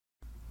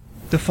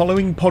The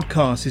following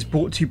podcast is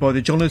brought to you by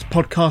the Johners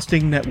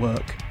Podcasting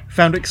Network,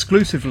 found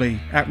exclusively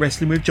at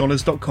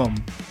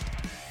WrestlingWithJohners.com.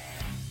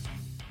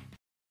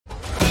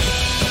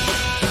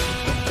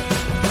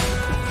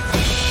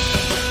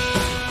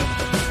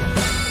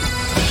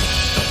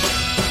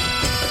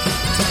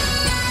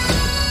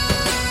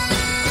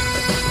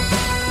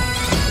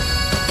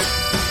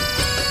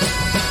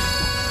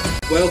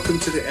 Welcome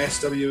to the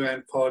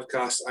SWN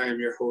Podcast. I am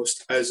your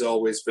host, as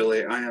always,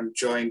 Billy. I am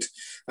joined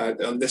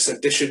on this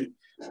edition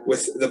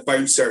with the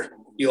bouncer,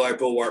 Eli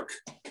Bulwark.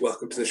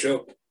 Welcome to the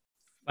show.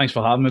 Thanks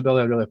for having me,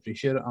 Billy. I really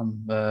appreciate it.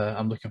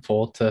 I'm looking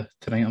forward to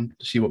tonight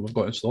to see what we've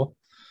got in store.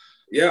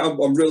 Yeah,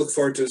 I'm really looking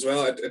forward to it as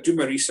well. I do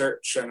my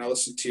research and I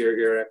listened to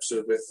your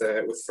episode with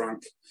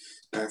Frank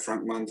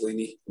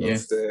Mandolini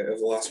of the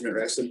Last Minute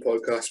Wrestling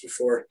podcast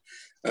before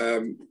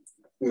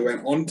we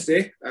went on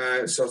today.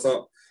 So I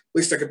thought, at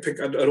least I could pick.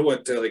 I don't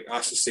want to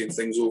ask the same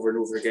things over and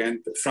over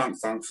again. But Frank,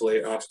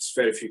 thankfully, asks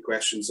very few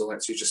questions. So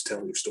lets you just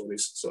tell your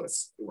stories. So it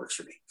works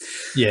for me.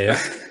 Yeah.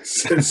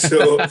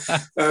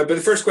 But the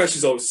first question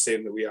is always the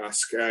same that we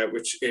ask,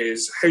 which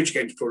is, how did you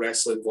get into pro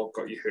wrestling? What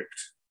got you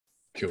hooked?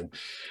 Cool.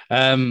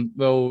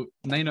 Well,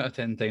 9 out of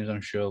 10 times, I'm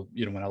sure,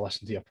 when I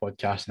listen to your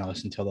podcast and I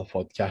listen to other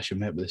podcasts, you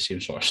met with the same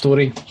sort of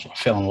story. So I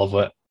fell in love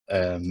with it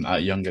at a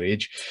younger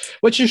age,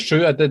 which is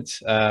true. I did.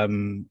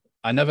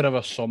 I never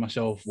ever saw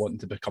myself wanting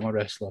to become a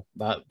wrestler.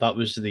 That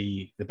was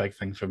the big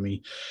thing for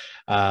me.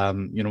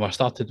 I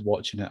started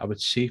watching it, I would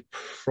say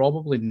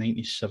probably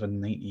 97,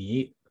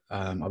 98.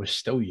 I was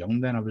still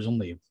young then. I was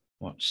only,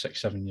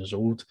 6, 7 years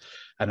old.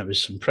 And it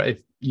was some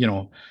pretty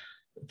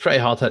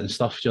hard-hitting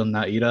stuff during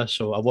that era.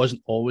 So I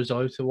wasn't always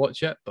allowed to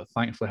watch it, but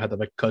thankfully I had a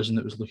big cousin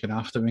that was looking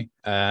after me.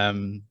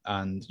 And,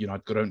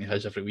 I'd go around to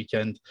his every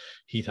weekend.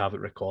 He'd have it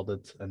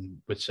recorded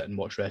and we'd sit and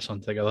watch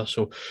wrestling together.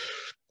 So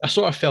I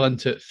sort of fell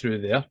into it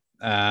through there.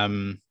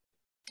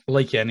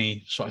 Like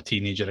any sort of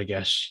teenager, I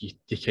guess, you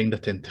kind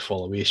of tend to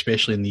fall away,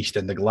 especially in the East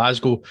End of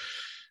Glasgow.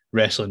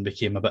 Wrestling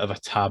became a bit of a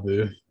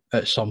taboo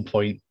at some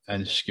point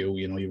in school.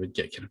 You would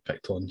get kind of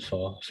picked on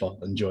for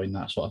enjoying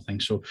that sort of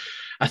thing. So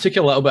I took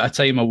a little bit of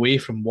time away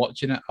from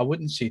watching it. I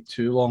wouldn't say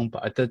too long,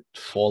 but I did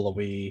fall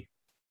away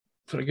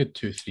for a good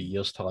 2-3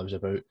 years till I was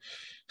about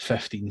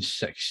 15,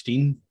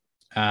 16.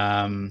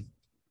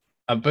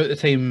 About the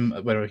time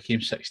when I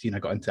became 16, I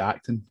got into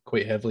acting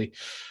quite heavily.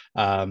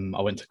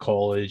 I went to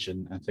college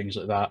and things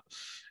like that.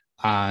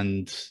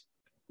 And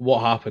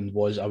what happened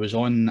was I was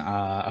on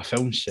a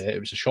film set. It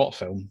was a short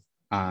film.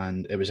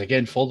 And it was,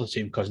 again, for the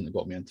same cousin that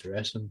got me into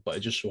wrestling. But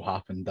it just so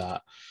happened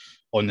that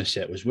on the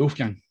set was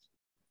Wolfgang.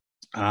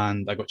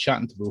 And I got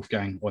chatting to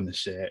Wolfgang on the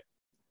set.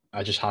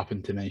 I just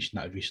happened to mention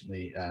that I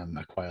recently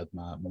acquired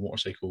my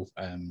motorcycle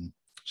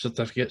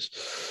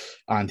certificates.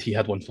 And he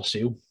had one for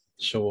sale.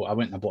 So I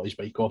went and I bought his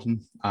bike off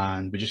him,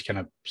 and we just kind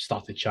of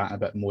started chatting a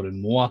bit more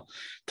and more.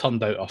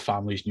 Turned out our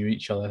families knew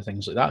each other,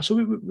 things like that. So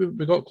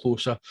we got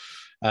closer.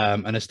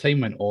 And as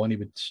time went on, he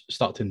would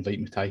start to invite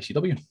me to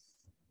ICW.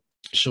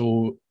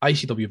 So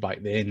ICW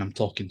back then, I'm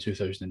talking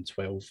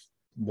 2012,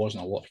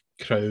 wasn't a lot of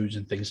crowds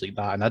and things like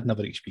that. And I'd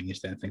never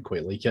experienced anything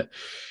quite like it.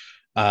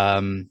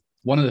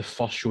 One of the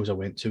first shows I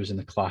went to was in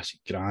the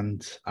Classic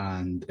Grand.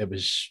 And it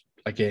was,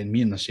 again,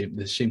 me and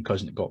the same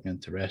cousin that got me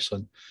into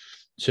wrestling.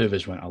 Two of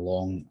us went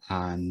along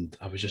and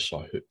I was just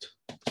sort of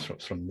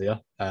hooked from there.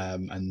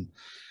 And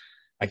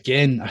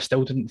again, I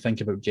still didn't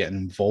think about getting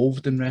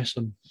involved in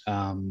wrestling.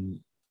 I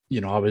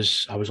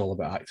was all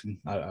about acting.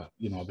 I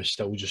was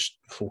still just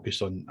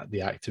focused on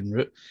the acting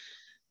route.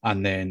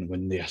 And then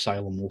when the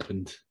asylum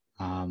opened,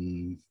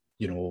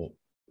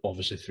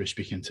 obviously through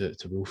speaking to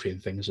Wolfie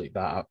and things like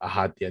that, I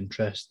had the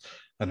interest,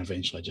 and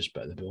eventually I just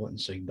bit the bullet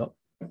and signed up.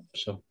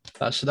 So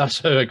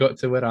that's how I got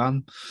to where I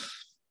am.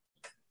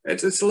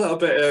 It's a little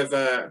bit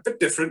a bit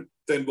different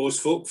than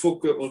most folk.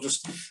 Folk that will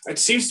just, it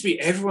seems to be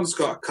everyone's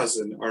got a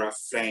cousin or a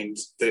friend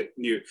that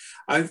knew.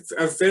 I've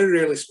very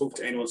rarely spoke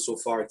to anyone so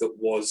far that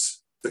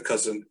was the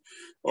cousin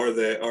or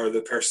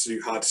the person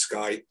who had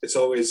Sky. It's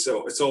always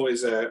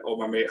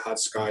my mate had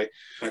Sky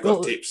and I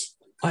got tapes.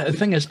 The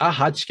thing is, I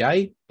had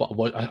Sky, but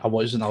I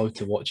wasn't allowed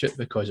to watch it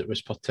because it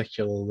was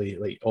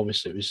particularly,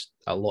 obviously it was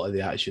a lot of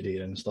the Attitude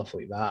Era and stuff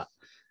like that.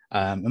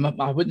 And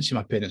I wouldn't say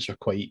my parents were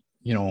quite,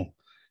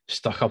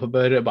 stuck up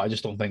about it, but I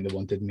just don't think they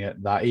wanted me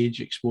at that age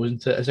exposing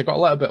to it. As I got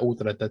a little bit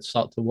older, I did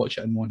start to watch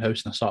it in my own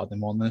house on a Saturday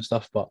morning and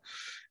stuff, but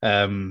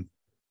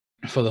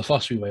for the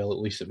first wee while, at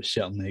least, it was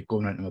certainly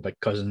going around to my big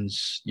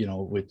cousins.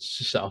 We'd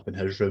sit up in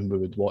his room, we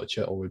would watch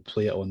it, or we'd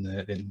play it on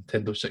the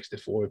Nintendo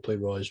 64, we'd play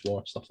Raw's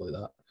War, stuff like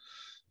that.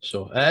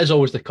 So it is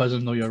always the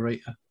cousin, though, you're right.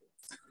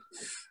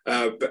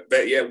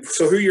 But yeah,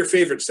 so who are your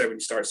favourites then when you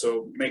start?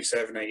 So Mike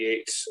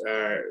 798,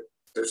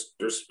 there's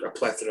a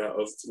plethora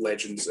of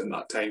legends in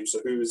that time. So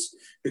who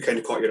kind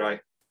of caught your eye?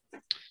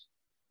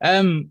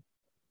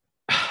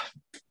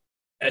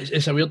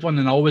 It's a weird one,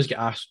 and I always get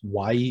asked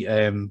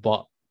why.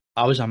 But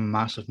I was a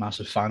massive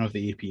fan of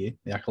the APA,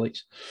 the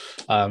Acolytes.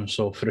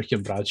 So Farouk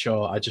and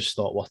Bradshaw, I just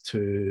thought were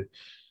two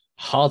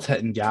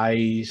hard-hitting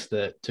guys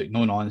that took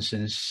no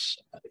nonsense.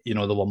 They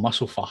were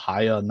muscle for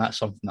hire, and that's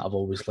something that I've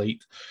always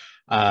liked.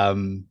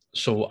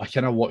 So I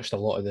kind of watched a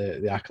lot of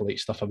the Acolyte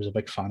stuff. I was a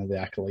big fan of the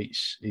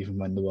Acolytes, even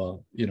when they were,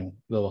 they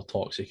were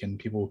toxic and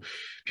people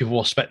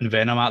were spitting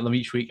venom at them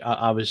each week.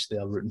 I was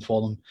there rooting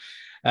for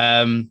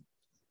them.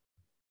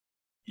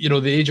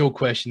 The age-old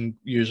question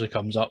usually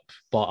comes up,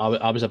 but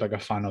I was a bigger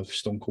fan of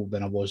Stone Cold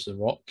than I was The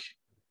Rock,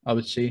 I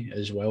would say,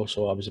 as well.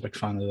 So I was a big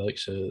fan of the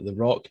likes of The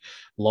Rock.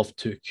 Loved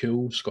Too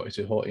Cool, Scotty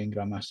Too Hotty and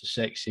Grandmaster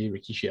Sexy,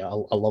 Rikishi.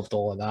 I loved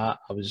all of that.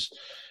 I was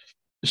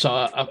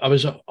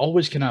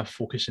always kind of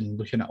focusing,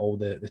 looking at all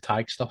the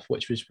tag stuff,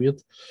 which was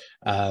weird.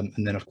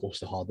 And then, of course,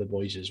 the Hardy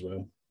Boys as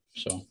well.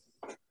 So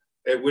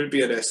it would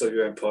be an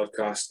SWN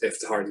podcast if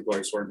the Hardy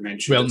Boys weren't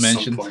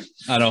mentioned some point.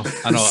 I know.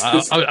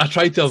 I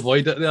tried to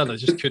avoid it there, and I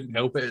just couldn't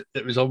help it.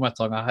 It was on my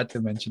tongue. I had to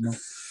mention them.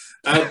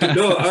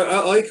 No,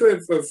 I like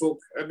when folk.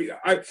 I mean,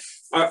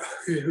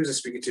 who was I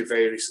speaking to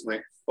very recently?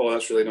 Oh,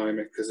 that's really annoying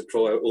me because I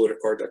probably only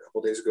recorded that a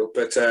couple of days ago.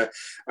 But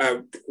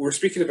we're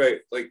speaking about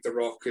like the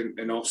Rock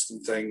and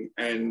Austin thing,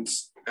 and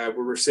we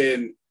were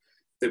saying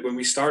that when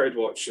we started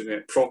watching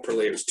it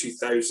properly, it was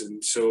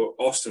 2000, so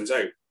Austin was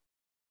out,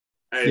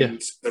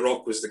 and The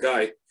Rock was the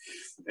guy,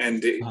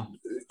 and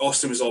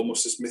Austin was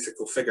almost this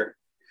mythical figure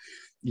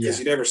because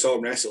you never saw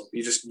him wrestle.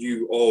 You just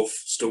knew of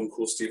Stone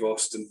Cold Steve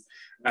Austin,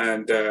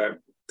 and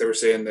they were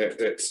saying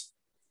that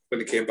when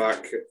he came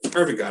back,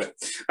 Irvin got it.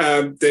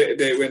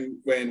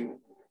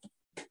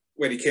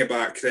 When he came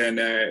back, then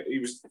he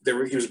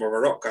was more of a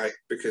Rock guy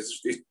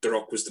because The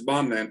Rock was the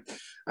man then.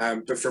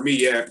 But for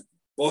me,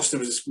 Austin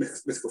was this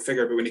mythical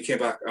figure. But when he came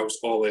back, I was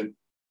all in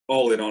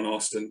on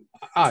Austin.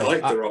 I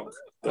like The Rock.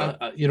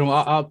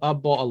 I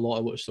bought a lot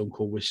of what Stone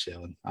Cold was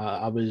selling.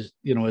 I was,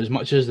 as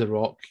much as The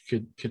Rock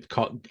could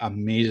cut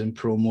amazing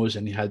promos,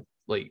 and he had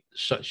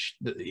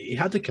he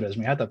had the charisma,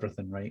 he had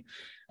everything right,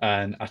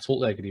 and I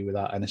totally agree with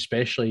that. And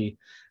especially,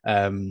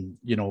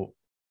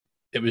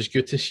 it was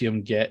good to see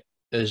him get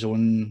his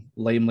own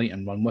limelight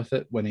and run with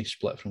it when he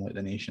split from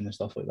the Nation and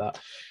stuff like that.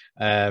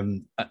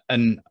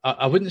 And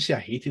I wouldn't say I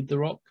hated The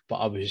Rock, but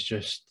I was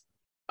just.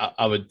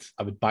 I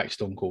would back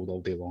Stone Cold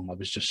all day long. I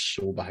was just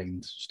so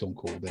behind Stone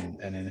Cold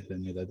in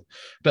anything he did. A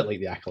bit like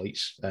the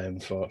Acolytes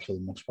for the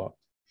most part.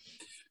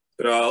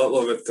 But I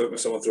love it when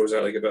someone throws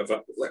out like a bit of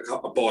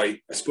a boy,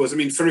 I suppose. I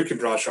mean, Farouk and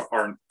Bradshaw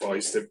aren't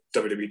boys. They're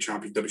WWE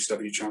champion,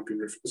 WCW champion,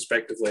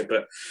 respectively.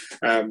 But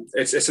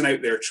it's an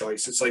out there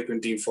choice. It's like when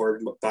Dean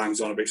Ford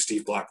bangs on about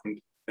Steve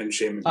Blackman and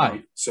Shane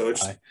McMahon. So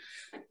it's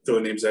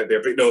throwing names out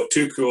there. But no,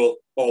 Too Cool,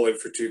 all in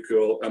for Too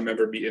Cool. I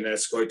remember meeting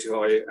Scotty Too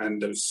Hotty,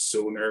 and I was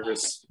so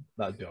nervous.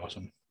 That'd be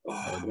awesome.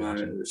 Oh man,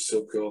 it was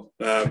so cool.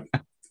 One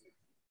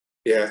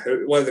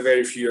of the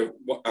very few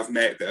I've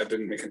met that I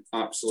didn't make an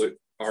absolute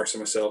arse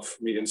of myself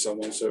meeting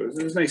someone. So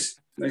it was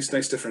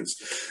nice difference.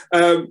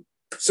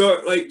 So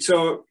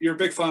you're a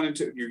big fan.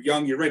 You're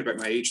young. You're right about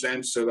my age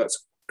then. So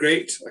that's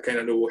great. I kind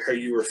of know how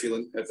you were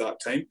feeling at that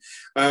time.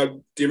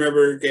 Do you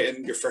remember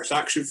getting your first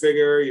action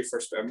figure, your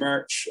first bit of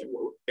merch?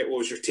 What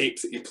was your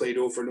tape that you played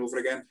over and over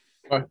again?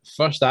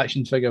 First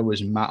action figure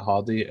was Matt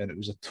Hardy, and it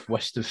was a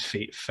Twist of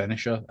Fate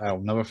finisher.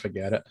 I'll never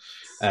forget it.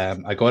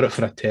 I got it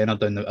for a tenner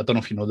down I don't know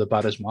if you know the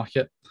Barras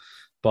Market,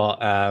 but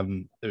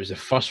it was the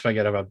first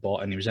figure I ever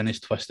bought, and he was in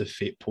his Twist of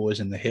Fate pose,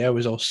 and the hair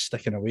was all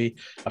sticking away.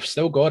 I've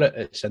still got it.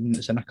 It's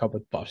in a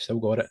cupboard, but I've still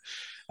got it.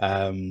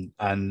 And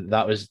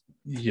that was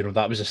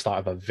the start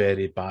of a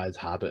very bad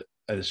habit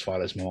as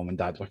far as mom and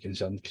dad were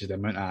concerned, because the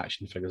amount of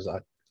action figures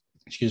that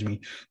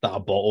I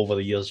bought over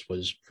the years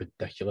was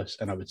ridiculous,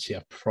 and I would say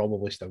I've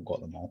probably still got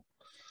them all.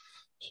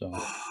 So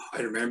I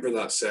remember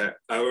that set.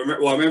 I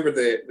remember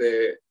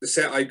the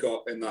set I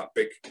got in that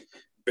big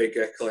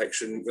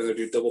collection when they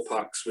do double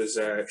packs was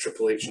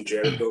Triple H and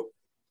Jericho.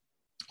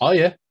 Oh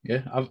yeah.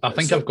 I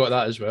think I've got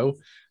that as well,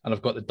 and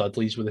I've got the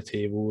Dudleys with the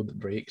table that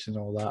breaks and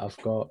all that. I've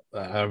got.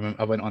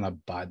 I went on a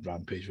bad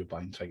rampage with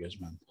buying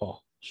figures, man. Oh,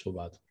 so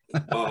bad.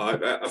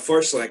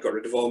 Unfortunately, I got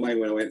rid of all mine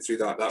when I went through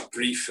that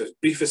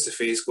briefest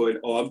phase going,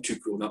 I'm too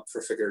grown up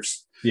for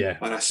figures. Yeah.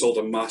 And I sold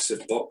a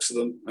massive box of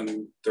them,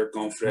 and they're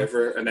gone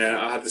forever. And then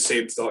I had the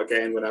same thought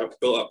again when I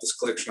built up this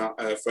collection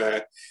of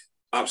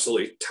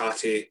absolutely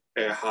tatty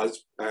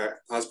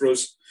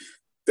Hasbros.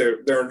 There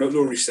are no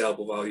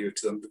resellable value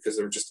to them because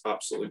they were just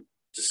absolutely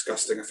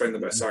disgusting. I found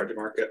them at a Saturday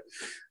market,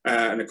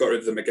 and I got rid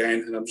of them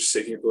again, and I'm just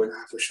sitting here going,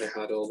 I wish I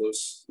had all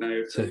those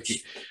now.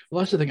 Well,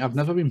 that's the thing. I've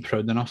never been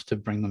proud enough to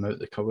bring them out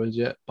the cupboards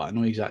yet, but I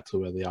know exactly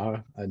where they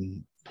are,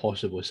 and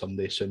possibly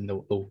someday soon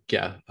they'll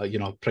get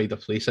a pride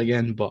of place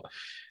again. But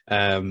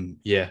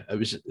it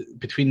was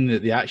between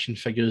the action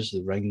figures,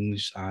 the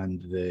rings,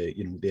 and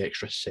the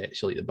extra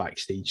sets, like the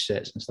backstage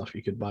sets and stuff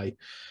you could buy.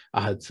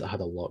 I had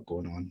a lot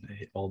going on,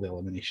 all the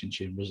elimination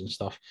chambers and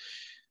stuff.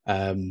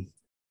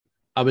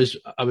 I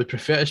would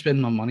prefer to spend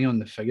my money on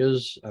the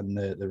figures and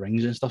the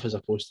rings and stuff as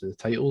opposed to the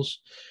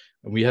titles.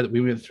 And we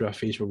went through a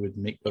phase where we'd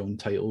make our own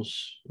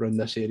titles around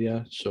this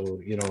area. So,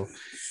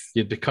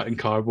 you'd be cutting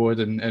cardboard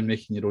and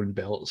making your own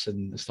belts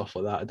and stuff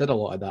like that. I did a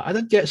lot of that. I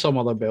did get some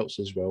other belts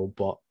as well,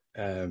 but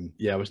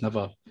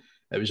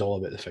it was all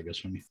about the figures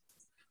for me.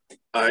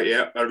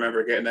 I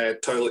remember getting a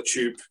toilet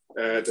tube,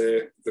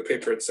 the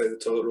paper inside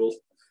the toilet roll.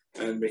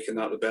 and making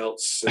that the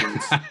belts.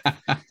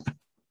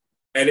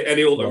 And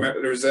any older,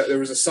 there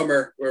was a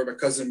summer where my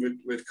cousin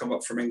would come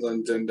up from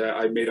England, and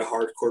I made a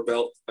hardcore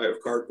belt out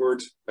of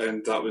cardboard,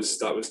 and that was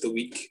the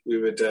week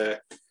we would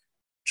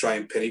try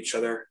and pin each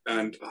other.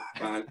 And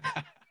man,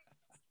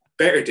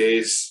 better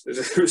days.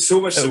 There was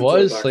so much. It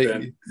was back like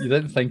then. You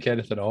didn't think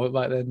anything of it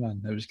back then,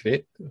 man. It was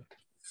great.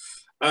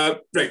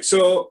 Right.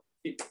 So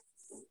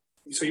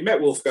you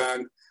met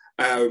Wolfgang.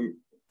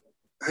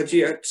 Had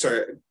you,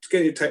 sorry,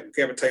 to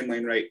get my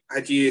timeline right,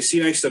 had you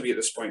seen ICW at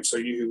this point, so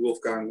you knew who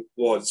Wolfgang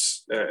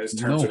was as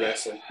terms of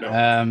wrestling?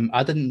 No.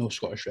 I didn't know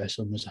Scottish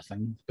wrestling was a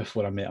thing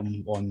before I met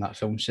him on that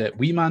film set.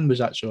 Wee Man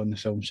was actually on the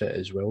film set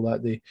as well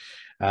that day.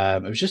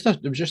 It was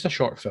just a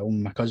short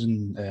film. My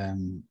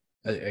cousin,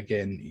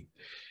 again,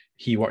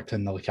 he worked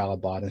in the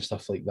Calabar and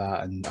stuff like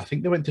that, and I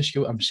think they went to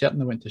school. I'm certain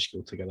they went to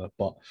school together,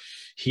 but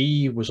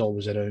he was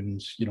always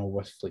around,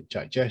 with like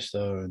Jack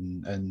Jester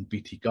and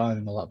BT Gunn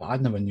and all that. But I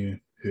never knew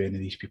who any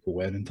of these people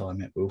were until I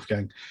met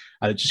Wolfgang,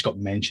 and it just got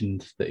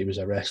mentioned that he was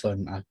a wrestler,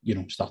 and I,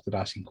 started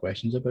asking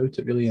questions about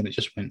it really, and it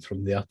just went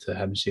from there to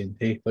him saying,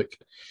 "Hey, look,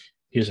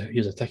 here's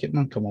a ticket,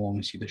 man. Come along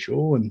and see the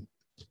show," and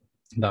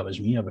that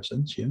was me ever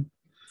since. Yeah,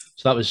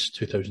 so that was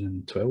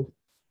 2012.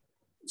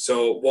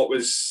 So what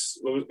was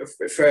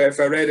if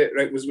I read it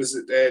right, was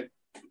it?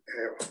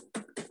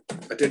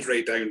 I did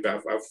write down,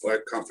 but I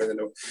can't find the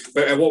note.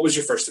 But what was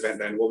your first event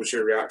then? What was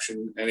your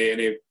reaction?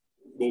 Any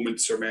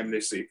moments or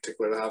memories that you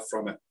particularly have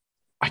from it?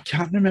 I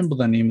can't remember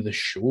the name of the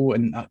show,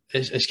 and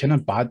it's kind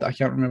of bad that I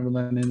can't remember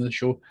the name of the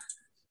show.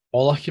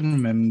 All I can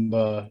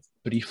remember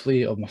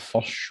briefly of my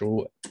first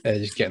show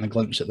is getting a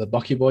glimpse at the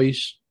Bucky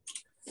Boys,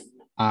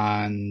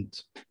 and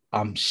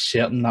I'm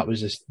certain that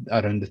was just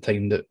around the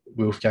time that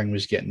Wolfgang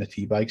was getting the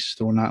tea bags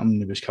thrown at him,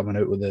 and he was coming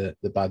out with the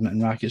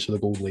badminton rackets or the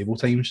gold label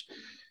times.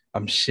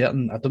 I'm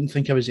certain, I don't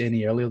think I was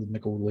any earlier than the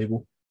gold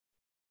label.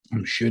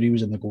 I'm sure he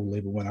was in the gold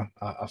label when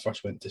I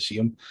first went to see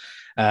him.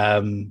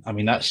 I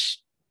mean,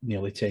 that's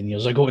nearly 10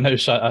 years ago now,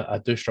 so I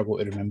do struggle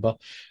to remember.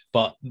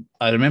 But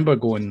I remember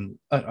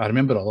I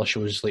remember other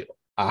shows like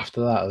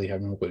after that. Like I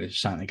remember going to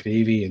Santa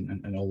Gravy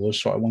and all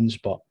those sort of ones.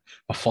 But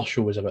my first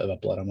show was a bit of a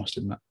blur, I must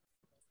admit.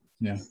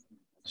 Yeah.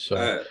 So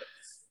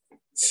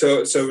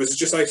was it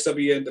just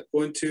ICW you ended up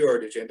going to, or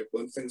did you end up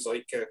going to things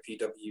like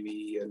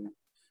PWE and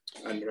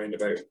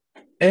roundabout?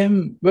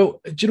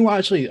 Well, do you know what,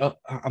 actually,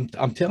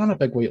 I'm telling a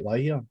big white lie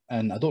here,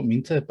 and I don't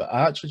mean to, but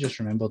I actually just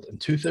remembered in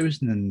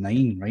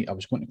 2009, right, I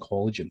was going to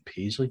college in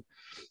Paisley,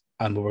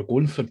 and we were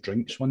going for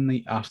drinks one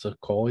night after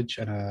college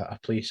in a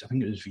place, I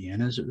think it was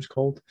Vienna's it was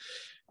called,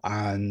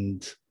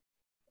 and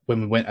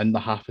when we went in,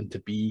 there happened to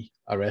be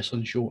a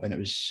wrestling show, and it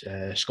was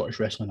Scottish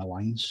Wrestling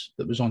Alliance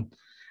that was on,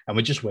 and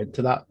we just went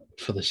to that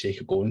for the sake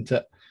of going to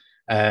it.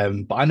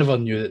 But I never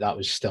knew that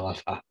was still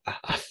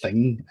a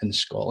thing in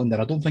Scotland,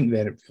 and I don't think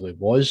then it really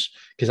was,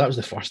 because that was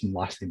the first and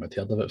last time I'd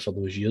heard of it for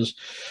those years.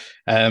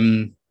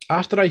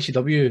 After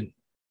ICW,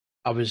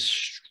 I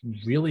was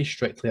really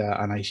strictly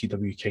an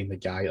ICW kind of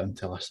guy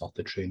until I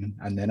started training,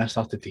 and then I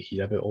started to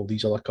hear about all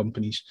these other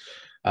companies.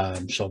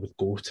 So I would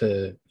go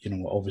to,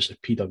 obviously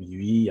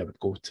PWE, I would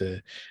go to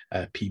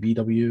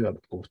PBW, I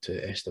would go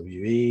to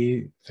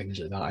SWA, things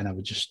like that, and I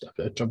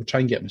would try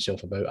and get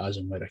myself about as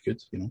and where I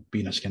could,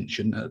 being a skint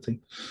student at the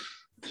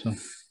time.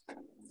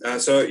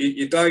 So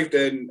you dived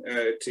in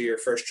to your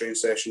first training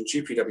session,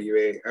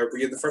 GPWA. Were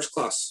you in the first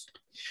class?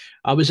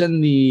 I was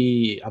in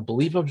I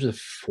believe I was the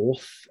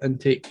fourth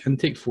intake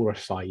 4 or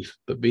 5,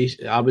 but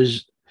basically I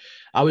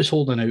was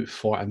holding out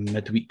for a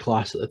midweek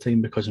class at the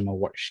time because of my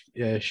work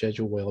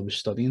schedule while I was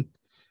studying.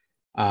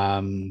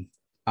 And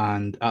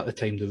at the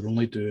time they were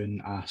only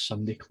doing a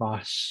Sunday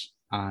class,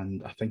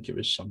 and I think it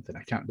was something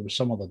there was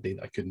some other day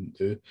that I couldn't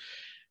do.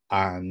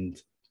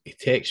 And he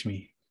texted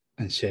me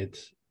and said,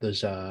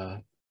 "There's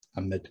a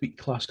midweek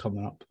class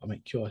coming up." I'm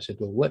like, "Cool." I said,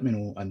 "Well, let me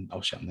know and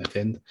I'll certainly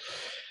attend."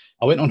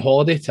 I went on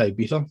holiday to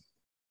Ibiza,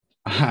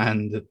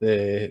 and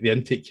the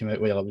intake came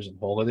out while I was on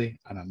holiday,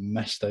 and I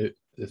missed out.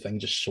 The thing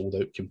just sold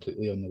out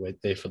completely on the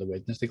day for the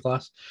Wednesday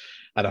class,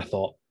 and I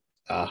thought,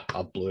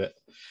 I blew it.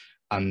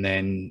 And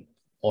then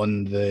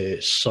on the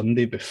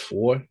Sunday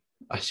before,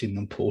 I seen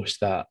them post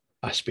that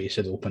a space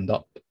had opened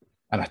up,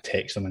 and I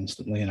texted them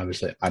instantly, and I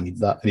was like, "I need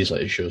that." And he's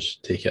like, "Sure,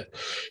 take it."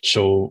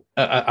 So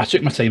I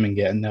took my time in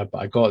getting there, but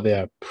I got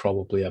there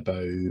probably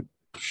about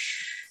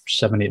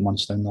 7-8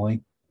 months down the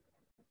line.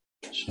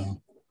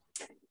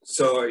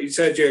 So you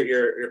said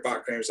your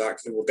background was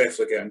acting. We'll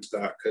definitely get into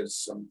that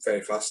because I'm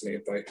very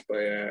fascinated by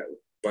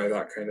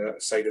that kind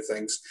of side of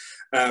things.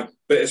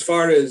 But as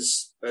far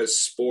as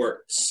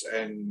sports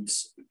and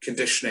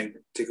conditioning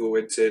to go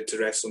into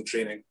wrestling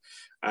training,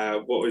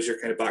 what was your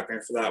kind of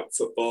background for that?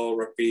 Football,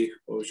 rugby?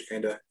 What was your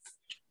kind of?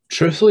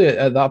 Truthfully,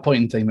 at that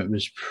point in time, it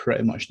was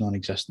pretty much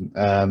non-existent.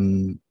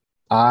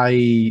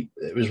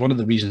 It was one of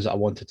the reasons that I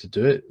wanted to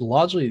do it.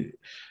 Largely,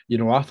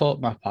 I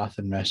thought my path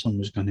in wrestling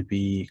was going to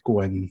be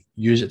go and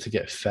use it to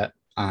get fit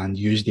and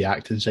use the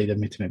acting side of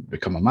me to maybe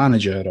become a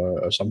manager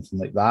or something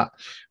like that,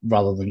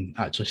 rather than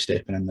actually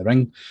stepping in the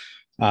ring.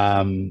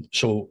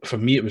 So for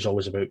me, it was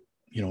always about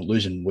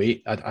losing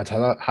weight. I'd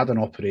had an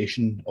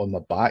operation on my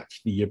back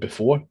the year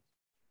before.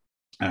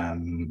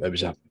 It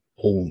was a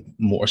whole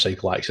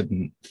motorcycle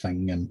accident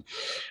thing, and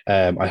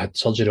I had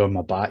surgery on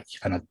my back,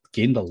 and I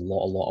gained a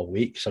lot of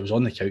weight because I was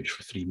on the couch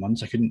for 3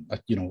 months. I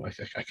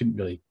couldn't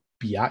really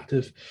be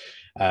active,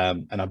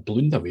 and I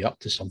ballooned away up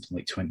to something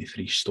like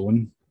 23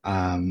 stone.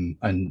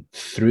 And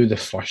through the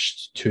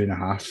first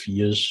 2.5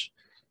 years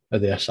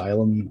of the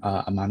asylum,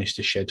 I managed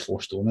to shed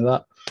 4 stone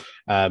of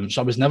that.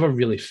 So I was never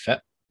really fit.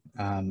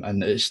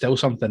 And it's still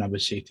something I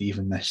would say to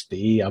even this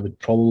day. I would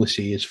probably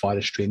say, as far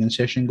as training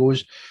session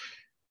goes,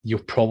 you'll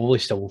probably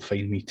still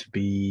find me to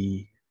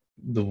be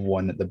the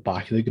one at the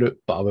back of the group,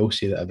 but I will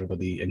say that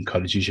everybody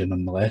encourages you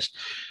nonetheless.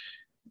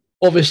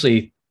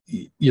 Obviously,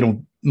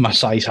 my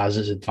size has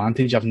its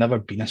advantage. I've never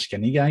been a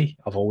skinny guy.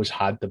 I've always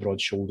had the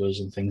broad shoulders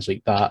and things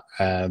like that.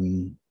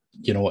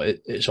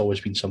 It's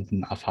always been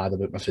something that I've had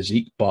about my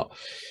physique, but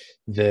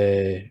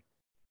the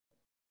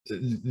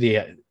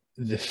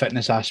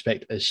fitness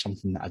aspect is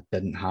something that I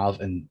didn't have,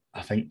 and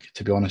I think,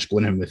 to be honest,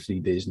 going in with 3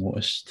 days'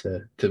 notice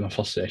to my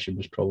first session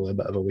was probably a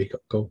bit of a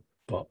wake-up call.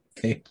 But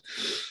hey.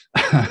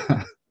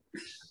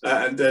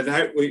 And then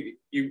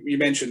you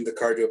mentioned the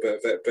cardio bit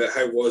of it, but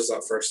how was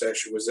that first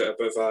session? Was it a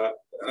bit of a,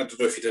 I don't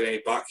know if you did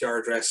any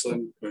backyard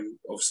wrestling,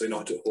 obviously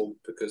not at home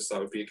because that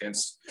would be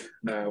against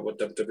what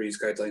WWE's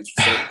guidelines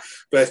would say.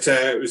 But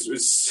it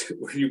was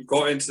when you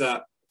got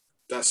into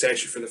that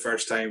session for the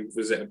first time,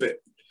 was it a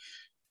bit,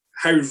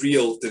 how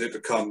real did it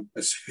become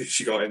as soon as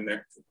you got in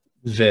there?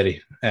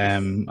 Very.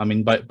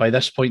 By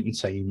this point in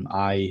time,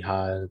 I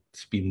had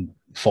been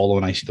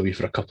following ICW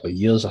for a couple of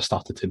years. I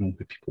started to know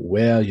who people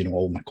were,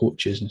 all my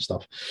coaches and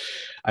stuff.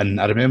 And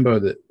I remember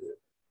that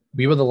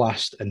we were the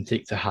last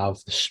intake to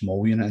have the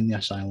small unit in the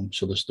asylum.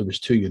 So there was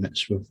 2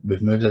 units.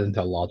 We've moved it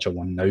into a larger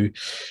one now,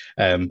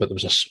 but there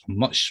was a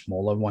much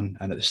smaller one.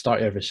 And at the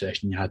start of every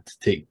session, you had to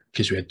take,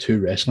 because we had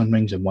 2 wrestling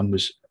rings and one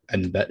was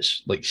in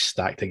bits, like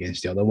stacked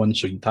against the other one.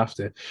 So you'd have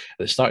to, at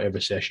the start of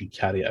every session,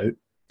 carry it out.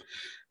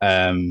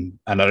 And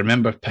I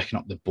remember picking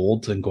up the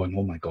board and going,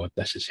 oh my God,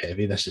 this is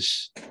heavy. This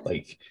is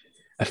like,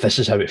 if this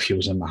is how it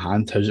feels in my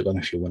hand, how's it going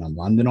to feel when I'm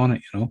landing on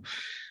it,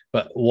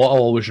 But what I'll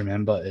always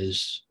remember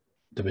is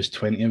there was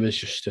 20 of us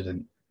just stood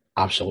in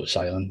absolute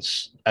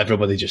silence.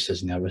 Everybody just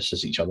as nervous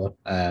as each other.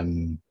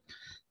 And,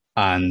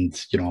 I'm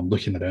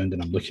looking around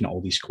and I'm looking at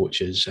all these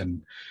coaches,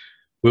 and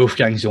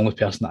Wolfgang's the only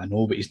person that I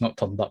know, but he's not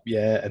turned up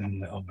yet. And I'm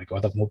like, oh my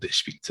God, I've nobody to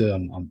speak to.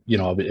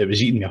 It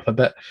was eating me up a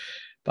bit.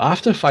 But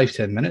after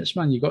 5-10 minutes,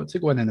 man, you got to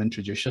go in and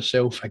introduce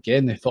yourself.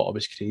 Again, they thought I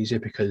was crazy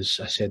because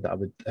I said that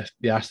if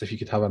they asked if you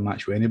could have a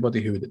match with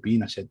anybody, who would it be?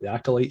 And I said the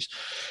Acolytes.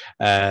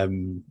 But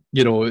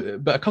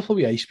a couple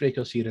of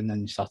icebreakers here, and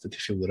then you started to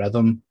feel the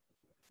rhythm.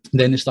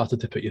 Then they started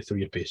to put you through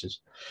your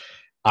paces.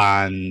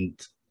 And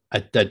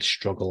I did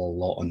struggle a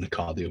lot on the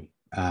cardio.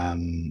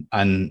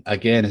 And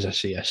again, as I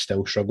say, I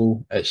still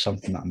struggle. It's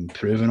something that I'm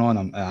improving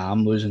on.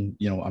 I'm losing,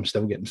 I'm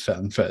still getting fitter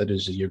and fitter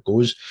as the year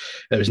goes.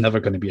 It was never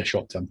going to be a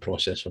short-term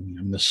process for me.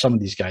 There's some of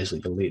these guys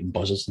like the Leighton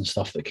Buzzards and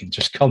stuff that can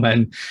just come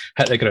in,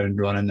 hit the ground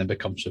running and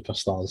become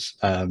superstars.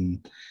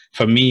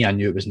 For me, I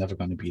knew it was never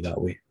going to be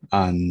that way.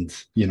 And,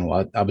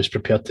 I was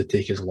prepared to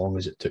take as long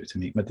as it took to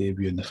make my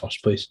debut in the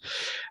first place.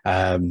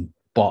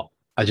 But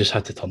I just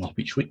had to turn up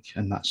each week,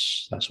 and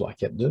that's what I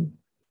kept doing.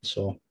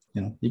 So,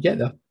 you get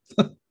there.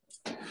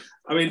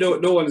 I mean,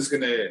 no one is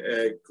going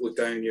to look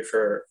down on you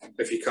for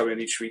if you come in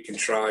each week and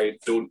try.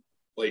 Don't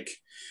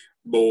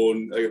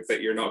moan that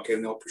you're not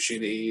getting the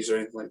opportunities or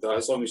anything like that.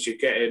 As long as you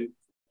get in,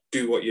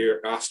 do what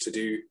you're asked to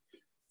do,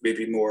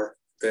 maybe more.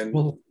 Then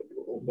what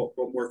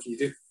more can you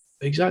do?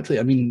 Exactly.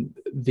 I mean,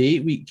 the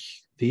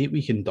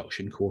 8-week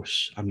induction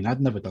course. I mean,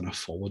 I'd never done a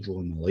forward roll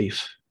in my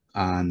life.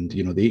 And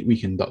the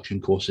 8-week induction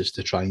course is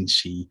to try and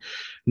see,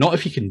 not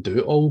if you can do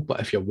it all,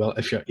 but if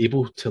you're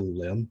able to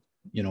learn.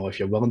 If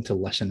you're willing to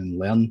listen and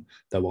learn,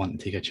 they're willing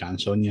to take a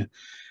chance on you.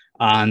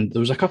 And there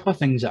was a couple of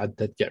things that I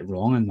did get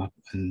wrong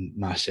in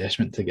my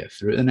assessment to get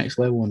through to the next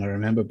level, and I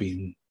remember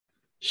being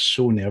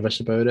so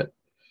nervous about it.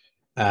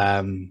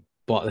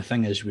 But the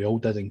thing is, we all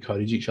did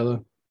encourage each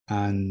other,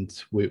 and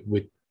we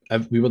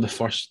were the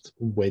first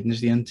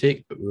Wednesday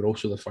intake, but we were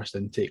also the first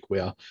intake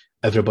where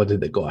everybody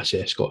that got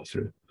assessed got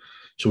through.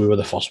 So we were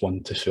the first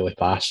one to fully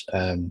pass.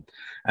 And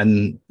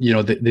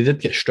they did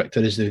get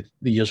stricter as the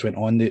years went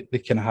on. They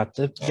kind of had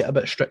to get a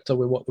bit stricter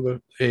with what they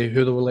were,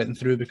 who they were letting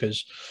through,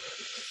 because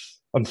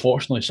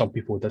unfortunately some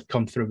people did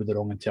come through with the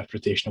wrong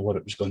interpretation of what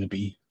it was going to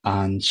be,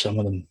 and some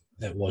of them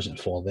it wasn't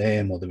for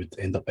them, or they would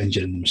end up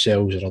injuring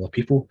themselves or other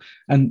people.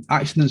 And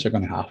accidents are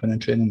going to happen in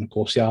training, of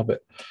course they are,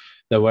 but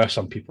there were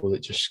some people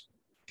that just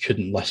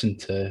couldn't listen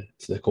to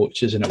the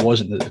coaches, and it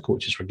wasn't that the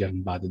coaches were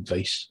giving bad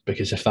advice,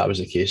 because if that was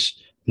the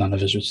case, none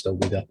of us would still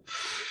be there.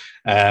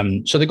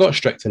 So they got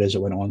stricter as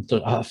it went on.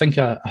 So I think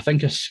I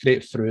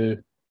scraped through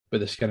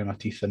with the skin of my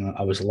teeth, and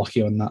I was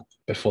lucky on that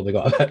before they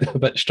got a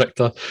bit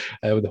stricter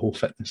with the whole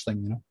fitness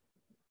thing,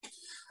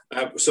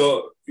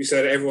 So you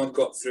said everyone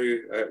got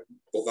through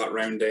that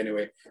round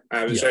anyway.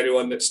 Is there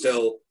anyone that's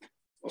still, I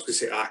was going to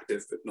say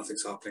active, but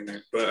nothing's happening now.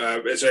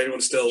 But is there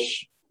anyone still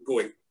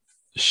going?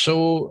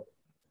 So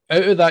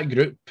out of that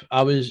group,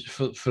 I was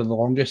for the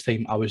longest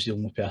time, I was the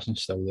only person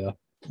still there.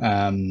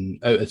 Out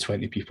of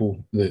 20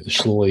 people that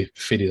slowly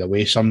faded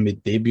away. Some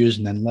made debuts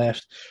and then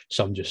left.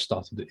 Some just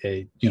started,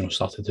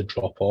 started to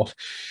drop off.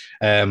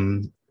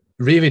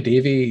 Ravy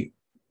Davey,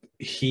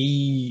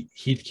 he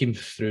came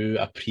through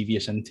a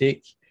previous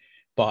intake,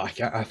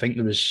 but I think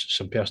there was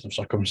some personal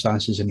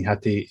circumstances, and he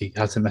had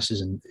to miss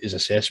his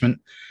assessment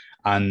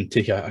and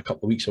take a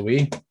couple of weeks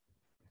away.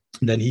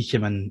 Then he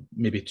came in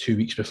maybe 2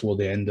 weeks before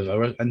the end of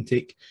our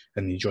intake,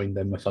 and he joined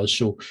in with us.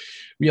 So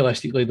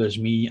realistically, there's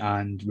me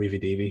and Ravy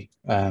Davey.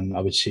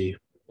 I would say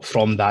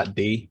from that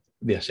day,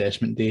 the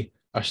assessment day,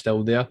 are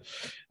still there.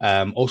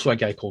 Also a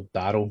guy called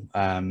Daryl.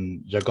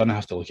 You're going to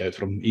have to look out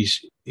for him.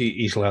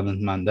 He's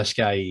learning, man. This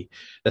guy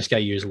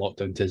used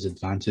lockdown to his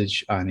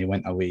advantage, and he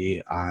went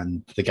away,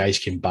 and the guys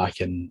came back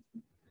in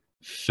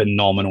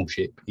phenomenal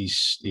shape.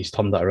 He's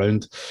turned it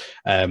around.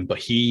 But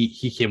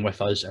he came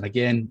with us, and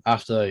again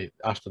after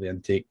the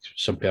intake,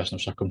 some personal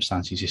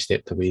circumstances, he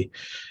stepped away.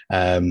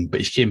 But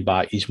he's came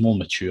back. He's more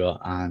mature,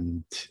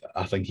 and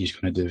I think he's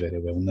going to do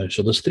very well now.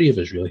 So there's three of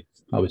us, really,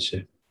 I would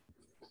say.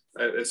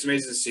 It's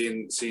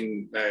amazing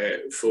seeing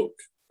folk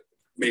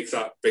make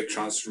that big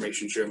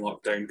transformation during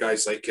lockdown.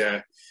 Guys like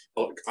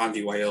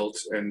Andy Wild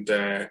and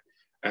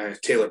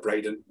Taylor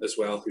Bryden as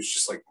well, who's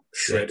just like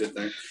shredded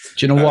now.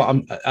 Do you know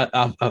what?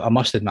 I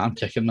must admit, I'm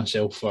kicking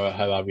myself for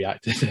how I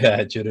reacted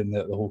during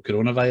the whole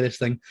coronavirus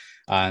thing,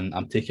 and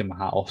I'm taking my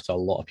hat off to a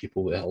lot of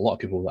people that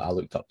I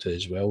looked up to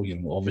as well. You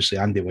know, obviously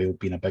Andy Wild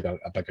being a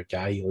bigger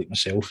guy like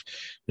myself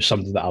was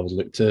something that I would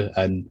look to,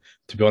 and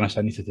to be honest,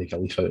 I need to take a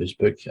leaf out of his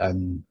book.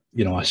 And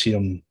you know, I see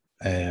him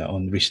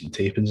on recent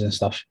tapings and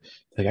stuff.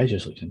 The guy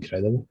just looks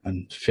incredible,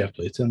 and fair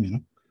play to him, you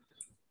know.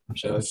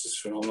 So it's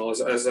just phenomenal.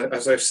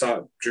 As I've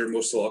sat during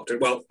most of the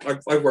lockdown, well,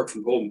 I work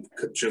from home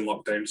during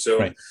lockdown, so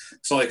right.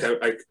 It's not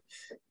like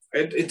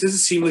it doesn't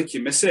seem like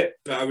you miss it,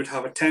 but I would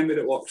have a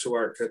 10-minute walk to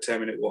work, a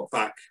 10-minute walk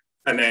back,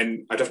 and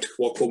then I'd have to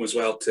walk home as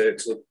well to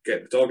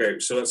get the dog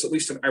out. So that's at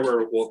least an hour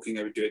of walking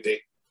I would do a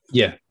day.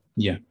 Yeah.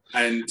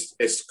 And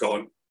it's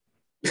gone.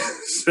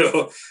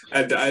 So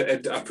and I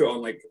put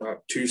on like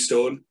 2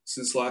 stone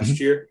since last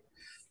year,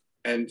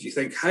 and you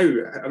think, how?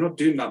 I'm not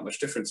doing that much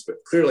difference,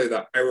 but clearly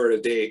that hour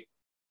a day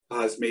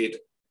has made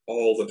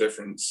all the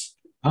difference.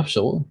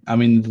 Absolutely. I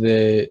mean,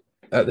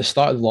 at the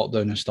start of the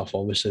lockdown and stuff,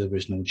 obviously there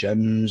was no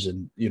gyms,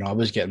 and you know, I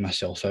was getting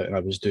myself out and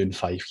I was doing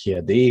 5K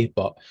a day,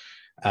 but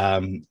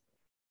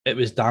it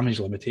was damage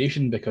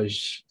limitation,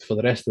 because for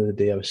the rest of the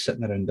day I was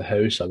sitting around the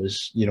house. I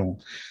was, you know,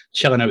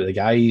 chilling out with the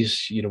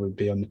guys, you know, we'd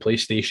be on the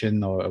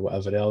PlayStation or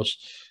whatever else.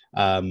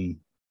 And,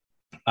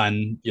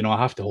 you know, I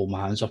have to hold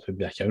my hands up and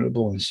be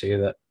accountable and say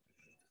that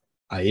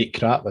I ate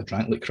crap, I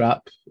drank like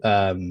crap, you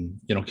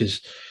know,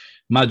 because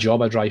my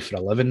job, I drive for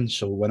a living.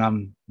 So when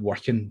I'm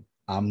working,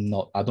 I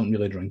don't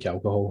really drink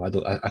alcohol.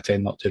 I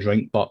tend not to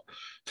drink, but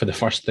for the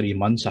first 3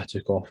 months I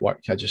took off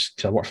work. Cause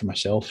I work for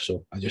myself.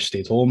 So I just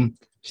stayed home,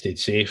 stayed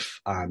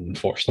safe. And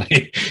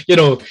unfortunately, you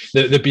know,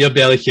 the beer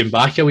belly came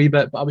back a wee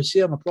bit, but I would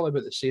say I'm probably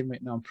about the same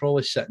right now. I'm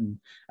probably sitting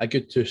a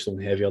good 2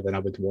 stone heavier than I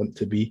would want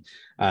to be.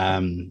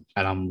 And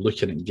I'm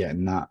looking at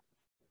getting that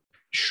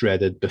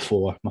shredded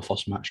before my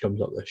first match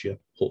comes up this year,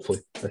 hopefully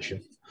this year.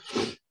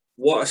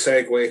 What a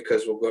segue,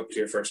 because we'll go up to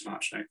your first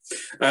match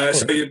now.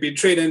 So you've been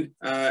training,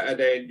 and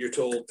then you're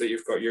told that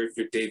you've got your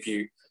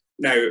debut.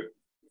 Now,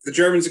 the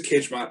Germans at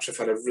cage match have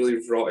had a really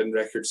rotten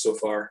record so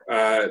far.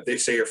 They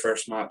say your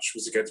first match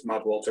was against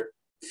Mad Walter,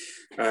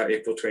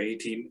 April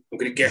 2018. I'm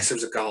going to guess it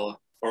was a gala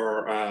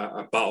or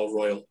a battle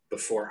royal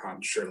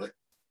beforehand, surely.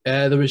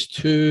 There was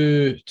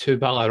two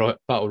battle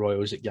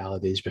royals at gala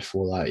days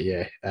before that,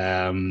 yeah.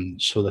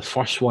 So the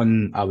first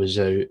one, I was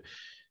out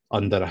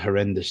under a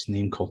horrendous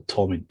name called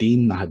Tommy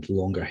Dean. I had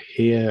longer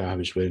hair. I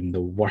was wearing the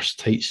worst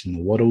tights in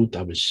the world.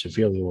 I was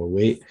severely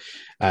overweight.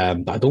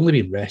 But I'd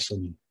only been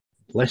wrestling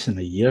less than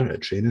a year at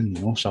training,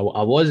 you know. So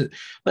I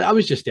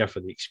was just there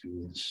for the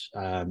experience.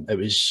 It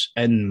was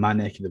in my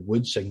neck of the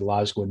woods in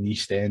Glasgow in the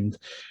East End,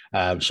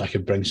 so I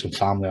could bring some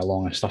family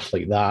along and stuff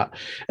like that.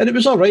 And it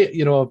was all right,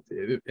 you know.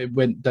 It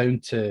went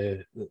down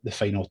to the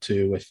final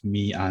 2 with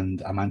me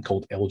and a man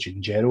called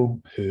Elgin Gero,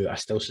 who I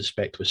still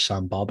suspect was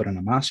Sam Barber in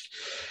a mask.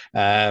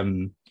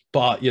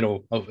 But, you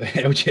know,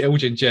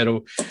 Elgin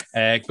Gero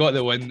got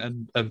the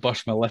win and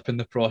burst my lip in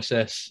the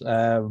process.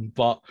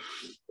 But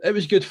it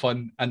was good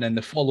fun. And then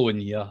the following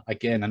year,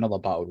 again, another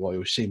battle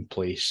royal, same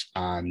place,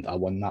 and I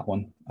won that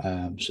one.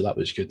 So that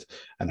was good.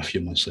 And a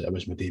few months later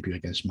was my debut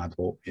against Mad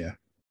Walt, yeah.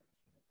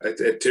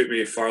 It took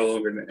me far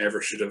longer than it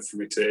ever should have for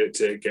me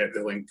to get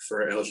the link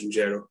for Elgin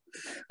Gero.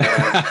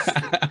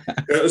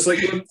 It was like,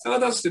 oh,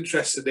 that's an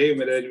interesting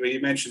name. And then when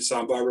you mentioned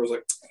Sam Barber, I was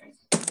like,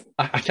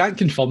 I can't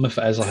confirm if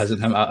it is or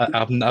isn't him.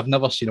 I've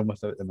never seen him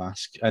without the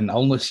mask, and I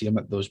only see him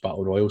at those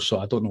battle royals, so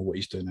I don't know what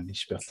he's doing in his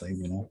spare time,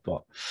 you know.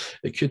 But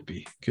it could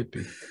be.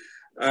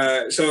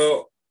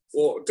 So,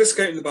 well,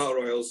 discounting the battle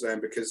royals then,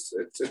 because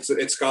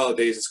it's gala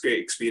days, it's a great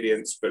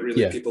experience, but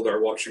really people that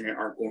are watching it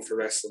aren't going for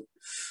wrestling.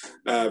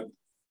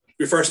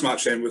 Your first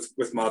match then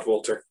with Mad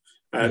Walter,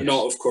 Yes.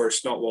 Not, of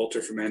course, not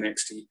Walter from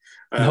NXT,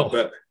 No.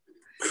 but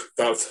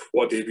that's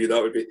what debut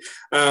that would be.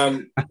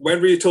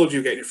 When were you told you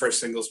were getting your first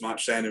singles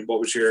match then, and what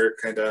was your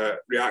kind of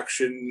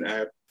reaction,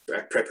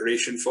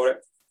 preparation for it?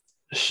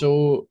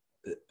 So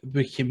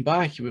we came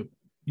back.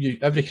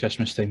 Every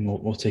Christmas time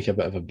we'll take a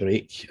bit of a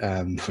break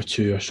for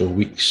 2 or so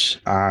weeks,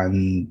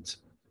 and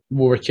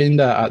we were kind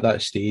of at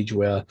that stage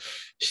where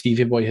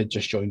Stevie Boy had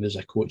just joined as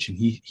a coach, and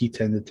he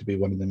tended to be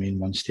one of the main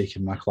ones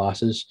taking my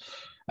classes,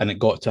 and it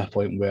got to a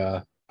point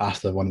where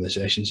after one of the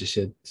sessions he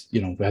said,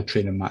 we had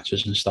training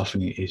matches and stuff,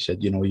 and he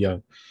said,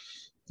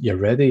 you're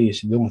ready. He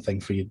said, the only thing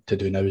for you to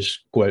do now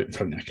is go out in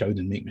front of a crowd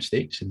and make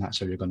mistakes, and that's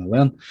how you're going to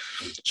learn.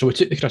 So we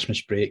took the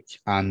Christmas break,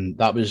 and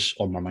that was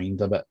on my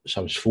mind a bit. So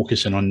I was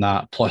focusing on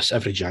that. Plus,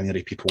 every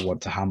January, people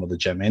want to hammer the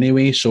gym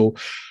anyway. So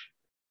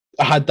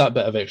I had that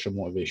bit of extra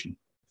motivation.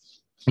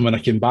 And when I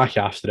came back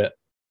after it,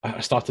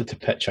 I started to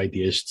pitch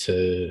ideas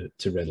to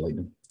Red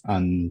Lightning.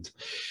 And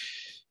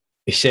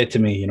he said to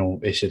me,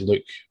 he said,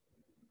 look,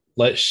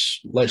 let's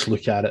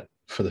look at it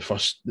for the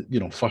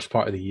first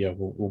part of the year.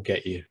 We'll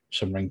get you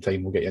some ring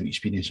time. We'll get you an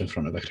experience in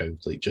front of a crowd.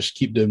 Like, just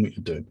keep doing what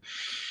you're doing.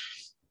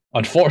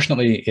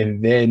 Unfortunately,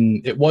 and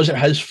then it wasn't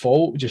his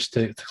fault, just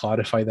to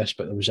clarify this,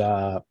 but there was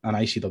an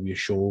ICW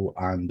show,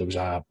 and there was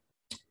a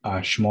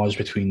schmoz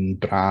between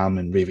Bram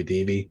and Ravy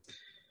Davey.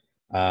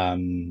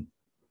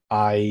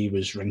 I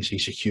was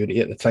ringside security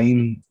at the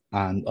time,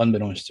 and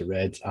unbeknownst to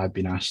Red, I'd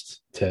been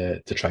asked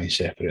to try and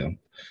separate them.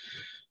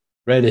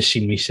 Red has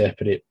seen me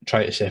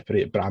try to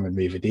separate Bram and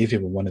Ravy Davey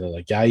with one of the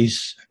other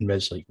guys, and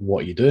Red's like,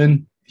 what are you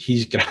doing?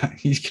 He's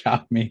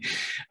grabbed me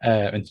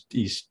and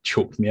he's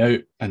choked me out.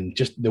 And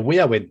just the way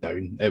I went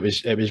down, it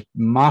was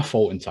my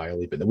fault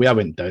entirely, but the way I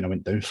went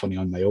down funny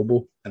on my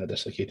elbow, and I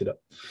dislocated it.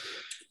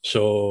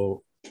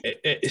 So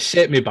it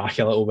set me back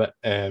a little bit.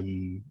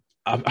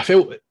 I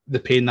felt the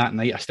pain that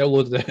night. I still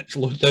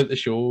loaded out the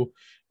show,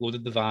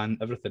 loaded the van,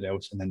 everything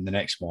else, and then the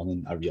next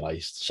morning I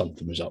realised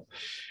something was up.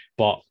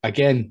 But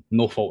again,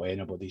 no fault of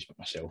anybody's but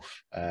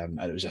myself. And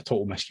it was a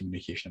total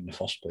miscommunication in the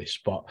first place.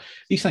 But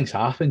these things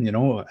happen,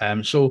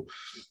 So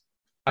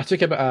I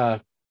took I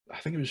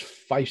think it was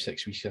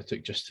 5-6 weeks I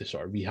took just to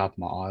sort of rehab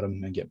my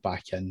arm and get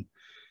back in.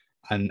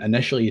 And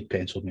initially he'd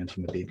penciled me in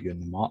for my debut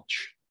in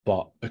March,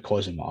 but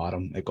because of my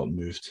arm, it got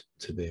moved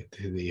to the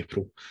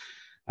April.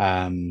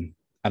 And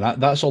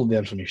that's all the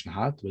information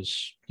I had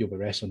was, you'll be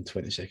wrestling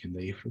 22nd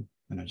of April.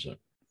 And I was like,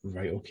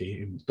 right,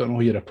 okay, don't know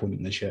who your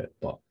opponent is yet,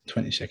 but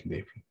 22nd of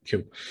April,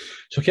 cool.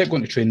 So I kept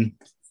going to training,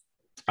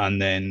 and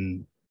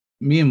then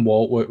me and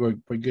Walt,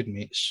 we're good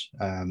mates.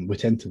 We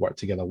tend to work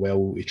together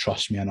well. He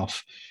trusts me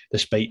enough,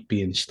 despite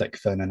being stick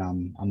thin and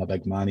I'm a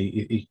big man.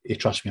 He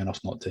trusts me enough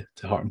not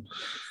to hurt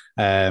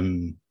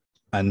him.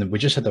 And we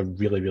just had a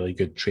really, really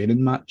good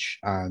training match,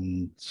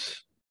 and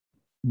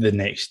the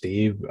next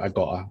day I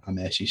got a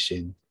message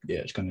saying, yeah,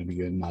 it's going to be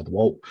you and Mad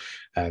Walt.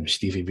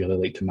 Stevie really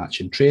liked the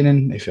match in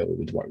training. He felt it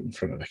would work in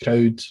front of a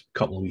crowd. A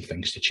couple of wee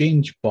things to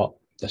change, but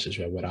this is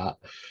where we're at.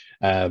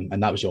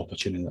 And that was the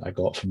opportunity that I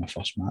got for my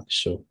first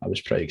match. So I was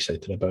pretty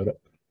excited about it.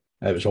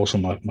 It was also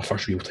my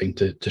first real time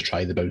to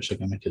try the bouncer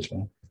gimmick as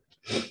well.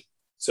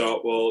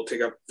 So we'll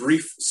take a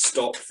brief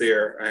stop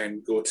there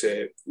and go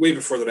to way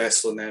before the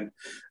wrestling then.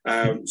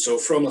 So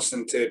from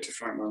listening to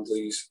Frank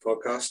Mandley's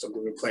podcast, I'm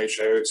going to play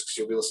shout-outs because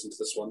you'll be listening to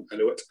this one. I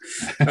know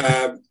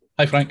it.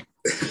 Hi, Frank.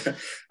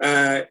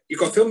 You've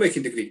got a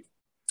filmmaking degree.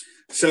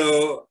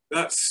 So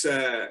that's...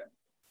 and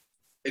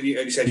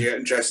you said you got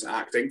interest in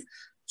acting.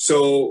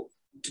 So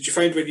did you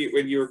find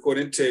when you were going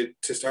into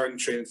starting the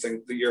training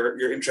thing that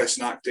your interest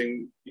in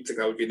acting, you think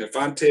that would be an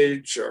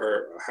advantage,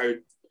 or how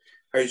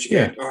did you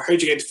get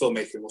into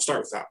filmmaking? We'll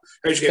start with that.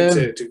 How did you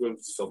get to go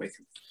into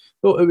filmmaking?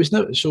 Well, it was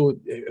never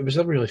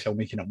really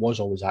filmmaking. It was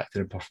always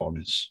acting and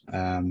performance.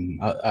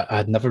 I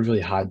had never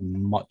really had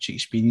much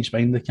experience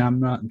behind the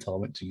camera until I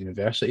went to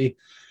university,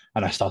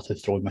 and I started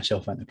throwing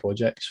myself into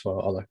projects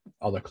for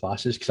other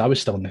classes because I was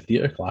still in the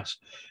theatre class.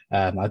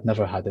 I'd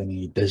never had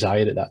any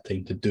desire at that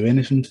time to do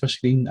anything for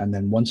screen, and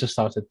then once I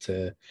started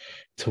to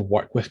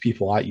work with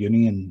people at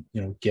uni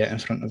and get in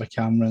front of a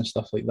camera and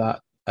stuff like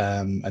that,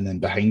 and then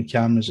behind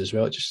cameras as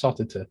well, it just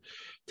started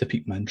to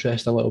pique my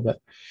interest a little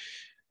bit.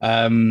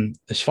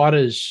 As far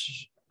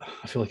as,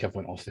 I feel like I've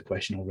went off the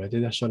question already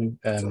there, sorry.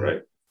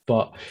 Right.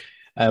 But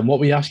what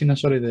were you asking there?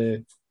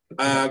 Sorry,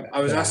 I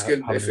was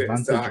asking if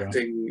the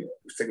acting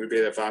thing would be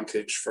an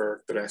advantage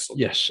for the wrestling.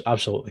 Yes,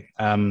 absolutely.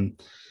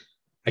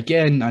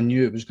 Again, I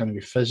knew it was going to be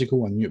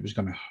physical. I knew it was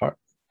going to hurt,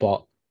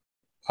 but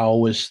I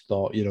always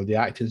thought, the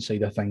acting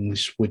side of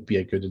things would be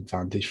a good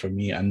advantage for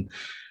me. And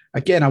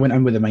again, I went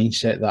in with the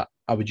mindset that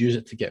I would use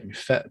it to get me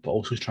fit, but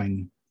also try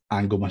and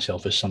angle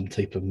myself as some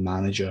type of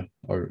manager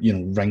or,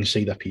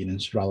 ringside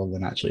appearance rather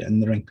than actually in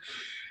the ring.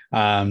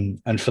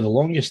 And for the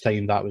longest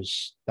time, that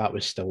was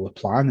still the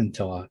plan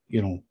until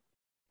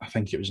I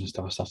think it was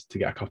until I started to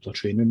get a couple of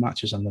training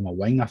matches under my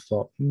wing. I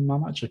thought,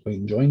 I'm actually quite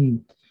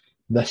enjoying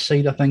this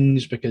side of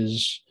things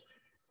because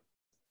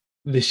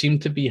they seem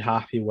to be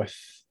happy with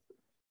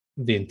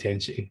the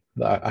intensity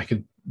that I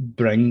could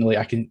bring.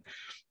 Like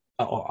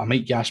I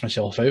might gas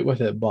myself out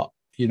with it, but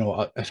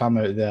if I'm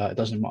out there, it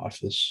doesn't matter if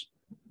there's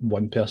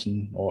one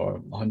person or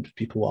 100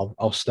 people,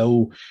 I'll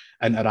still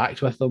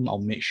interact with them. I'll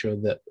make sure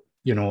that,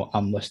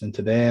 I'm listening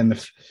to them.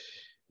 If,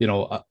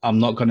 I'm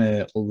not going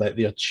to let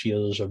their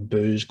cheers or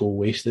boos go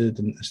wasted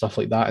and stuff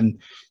like that.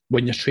 And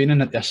when you're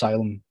training at the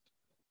asylum,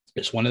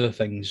 it's one of the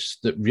things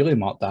that really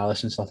Mark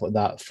Dallas and stuff like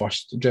that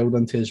first drilled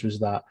into us, was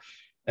that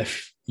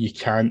if you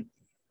can't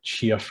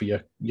cheer for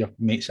your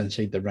mates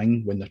inside the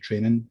ring when they're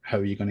training, how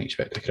are you going to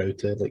expect the crowd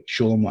to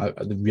show them what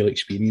the real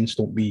experience?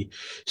 Don't be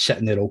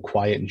sitting there all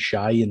quiet and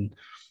shy. And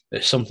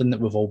it's something that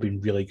we've all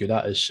been really good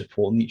at, is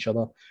supporting each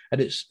other. And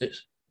it's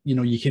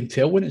you can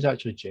tell when it's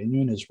actually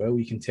genuine as well.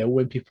 You can tell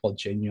when people are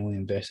genuinely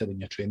invested in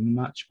your training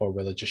match, or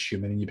whether they're just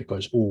humoring you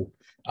because,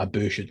 a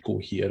boo should go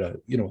here,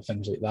 or,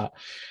 things like that.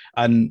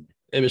 And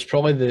it was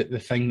probably the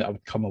thing that I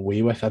would come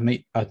away with.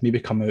 I'd maybe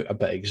come out a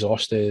bit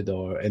exhausted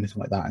or anything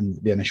like that in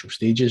the initial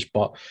stages,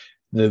 but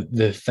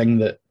the thing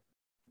that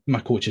my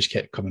coaches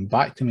kept coming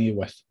back to me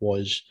with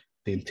was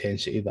the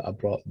intensity that I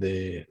brought,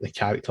 the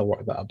character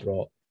work that I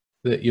brought,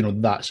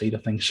 that side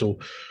of things. So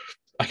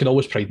I can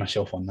always pride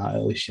myself on that,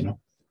 at least, And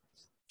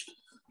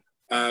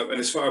I'm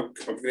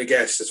going to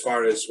guess, as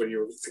far as when you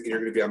were thinking you're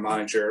going to be a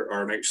manager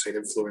or an outside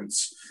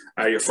influence,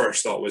 your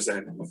first thought was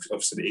then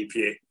obviously the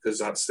APA, because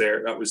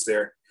that was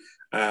their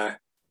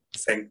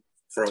thing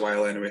for a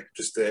while anyway.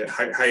 Just the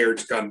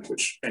hired gun,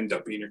 which ended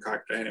up being your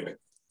character anyway.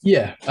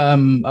 Yeah, I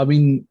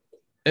mean,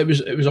 it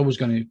was always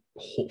going to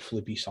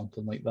hopefully be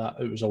something like that.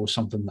 It was always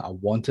something that I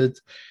wanted.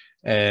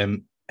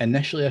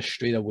 Initially, I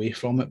strayed away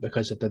from it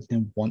because I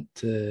didn't want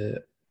to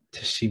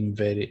seem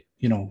very,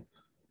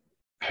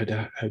 how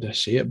do I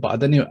say it? But I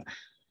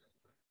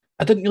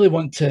didn't really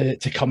want to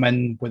come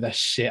in with a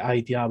set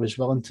idea. I was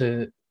willing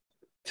to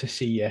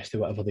say yes to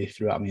whatever they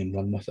threw at me and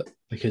run with it,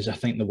 because I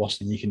think the worst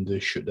thing you can do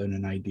is shoot down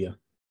an idea.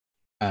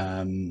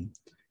 And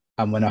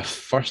when I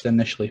first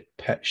initially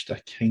pitched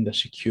a kind of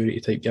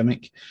security type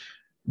gimmick,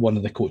 one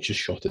of the coaches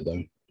shot it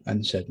down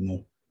and said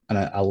no. And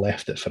I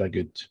left it for a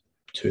good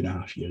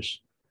 2.5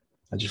 years.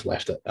 I just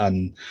left it.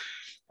 And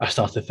I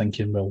started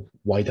thinking, well,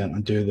 why don't I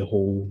do the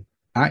whole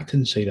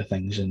acting side of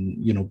things and,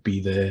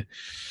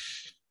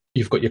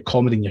 you've got your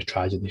comedy and your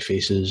tragedy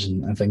faces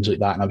and things like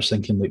that. And I was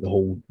thinking the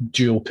whole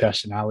dual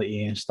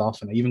personality and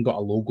stuff. And I even got a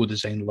logo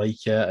designed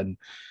like it. And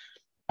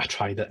I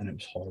tried it and it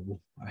was horrible.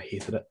 I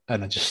hated it.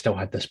 And I just still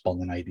had this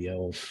burning idea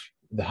of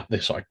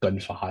the sort of gun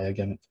for hire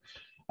gimmick.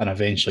 And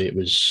eventually it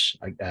was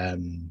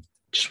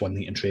just one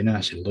night in training.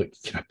 I said, look,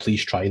 can I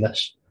please try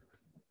this?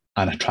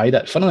 And I tried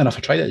it. Funnily enough,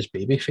 I tried it as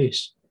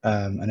Babyface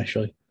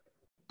initially.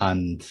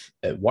 And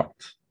it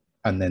worked.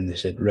 And then they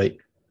said, right,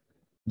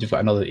 you've got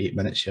another 8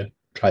 minutes here.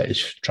 Try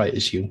it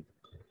as heel.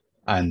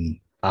 And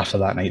after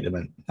that night, they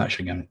went, that's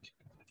your gimmick.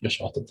 You're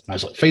sorted. And I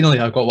was like, finally,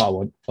 I've got what I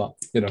want. But,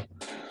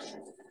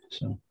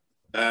 so.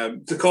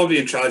 The comedy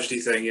and tragedy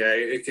thing, yeah,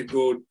 it could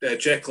go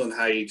Jekyll and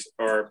Hyde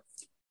or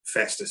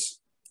Festus,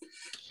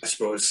 I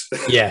suppose.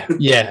 yeah.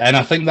 And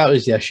I think that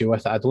was the issue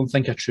with it. I don't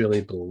think I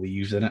truly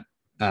believed in it.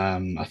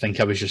 I think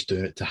I was just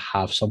doing it to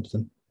have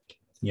something,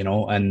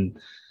 and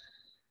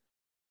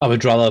I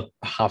would rather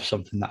have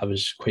something that I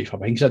was quite far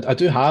behind. Because I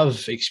do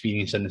have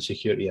experience in the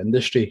security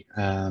industry.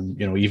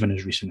 Even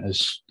as recent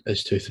as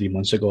 2-3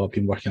 months ago, I've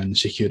been working in the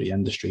security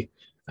industry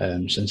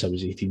since I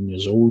was 18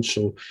 years old.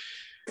 So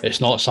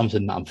it's not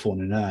something that I'm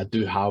phoning in. I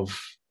do have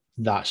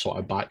that sort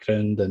of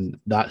background, and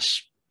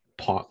that's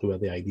partly where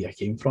the idea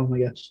came from, I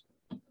guess.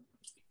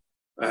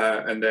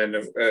 And then,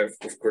 of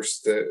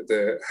course,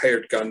 the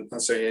hired gun.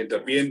 That's how you end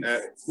up being.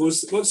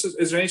 Is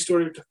there any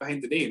story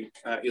behind the name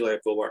Eli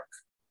Bulwark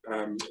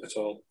at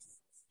all?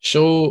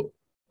 So,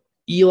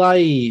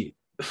 Eli,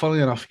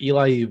 funnily enough,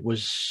 Eli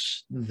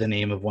was the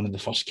name of one of the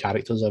first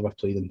characters I ever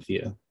played in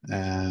theatre.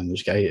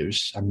 It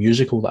was a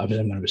musical that I was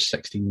in when I was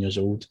 16 years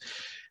old,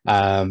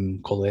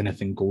 called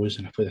Anything Goes,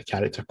 and I played a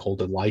character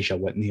called Elijah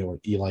Whitney, or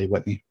Eli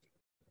Whitney.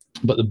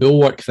 But the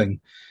Bulwark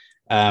thing,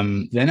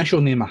 the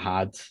initial name I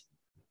had,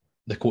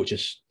 the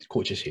coaches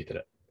hated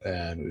it.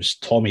 It was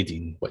Tommy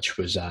Dean, which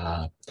was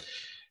a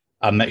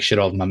mixture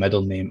of my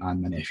middle name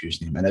and my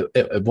nephew's name, and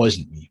it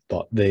wasn't me,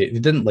 but they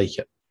didn't like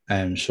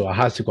it, so I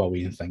had to go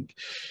away and think.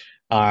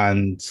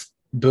 And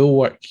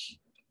Bulwark,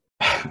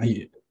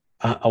 I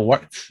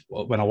worked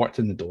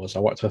in the doors. I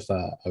worked with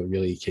a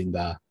really kind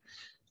of,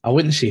 I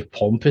wouldn't say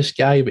pompous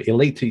guy, but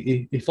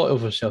he thought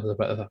of himself as a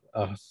bit of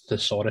a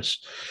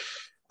thesaurus,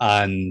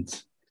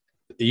 and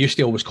he used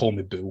to always call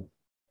me Bull.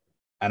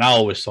 And I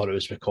always thought it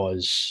was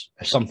because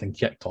if something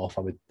kicked off,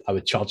 I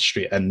would charge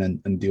straight in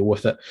and deal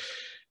with it.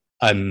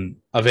 And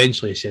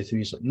eventually he said to me,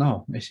 he's like,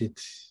 no, he said,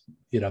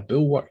 you're a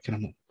Bulwark. And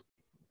I'm like,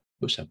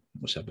 what's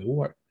a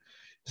Bulwark?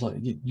 He's like,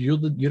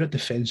 you're a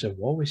defensive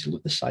wall. He said,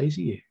 look the size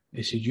of you.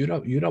 He said,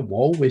 you're a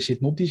wall. He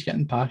said, nobody's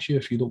getting past you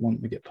if you don't want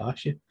them to get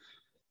past you.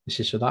 He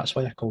said, so that's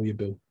why I call you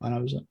Bull. And I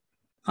was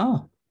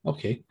like,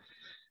 okay.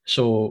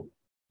 So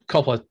a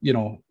couple of,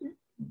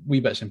 wee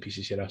bits and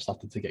pieces here, I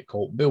started to get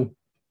called Bull.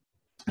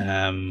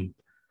 And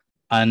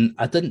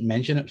I didn't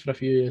mention it for a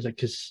few years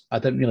because I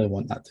didn't really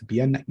want that to be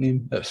a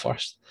nickname at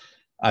first.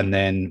 And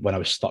then when I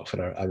was stuck for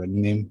a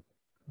ring name,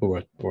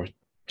 were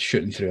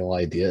shooting through all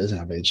ideas,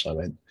 and eventually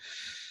I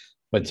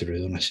went to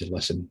Rudo and I said,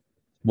 listen,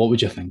 what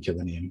would you think of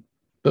the name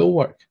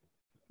Bulwark?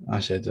 I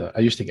said, I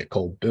used to get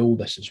called Bull,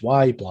 this is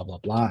why, blah, blah,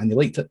 blah. And they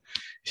liked it.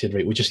 He said,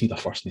 right, we just need a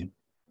first name.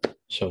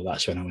 So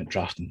that's when I went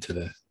drafting to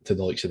the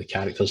likes of the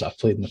characters that I've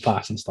played in the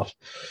past and stuff.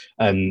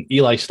 And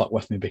Eli stuck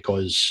with me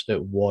because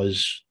it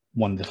was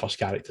one of the first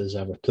characters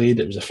I ever played.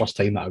 It was the first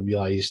time that I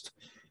realised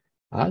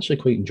I actually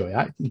quite enjoy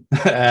acting.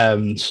 Yeah,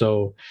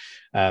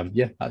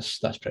 that's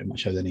pretty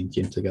much how the name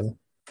came together.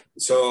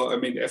 So, I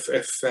mean, if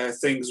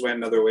things went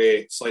another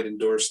way, sliding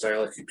door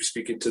style, I could be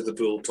speaking to the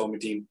Bull, Tommy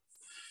Dean,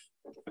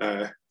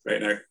 right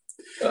now.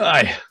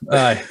 Aye.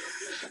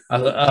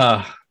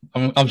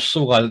 I'm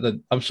so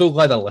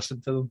glad I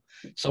listened to them.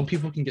 Some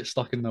people can get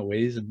stuck in their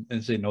ways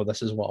and say, no,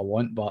 this is what I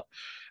want. But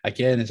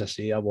again, as I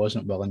say, I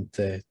wasn't willing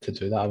to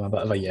do that. I'm a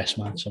bit of a yes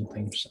man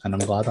sometimes, and I'm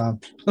glad I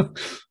am.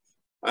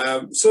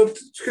 So,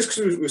 because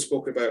we've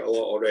spoken about it a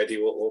lot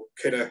already, we'll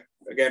kind of,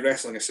 again,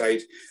 wrestling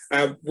aside,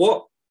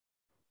 what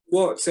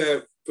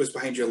was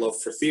behind your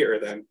love for theatre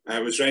then?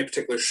 Was there any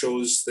particular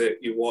shows that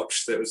you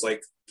watched that was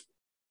like,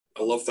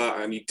 I love that,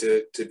 I need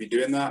to be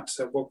doing that?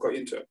 What got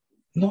you into it?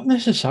 Not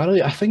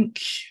necessarily. I think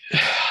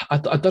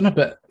I'd done a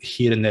bit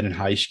here and there in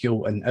high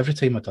school, and every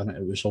time I'd done it,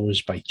 it was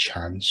always by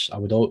chance.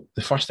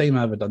 The first time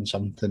I ever done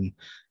something,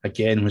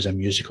 again, was a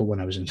musical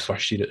when I was in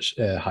first year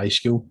at high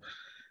school.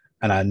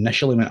 And I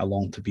initially went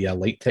along to be a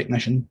light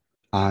technician.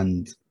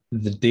 And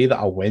the day that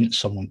I went,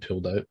 someone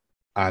pulled out.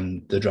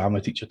 And the drama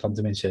teacher turned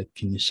to me and said,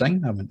 can you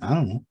sing? I went, I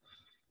don't know.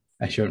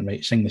 And she went,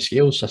 right, sing the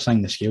scales. So I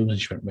sang the scales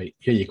and she went, right,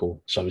 here you go.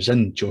 So I was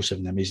in Joseph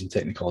and the Amazing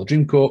Technicolor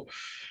Dreamcoat.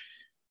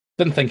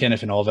 Didn't think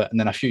anything of it. And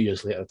then a few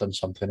years later, I'd done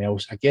something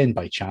else, again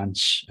by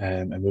chance.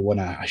 And we won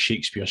a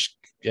Shakespeare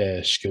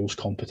skills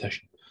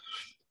competition.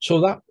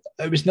 So that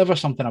it was never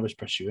something I was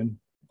pursuing.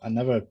 I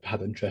never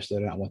had interest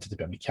in it. I wanted to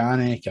be a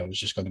mechanic. I was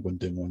just going to go and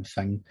do my own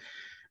thing.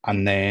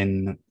 And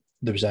then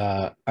there was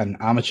an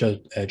amateur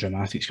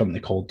dramatics company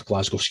called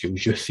Glasgow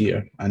Schools Youth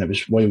Theatre. And it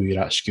was while we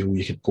were at school,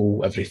 you could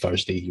go every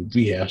Thursday, you'd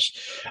rehearse,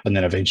 and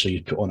then eventually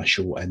you'd put on a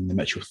show in the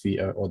Mitchell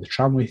Theatre or the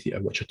Tramway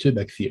Theatre, which are two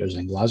big theatres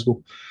in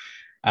Glasgow.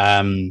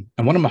 And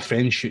one of my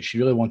friends, she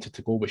really wanted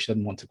to go, but she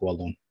didn't want to go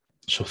alone.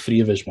 So three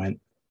of us went.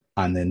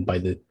 And then by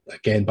the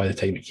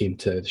time it came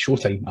to the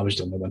showtime, I was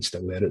the only one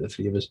still there at the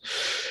three of us.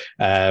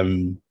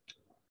 And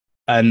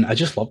I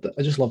just loved it.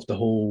 I just loved the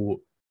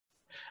whole...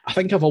 I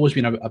think I've always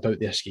been about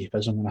the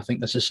escapism, and I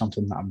think this is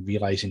something that I'm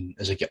realising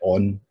as I get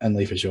on in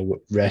life as well,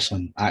 with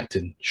wrestling,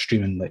 acting,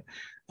 streaming. Like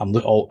I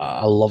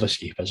love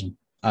escapism.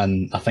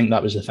 And I think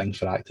that was the thing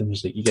for acting,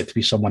 was that you get to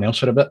be someone else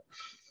for a bit.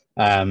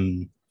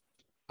 And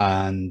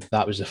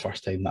that was the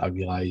first time that I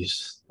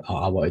realised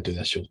I want to do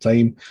this full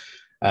time.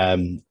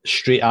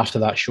 Straight after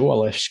that show, I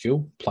left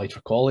school, applied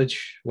for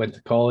college, went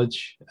to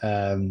college.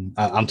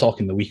 I'm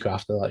talking the week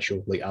after that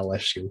show, like I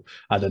left school.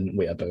 I didn't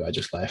wait about, I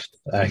just left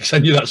because I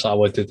knew that's what I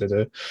wanted to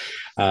do.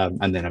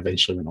 And then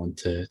eventually went on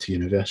to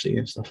university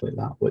and stuff like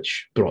that,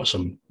 which brought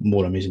some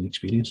more amazing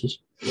experiences.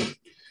 So,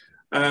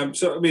 I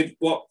mean,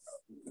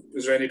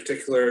 was there any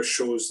particular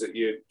shows that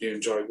you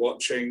enjoy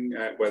watching,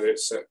 whether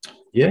it's a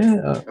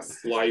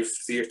live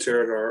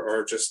theatre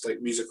or just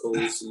like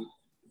musicals?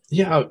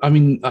 Yeah, I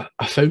mean,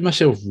 I found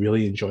myself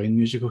really enjoying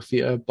musical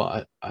theatre,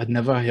 but I'd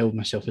never held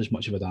myself as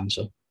much of a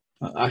dancer.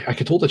 I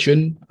could hold a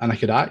tune and I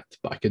could act,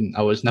 but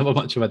I was never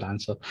much of a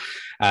dancer.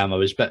 I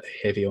was a bit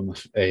heavy on my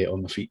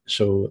feet.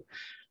 So,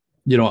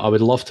 I would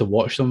love to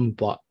watch them,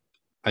 but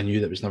I knew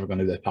that was never going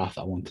to be the path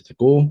that I wanted to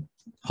go.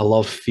 I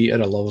love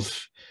theatre.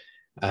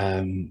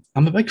 I'm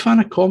a big fan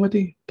of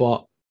comedy,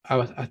 but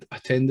I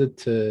tended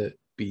to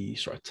be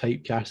sort of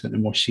typecast into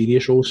more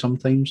serious roles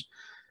sometimes.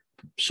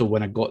 So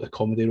when I got the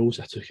comedy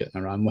roles, I took it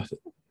and I ran with it.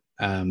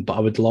 But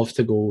I would love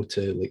to go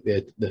to like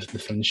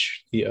the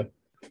Fringe Theatre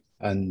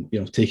and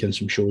take in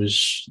some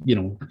shows.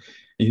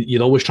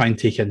 You'd always try and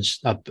take in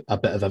a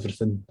bit of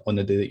everything on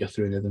the day that you're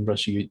through in Edinburgh.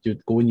 So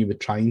you'd go and you would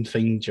try and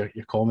find your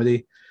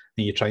comedy,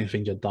 and you try and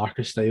find your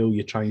darker style.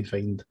 You try and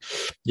find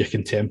your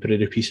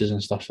contemporary pieces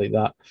and stuff like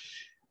that.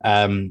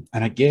 And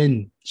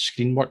again,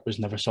 screen work was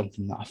never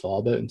something that I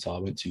thought about until I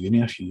went to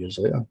uni a few years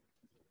later.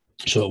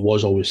 So it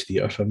was always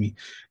theatre for me.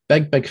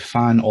 Big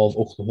fan of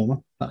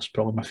Oklahoma. That's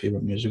probably my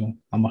favourite musical,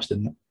 I must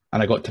admit.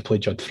 And I got to play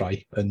Judd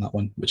Fry in that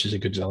one, which is a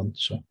good villain.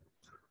 So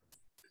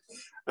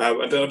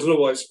I don't know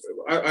what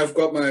I've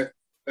got my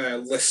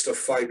list of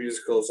 5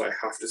 musicals I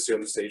have to see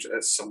on the stage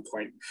at some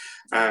point.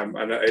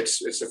 And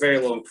it's a very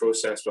long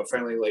process, but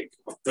finally,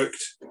 I've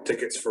booked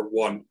tickets for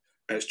one,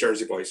 and it's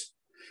Jersey Boys.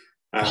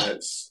 We're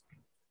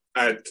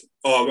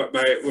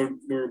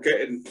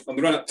getting on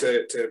the run up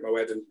to my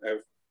wedding.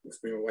 With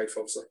me and my wife,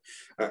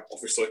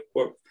 obviously.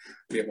 Well,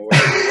 me and my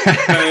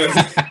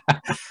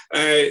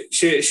wife.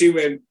 She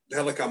went,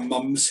 had like a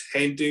mum's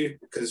hen do,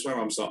 because my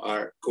mum's not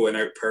a going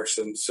out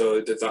person, so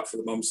I did that for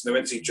the mums. And they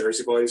went to see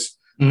Jersey Boys,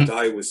 and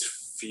I was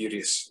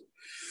furious.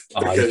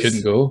 You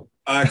couldn't go?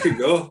 I couldn't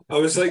go. I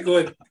was like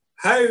going,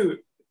 how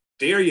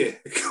dare you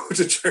go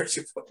to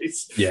Jersey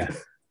Boys? Yeah.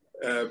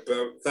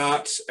 But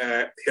that,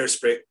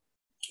 Hairspray.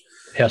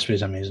 Hairspray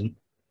is amazing.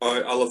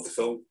 I love the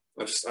film.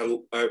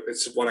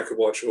 It's one I could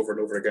watch over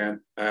and over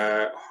again.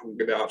 I'm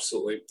going to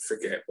absolutely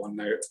forget one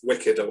now.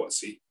 Wicked, I want to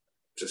see,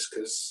 just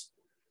because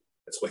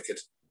it's Wicked,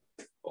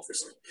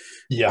 obviously.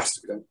 Yeah.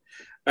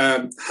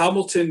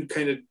 Hamilton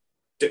kind of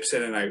dips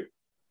in and out,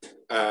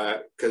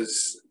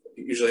 because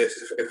usually if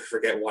I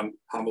forget one,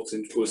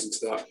 Hamilton goes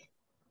into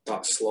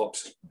that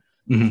slot.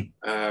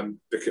 Mm-hmm.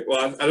 Because,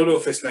 well, I don't know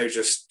if it's now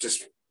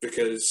just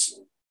because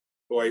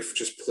my wife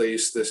just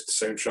plays this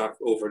soundtrack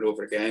over and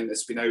over again.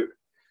 It's been out,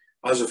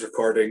 as of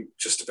recording,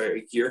 just about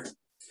a year,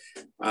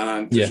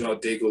 and there's not a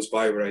day goes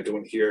by where I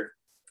don't hear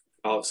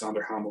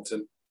Alexander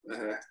Hamilton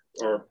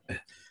or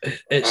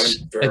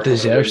it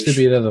deserves to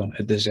be there, though.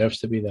 It deserves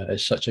to be there.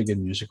 It's such a good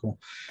musical.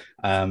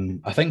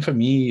 I think for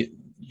me,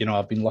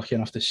 I've been lucky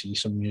enough to see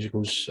some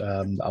musicals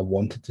that I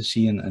wanted to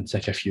see and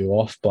tick a few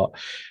off, but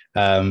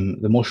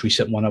the most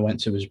recent one I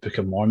went to was Book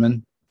of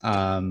Mormon,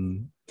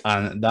 and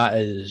that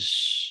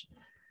is,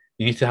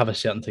 you need to have a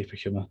certain type of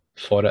humour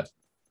for it.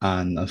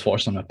 And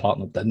unfortunately, my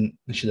partner didn't,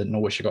 and she didn't know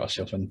what she got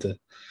herself into.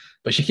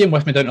 But she came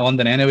with me down to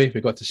London anyway.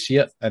 We got to see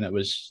it, and it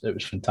was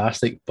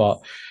fantastic. But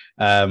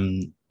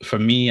for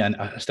me, and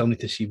I still need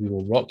to see We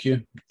Will Rock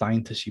You.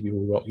 Dying to see We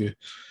Will Rock You.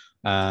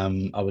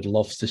 I would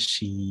love to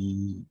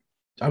see.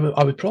 I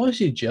would probably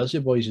say Jersey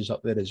Boys is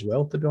up there as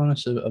well, to be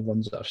honest, of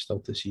ones that I've still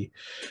to see.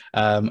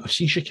 I've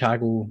seen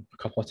Chicago a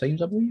couple of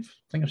times, I believe.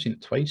 I think I've seen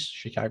it twice.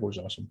 Chicago's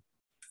awesome.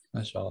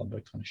 That's all. I'm a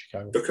big fan of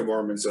Chicago. Book of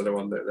Mormon's the other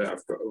one that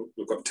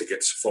we've got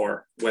tickets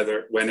for,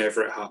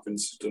 whenever it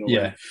happens. Don't know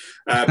when.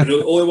 But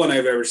the only one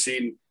I've ever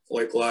seen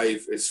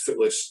live is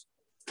Footloose.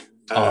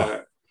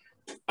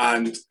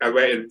 And I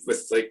went in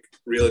with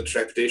real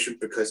trepidation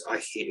because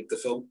I hated the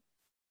film.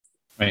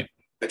 Right.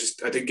 I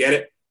didn't get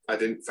it. I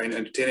didn't find it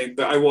entertaining.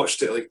 But I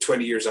watched it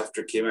 20 years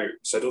after it came out,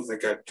 so I don't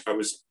think I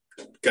was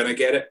gonna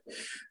get it.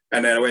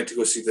 And then I went to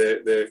go see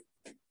the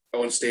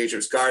on stage. It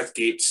was Gareth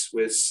Gates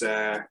was.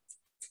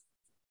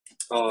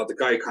 The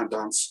guy who can't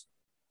dance,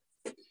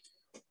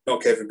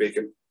 not Kevin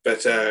Bacon,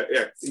 but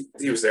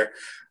he was there,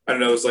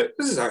 and I was like,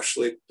 this is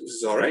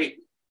all right.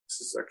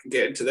 I can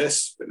get into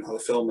this, but now the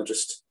film I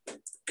just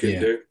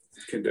couldn't do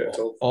it at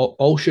all.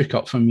 All Shook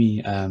Up for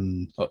me,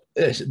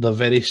 they're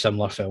very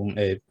similar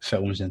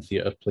films and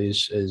theatre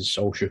plays is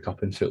All Shook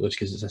Up and Footloose,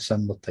 because it's a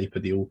similar type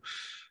of deal.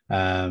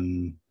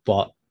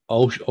 But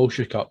All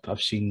Shook Up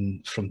I've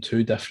seen from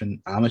two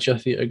different amateur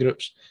theatre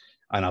groups,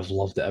 and I've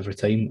loved it every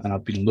time. And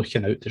I've been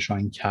looking out to try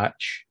and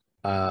catch,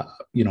 a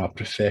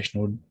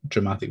professional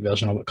dramatic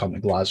version of it come to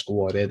Glasgow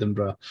or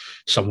Edinburgh,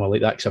 somewhere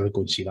like that, because I would go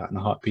and see that in a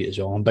heartbeat as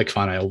well. I'm a big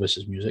fan of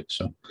Elvis's music,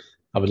 so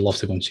I would love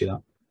to go and see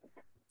that.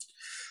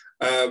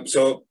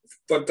 So,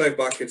 but dive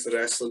back into the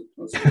wrestling.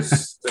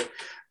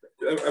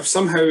 I've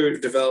somehow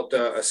developed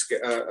a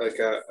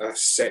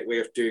set way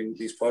of doing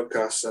these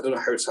podcasts. I don't know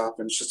how it's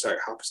happened. It's just out of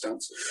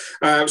happenstance.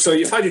 So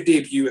you've had your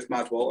debut with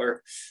Mad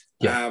Walter,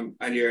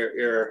 and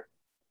you're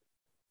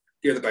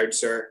the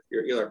bouncer,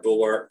 you're Eli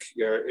Bulwark,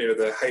 you're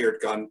the hired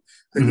gun.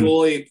 The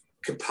only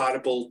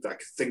comparable that I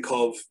could think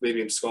of,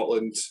 maybe in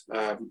Scotland,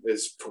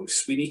 is probably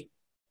Sweeney.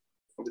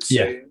 I would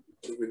say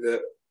would be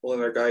the only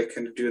other guy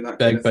kind of doing that.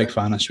 Big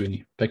fan of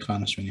Sweeney. Big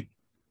fan of Sweeney.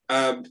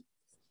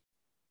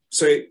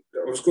 So I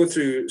was going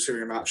through some of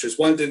your matches.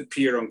 One didn't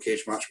appear on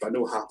Cage Match, but I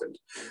know happened.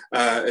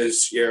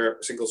 Is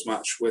your singles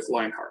match with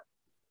Lionheart?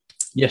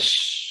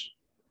 Yes.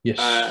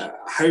 How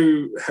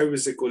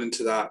was it going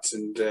into that?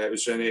 And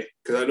was there any?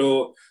 Because I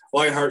know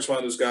Lionheart's one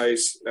of those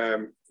guys.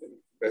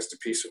 Rest in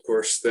peace, of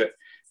course. That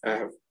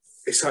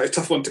it's a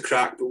tough one to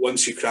crack, but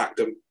once you cracked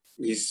him,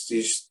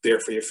 he's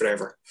there for you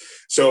forever.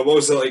 So what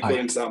was it like going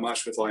into that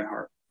match with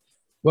Lionheart?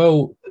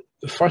 Well,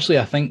 firstly,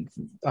 I think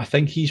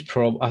it's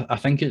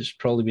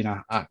probably been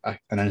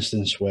an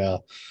instance where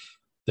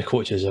the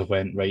coaches have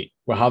went, right,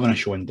 we're having a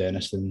show in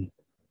Denniston.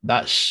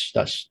 That's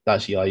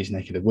Eli's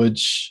neck of the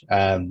woods.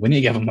 We need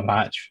to give him a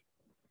match.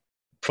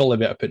 Probably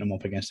better putting him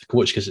up against the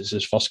coach because it's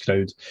his first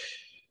crowd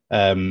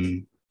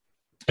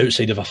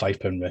outside of a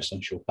 £5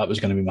 wrestling show. That was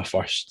going to be my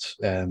first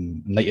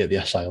night at the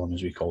asylum,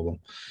 as we call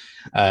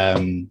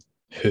them.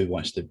 Who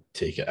wants to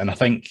take it? And I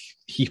think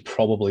he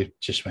probably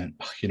just went,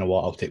 you know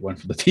what, I'll take one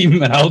for the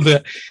team and I'll do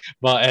it.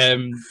 But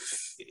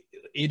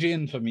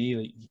Adrian, for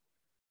me,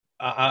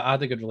 I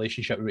had a good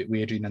relationship with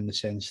Adrian in the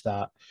sense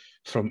that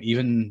from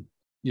even,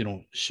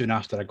 soon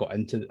after I got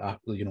into,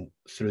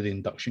 through the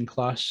induction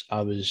class,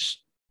 I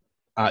was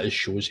at his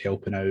shows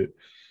helping out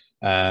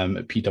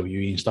at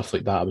PWE and stuff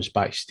like that. I was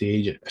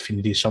backstage. If he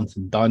needed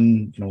something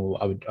done,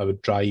 I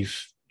would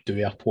drive, do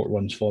airport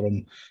runs for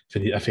him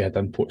if he had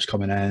imports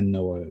coming in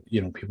or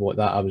people like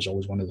that. I was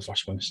always one of the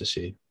first ones to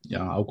say,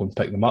 I'll go and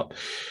pick them up.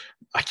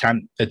 I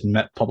can't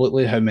admit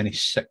publicly how many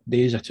sick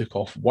days I took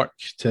off work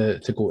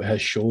to go to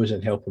his shows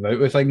and help him out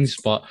with things,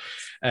 but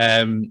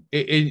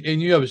he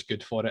knew I was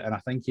good for it, and I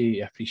think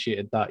he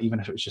appreciated that, even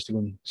if it was just to go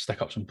and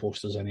stick up some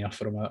posters in here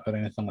for him or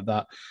anything like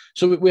that.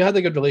 So we had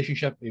a good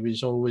relationship. He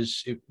was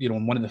always,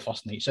 one of the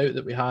first nights out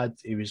that we had,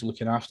 he was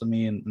looking after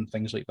me and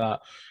things like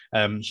that.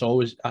 So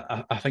always,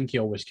 I think he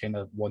always kind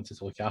of wanted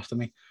to look after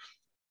me.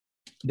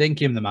 Then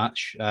came the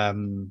match.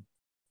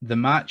 the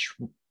match,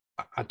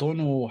 I don't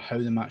know how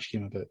the match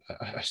came about.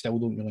 I still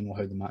don't really know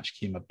how the match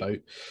came about,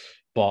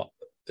 but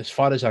as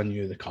far as I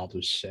knew, the card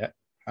was set,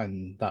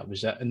 and that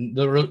was it. And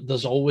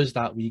there's always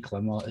that wee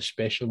glimmer,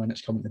 especially when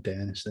it's coming to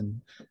Dennis.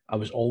 And I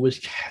was always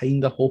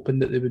kind of hoping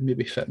that they would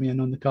maybe fit me in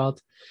on the card.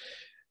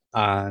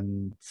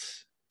 And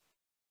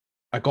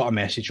I got a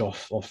message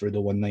off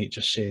Rudo one night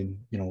just saying,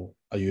 you know,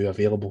 are you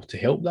available to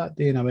help that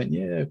day? And I went,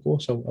 yeah, of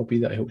course, I'll be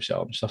there to help set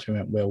up and stuff. He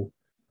went, well,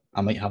 I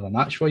might have a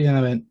match for you. And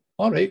I went,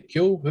 all right,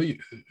 cool.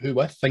 Who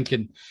with?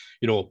 Thinking,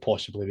 you know,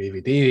 possibly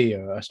Ravy Davey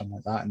or something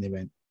like that. And they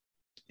went,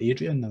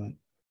 Adrian. And I went,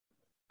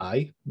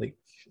 aye, like,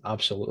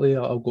 absolutely,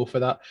 I'll go for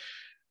that.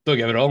 Don't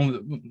get me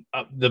wrong,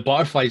 the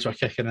butterflies were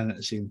kicking in at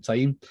the same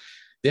time.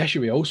 The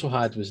issue we also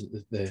had was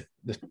that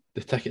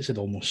the tickets had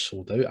almost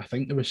sold out. I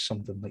think there was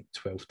something like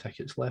 12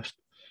 tickets left.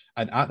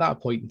 And at that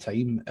point in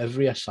time,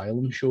 every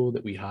Asylum show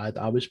that we had,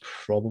 I was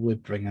probably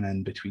bringing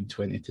in between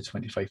 20 to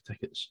 25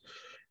 tickets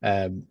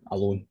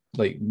alone,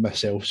 like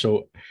myself.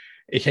 So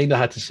he kind of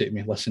had to say to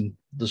me, listen,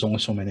 there's only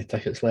so many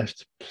tickets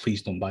left.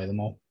 Please don't buy them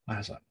all. I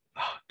was like,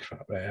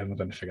 crap, right, I'm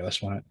going to figure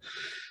this one out.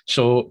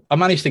 So I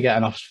managed to get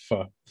enough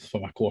for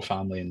my core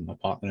family and my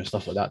partner and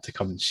stuff like that to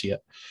come and see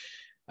it.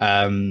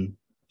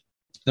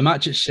 The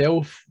match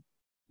itself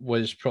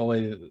was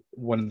probably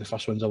one of the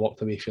first ones I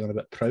walked away feeling a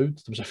bit proud.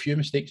 There was a few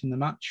mistakes in the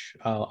match.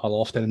 I'll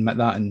often admit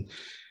that. And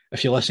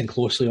if you listen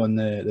closely on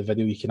the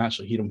video, you can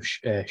actually hear him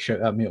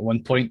shout at me at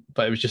one point,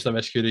 but it was just a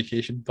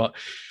miscommunication. But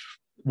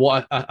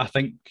what I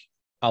think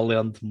I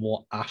learned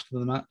more after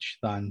the match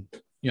than,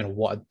 you know,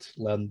 what I'd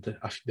learned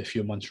the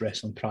few months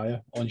wrestling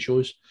prior on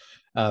shows,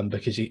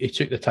 because he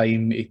took the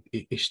time,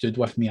 he stood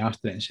with me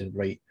after it and said,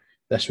 right,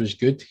 this was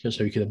good, here's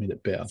how we could have made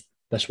it better.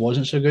 This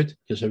wasn't so good,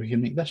 here's how we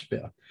can make this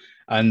better.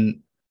 And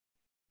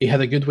he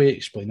had a good way of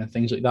explaining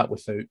things like that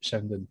without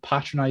sounding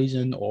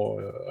patronising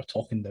or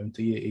talking down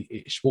to you.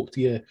 He spoke to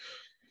you.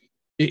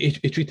 He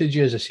treated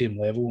you as the same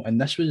level,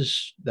 and this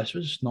was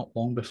not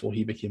long before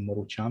he became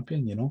world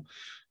champion. You know,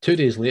 2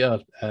 days later,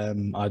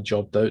 I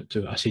jobbed out,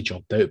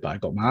 but I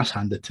got my ass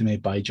handed to me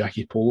by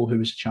Jackie Polo, who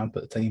was a champ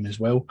at the time as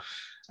well.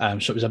 So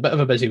it was a bit of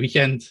a busy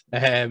weekend,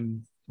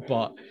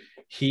 but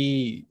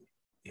he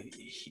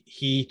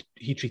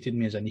treated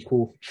me as an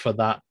equal for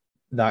that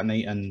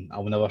night, and I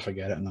will never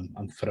forget it, and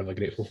I'm forever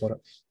grateful for it.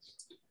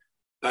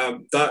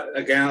 That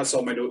again, that's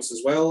on my notes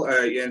as well.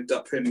 You end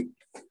up in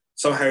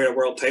somehow in a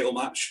world title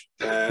match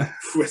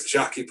with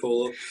Jackie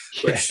Polo,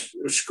 which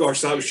of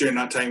course that was during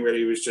that time where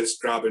he was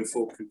just grabbing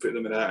folk and putting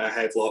them in a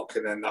headlock,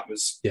 and then that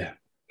was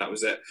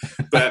it.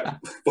 But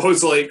what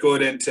was it like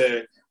going into?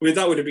 I mean,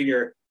 that would have been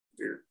your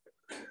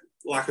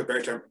lack of a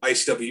better term,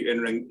 ICW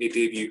in-ring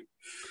debut.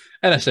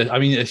 And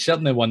it's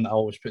certainly one that I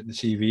always put in the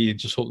CV and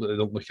just hope that they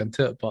don't look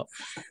into it. But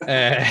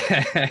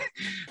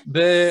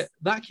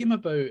that came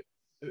about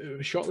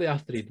shortly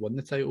after he'd won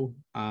the title,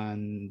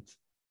 and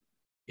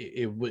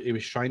he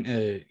was trying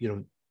to, you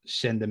know,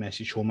 send a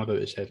message home about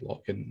his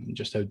headlock and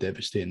just how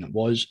devastating it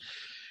was.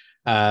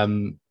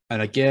 And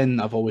again,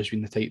 I've always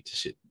been the type to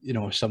say, you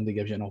know, if somebody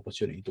gives you an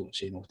opportunity, don't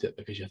say no to it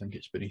because you think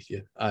it's beneath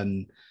you.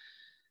 And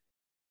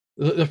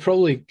there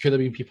probably could have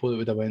been people that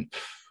would have went,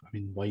 I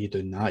mean, why are you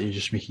doing that? You're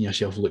just making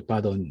yourself look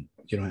bad on,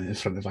 you know, in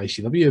front of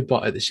ICW.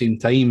 But at the same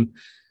time,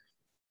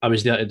 I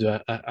was there to do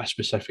a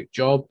specific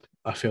job.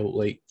 I felt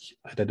like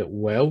I did it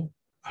well.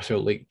 I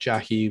felt like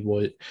Jackie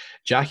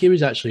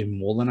was actually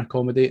more than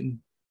accommodating.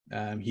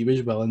 He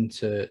was willing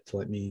to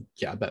let me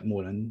get a bit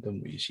more in than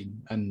what you've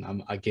seen. And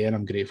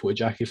I'm grateful to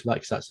Jackie for that,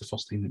 because that's the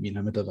first time that me and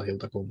him had ever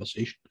held a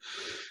conversation.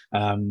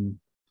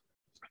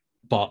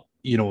 But,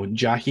 you know,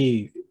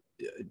 Jackie's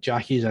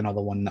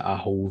another one that I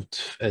hold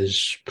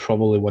as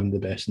probably one of the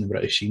best in the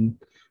British scene.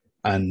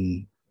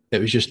 And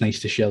it was just nice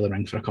to share the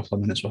ring for a couple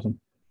of minutes with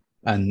him.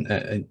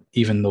 And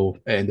even though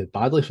it ended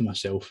badly for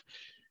myself,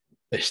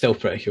 it's still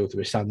pretty cool to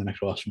be standing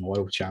across from a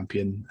world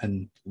champion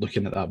and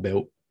looking at that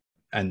belt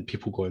and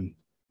people going,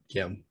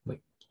 yeah,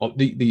 like, oh,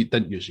 they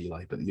didn't use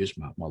Eli, but they used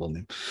my other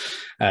name.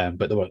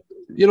 But there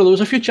was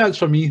a few chants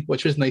for me,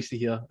 which was nice to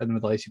hear in the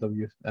middle of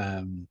ICW.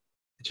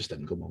 It just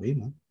didn't go my way,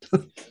 man.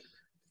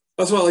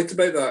 That's what I liked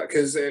about that,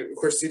 because of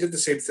course he did the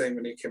same thing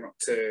when he came up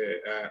to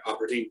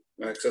Aberdeen.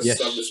 Yes.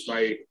 That was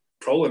my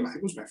problem. I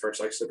think it was my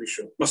first ICW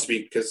show. Must have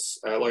been, because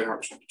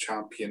Lionheart was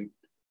champion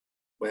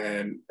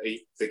when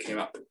they came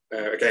up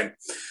again.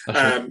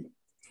 And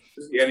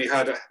he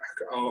had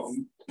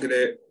I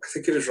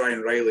think it was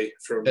Ryan Riley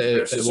from.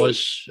 It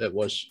was. I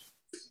was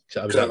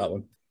at that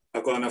one.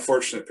 I've got an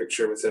unfortunate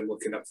picture with him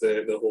looking up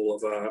the whole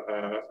of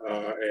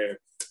a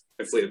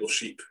inflatable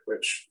sheep,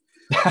 which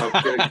I'm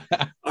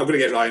going to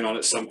get Ryan on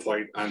at some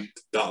point, and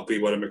that'll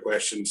be one of my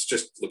questions.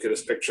 Just look at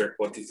this picture.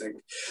 What do you think?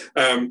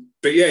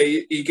 But yeah,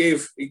 he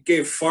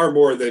gave far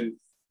more than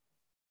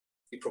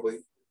he probably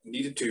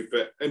needed to.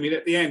 But I mean,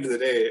 at the end of the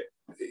day,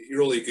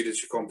 you're only good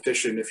as your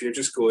competition. If you're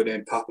just going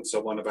in, popping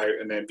someone about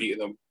and then beating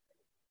them,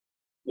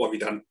 what have you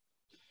done?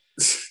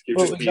 You're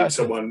just beating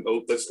someone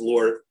that's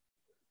lower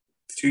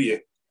to you.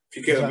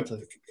 If you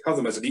have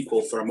them as an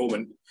equal for a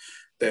moment,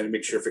 then it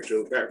makes your victory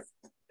look better.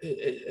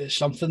 it's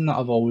something that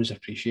I've always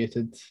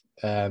appreciated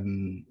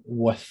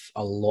with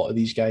a lot of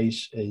these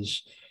guys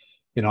is,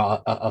 you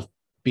know, I've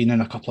been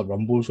in a couple of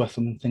rumbles with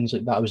them and things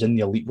like that. I was in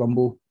the Elite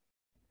Rumble,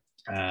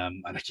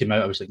 and I came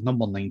out. I was like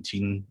number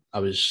 19. I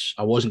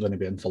wasn't going to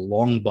be in for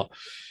long, but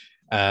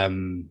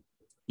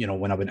you know,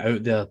 when I went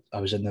out there,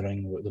 I was in the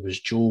ring. There was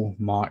Joe,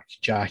 Mark,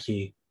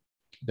 Jackie.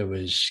 There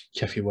was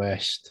Kiffy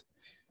West,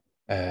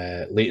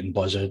 Leighton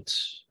Buzzard,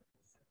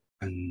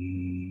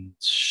 and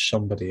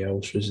somebody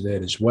else was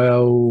there as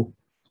well.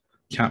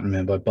 Can't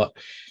remember, but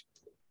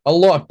a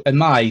lot of, in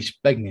my eyes,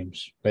 big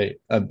names, right?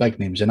 Big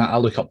names, and I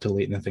look up to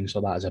Leighton and things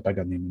like that as a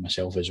bigger name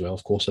myself as well.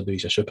 Of course, I do.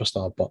 He's a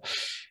superstar, but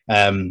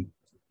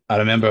I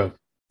remember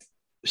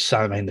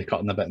sat behind the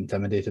curtain a bit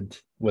intimidated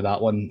with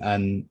that one,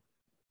 and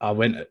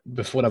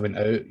before I went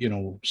out. You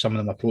know, some of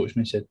them approached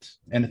me and said,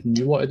 "Anything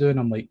you want to do?" And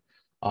I'm like,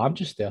 "I'm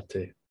just there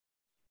to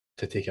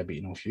take a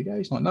beating off you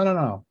guys." Like,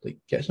 no, like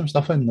get some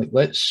stuff in. Like,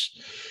 let's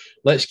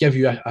give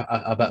you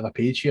a bit of a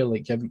page here.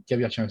 Like, give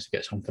you a chance to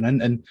get something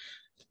in. And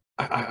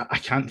I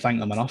can't thank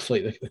them enough.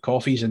 Like the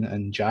Coffees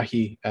and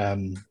Jackie,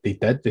 they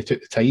took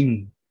the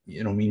time.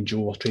 You know, me and Joe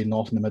were trading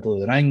off in the middle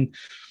of the ring.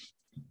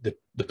 The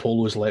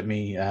Polos let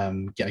me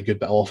get a good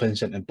bit of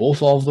offense into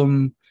both of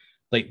them.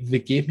 Like, they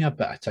gave me a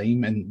bit of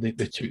time, and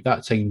they took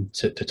that time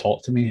to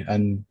talk to me.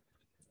 And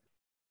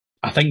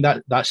I think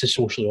that's the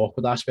socially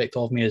awkward aspect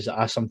of me, is that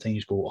I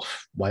sometimes go, oh,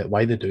 why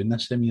are they doing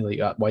this to me? Like,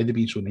 why are they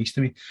being so nice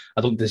to me?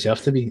 I don't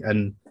deserve to be.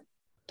 And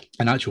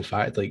in actual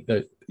fact, like,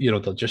 you know,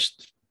 they're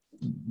just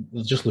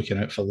looking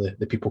out for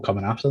the people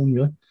coming after them,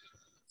 really.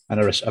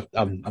 And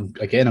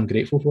I'm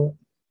grateful for it.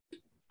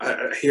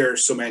 I hear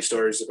so many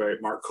stories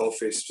about Mark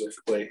Coffey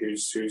specifically,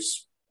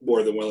 who's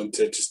more than willing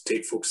to just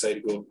take folks aside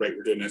and go, right,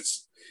 we're doing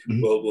this.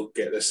 Mm-hmm. We'll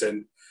get this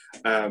in.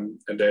 And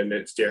then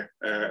it's,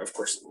 of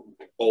course,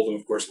 all of them,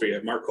 of course, but yeah,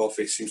 Mark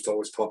Coffey seems to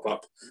always pop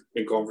up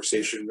in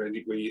conversation when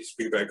you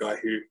speak about a guy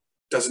who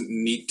doesn't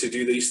need to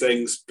do these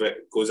things,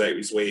 but goes out of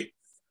his way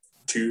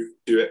to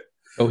do it.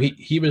 Oh,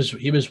 he was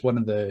one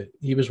of the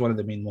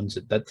main ones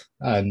that did,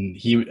 and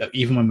he,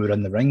 even when we were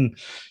in the ring,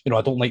 you know,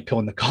 I don't like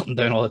pulling the curtain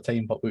down all the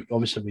time, but we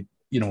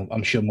you know,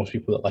 I'm sure most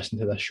people that listen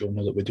to this show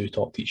know that we do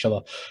talk to each other,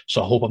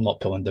 so I hope I'm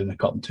not pulling down the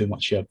curtain too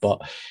much here,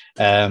 but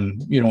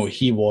you know,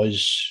 he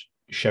was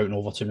shouting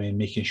over to me and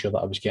making sure that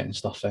I was getting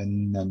stuff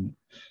in, and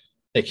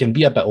it can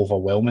be a bit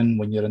overwhelming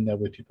when you're in there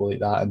with people like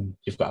that and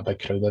you've got a big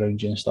crowd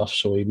around you and stuff,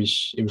 so he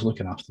was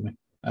looking after me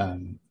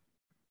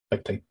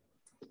big time.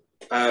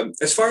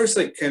 As far as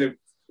like kind of,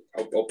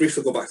 I'll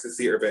briefly go back to the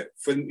theatre a bit.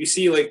 When you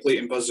see like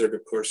Leighton Buzzard,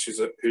 of course, who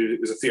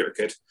was a theatre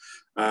kid,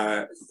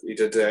 he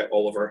did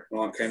Oliver and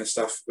all that kind of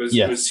stuff.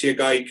 Was he a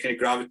guy you kind of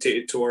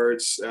gravitated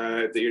towards,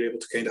 that you're able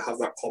to kind of have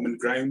that common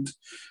ground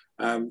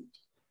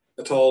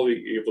at all? Were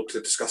you able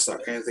to discuss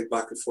that kind of thing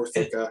back and forth?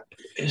 Like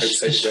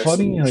it's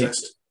funny, like,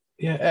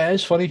 yeah, it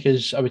is funny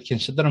because I would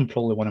consider him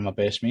probably one of my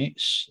best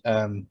mates,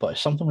 but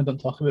it's something we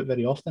don't talk about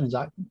very often, is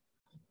acting.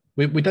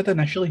 We did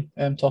initially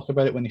talk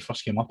about it when he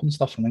first came up and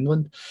stuff from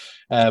England.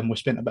 We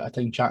spent a bit of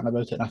time chatting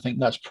about it, and I think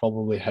that's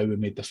probably how we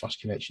made the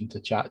first connection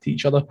to chat to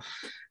each other.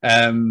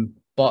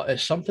 But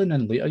it's something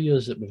in later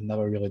years that we've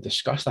never really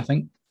discussed. I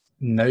think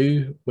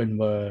now, when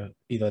we're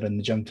either in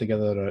the gym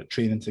together or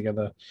training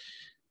together,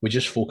 we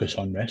just focus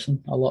on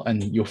wrestling a lot,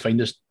 and you'll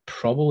find us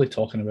probably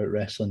talking about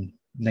wrestling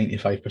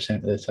 95%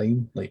 of the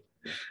time. Like,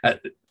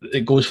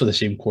 it goes for the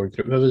same core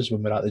group of us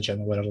when we're at the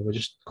gym or wherever. We're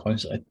just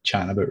constantly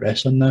chatting about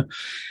wrestling now.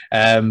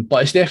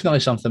 But it's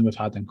definitely something we've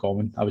had in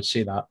common. I would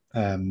say that.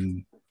 I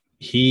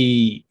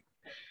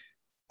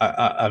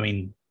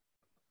mean,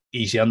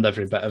 he's earned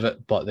every bit of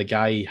it, but the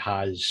guy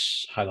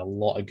has had a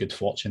lot of good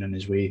fortune in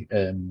his way.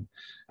 And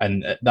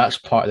that's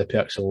part of the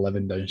perks of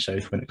living down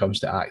south when it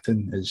comes to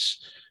acting, is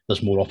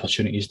there's more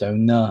opportunities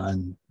down there,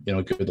 and, you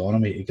know, good on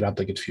him. He grabbed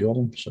a good few of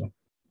them. So,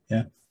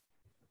 yeah.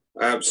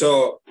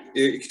 So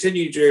you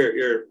continued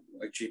your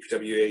like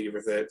GPWA, you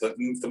were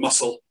the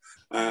muscle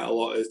a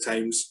lot of the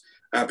times,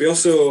 but you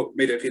also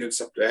made an appearance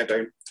up,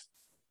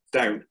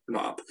 down,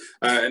 not up,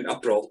 in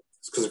Uprawl.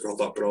 It's because it's called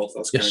Uprawl.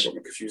 That's kind of got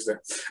me confused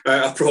there.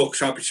 Uprawl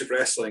Championship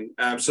Wrestling.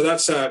 So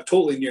that's a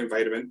totally new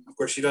environment. Of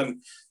course, you've done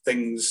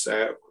things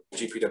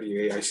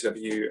GPWA,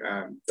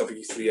 ICW,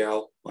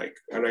 W3L, like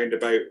around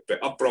about,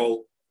 but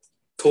Uprawl,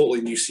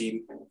 totally new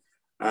scene.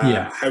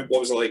 What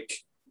was it like?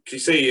 Can you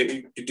say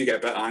you do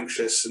get a bit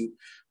anxious, and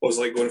what was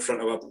it like going in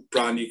front of a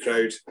brand new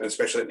crowd,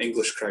 especially an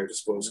English crowd, I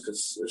suppose,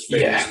 because it's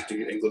very easy to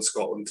do England,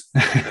 Scotland,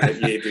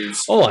 yay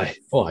boos. I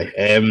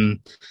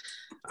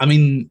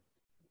mean,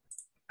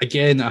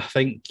 again, I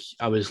think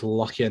I was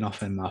lucky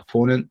enough in my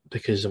opponent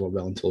because they were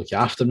willing to look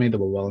after me. They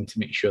were willing to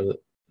make sure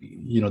that,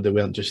 you know, they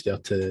weren't just there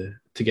to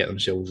get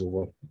themselves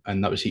over,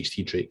 and that was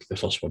HT Drake, the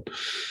first one.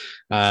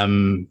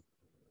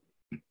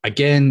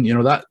 Again, you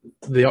know, that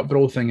the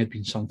Uprawl thing had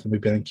been something we've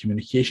been in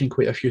communication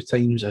quite a few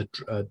times. I'd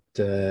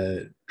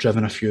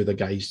driven a few of the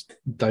guys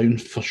down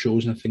for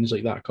shows and things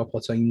like that a couple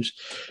of times,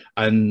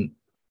 and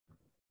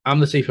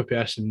I'm the type of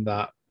person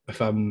that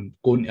if I'm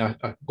going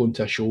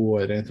to a show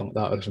or anything like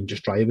that, or if I'm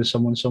just driving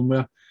someone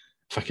somewhere,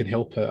 if I can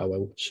help out, I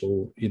will.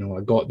 So,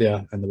 I got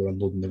there and they were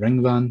unloading the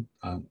ring van.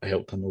 I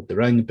helped unload the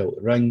ring, built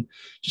the ring,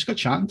 just got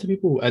chatting to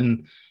people.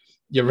 And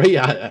you're right,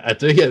 I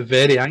do get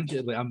very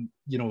anxious. Like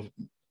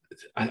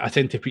I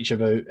tend to preach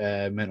about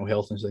mental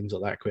health and things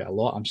like that quite a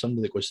lot. I'm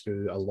somebody that goes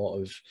through a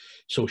lot of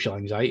social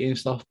anxiety and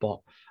stuff,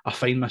 but I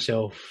find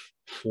myself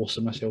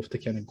forcing myself to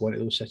kind of go into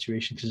those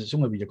situations because it's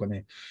only when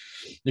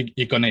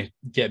you're gonna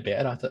get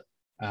better at it.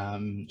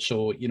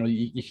 So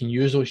you can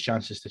use those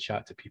chances to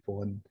chat to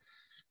people, and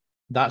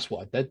that's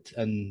what I did.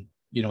 And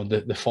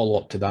the follow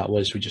up to that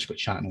was we just got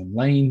chatting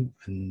online,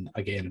 and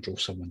again I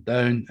drove someone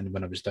down, and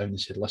when I was down they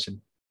said,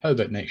 listen, how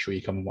about next year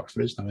you come and work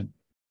for us? And I went,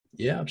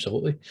 yeah,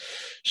 absolutely.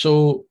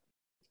 So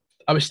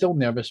I was still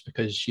nervous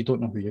because you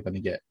don't know who you're going to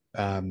get,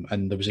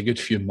 and there was a good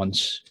few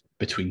months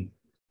between.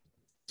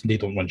 They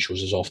don't run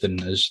shows as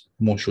often as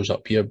most shows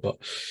up here, but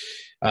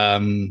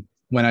when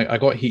I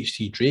got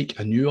HT Drake,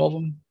 I knew of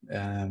him.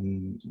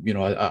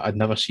 I'd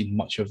never seen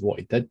much of what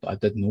he did, but I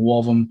did know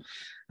of him.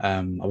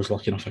 I was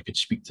lucky enough I could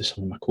speak to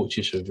some of my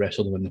coaches who have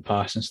wrestled him in the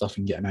past and stuff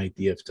and get an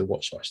idea of to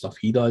what sort of stuff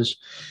he does.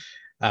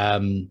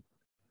 And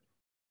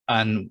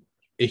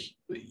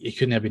he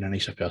couldn't have been a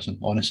nicer person,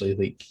 honestly.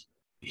 Like,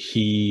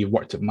 he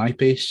worked at my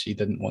pace. He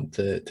didn't want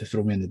to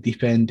throw me in the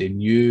deep end. He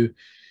knew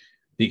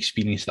the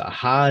experience that I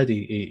had.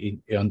 He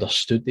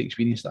understood the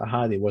experience that I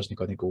had. He wasn't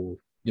going to go,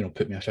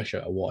 put me a fish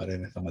out of water or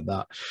anything like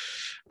that.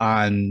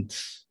 And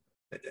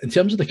in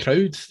terms of the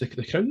crowd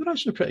were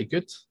actually pretty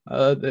good.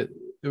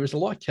 There was a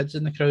lot of kids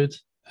in the crowd,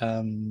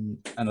 and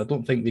I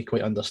don't think they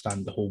quite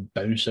understand the whole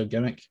bouncer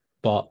gimmick.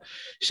 But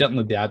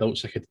certainly the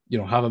adults, I could,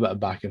 have a bit of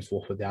back and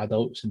forth with the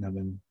adults, and then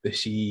when they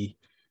see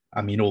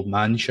a mean old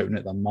man shouting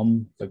at their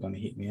mum, they're going to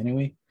hate me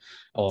anyway.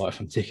 Or if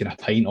I'm taking a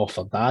pint off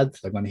their dad,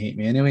 they're going to hate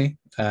me anyway.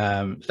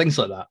 Things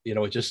like that,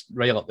 just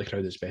rile up the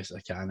crowd as best as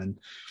I can. And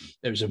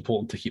it was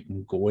important to keep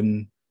them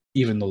going,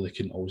 even though they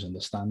couldn't always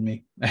understand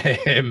me.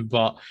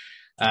 But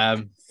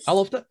I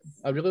loved it.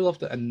 I really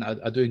loved it. And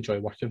I do enjoy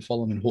working for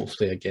them. And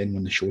hopefully, again,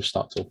 when the shows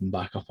start to open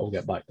back up, I'll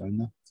get back down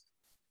there.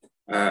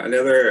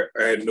 Another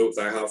note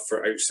that I have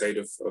for outside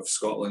of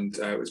Scotland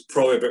was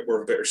probably a bit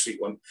more of a bittersweet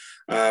one.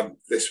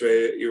 This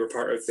way, you were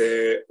part of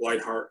the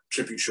Lionheart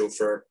tribute show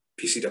for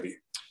PCW.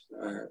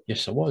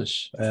 Yes, I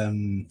was.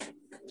 In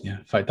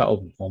fact,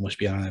 that'll almost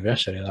be an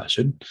anniversary of that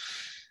soon.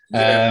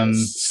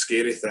 It's a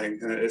scary thing.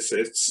 It's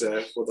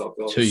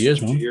 2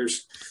 years, man. 2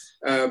 years.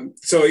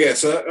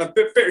 So a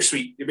bit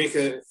bittersweet. You make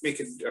an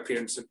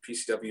appearance in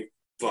PCW,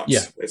 but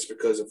it's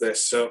because of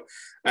this. So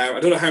I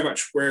don't know how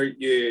much were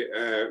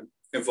you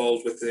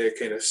involved with the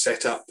kind of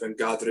setup and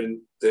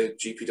gathering the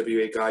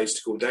GPWA guys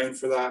to go down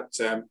for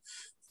that.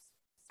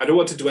 I don't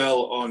want to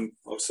dwell on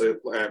obviously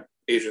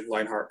Adrian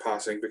Lionheart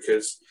passing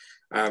because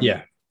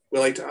we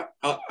like to.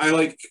 I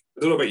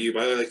don't know about you,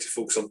 but I like to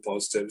focus on the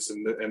positives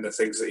and the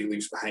things that he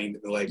leaves behind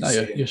and the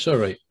legacy. No, you're so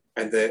right.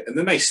 And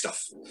the nice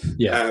stuff.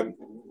 Yeah.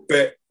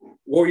 But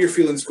what are your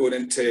feelings going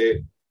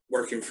into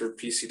working for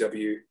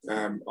PCW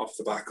off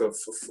the back of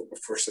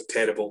course, a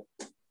terrible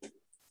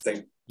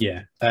thing?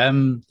 Yeah.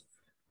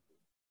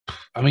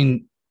 I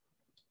mean,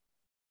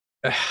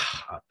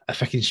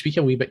 if I can speak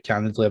a wee bit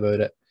candidly about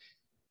it,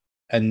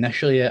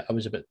 initially I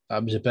was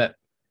a bit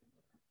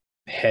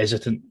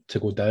hesitant to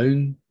go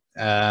down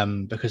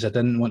because I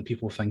didn't want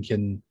people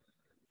thinking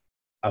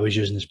I was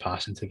using his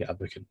passing to get a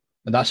booking.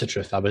 And that's the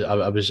truth. I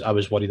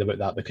was worried about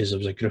that because there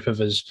was a group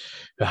of us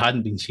who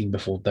hadn't been seen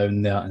before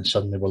down there, and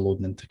suddenly we're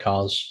loading into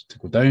cars to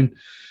go down.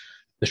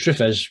 The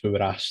truth is, we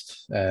were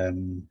asked,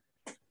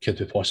 could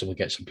we possibly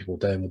get some people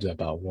down? We'll do a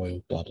battle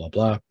royal, blah blah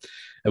blah.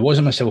 It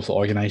wasn't myself that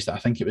organised it. I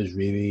think it was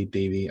Ravy,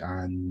 Davey,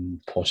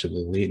 and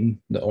possibly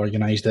Leighton that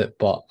organised it,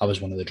 but I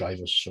was one of the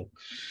drivers. So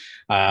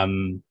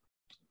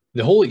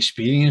the whole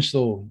experience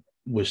though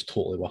was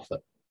totally worth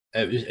it.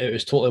 It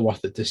was totally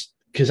worth it just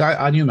because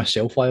I knew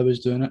myself why I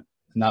was doing it,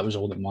 and that was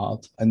all that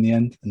mattered in the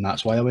end, and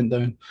that's why I went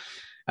down.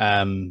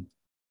 And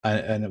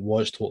it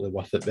was totally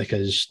worth it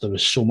because there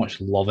was so much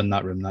love in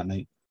that room that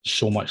night.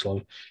 So much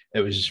love. It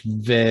was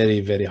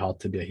very, very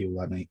hard to be a heel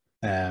that night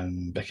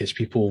because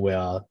people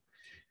were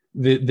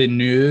they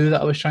knew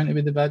that I was trying to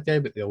be the bad guy,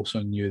 but they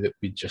also knew that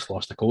we'd just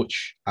lost a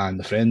coach and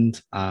a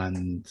friend,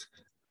 and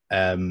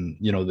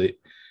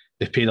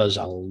they paid us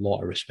a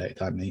lot of respect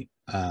that night.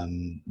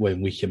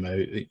 When we came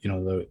out,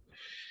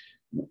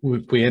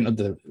 we entered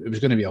it was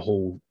going to be a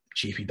whole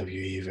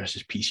GPWA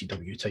versus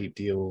PCW type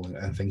deal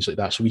and things like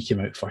that. So we came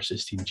out first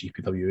as Team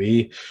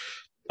GPWA.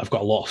 I've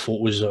got a lot of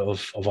photos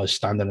of us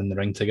standing in the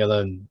ring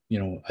together, and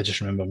I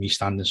just remember me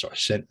standing sort of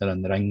centre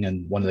in the ring,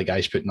 and one of the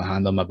guys putting a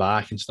hand on my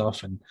back and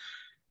stuff, and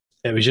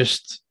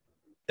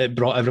it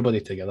brought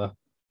everybody together,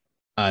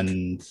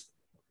 and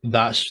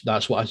that's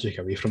what I took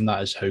away from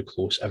that, is how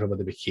close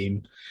everybody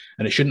became.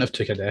 And it shouldn't have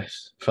took a death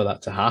for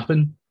that to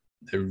happen.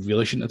 It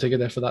really shouldn't have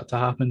taken a death for that to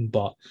happen,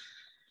 but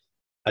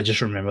I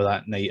just remember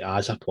that night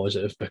as a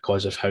positive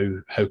because of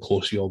how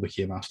close we all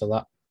became after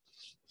that.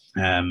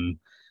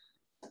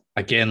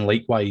 Again,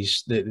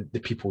 likewise,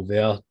 the people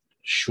there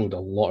showed a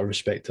lot of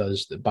respect to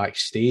us. The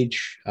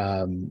backstage, they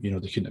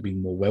couldn't have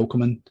been more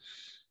welcoming.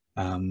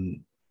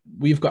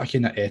 we've got a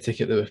kind of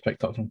etiquette that we've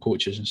picked up from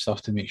coaches and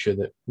stuff to make sure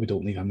that we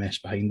don't leave a mess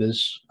behind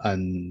us.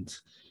 And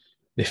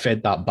they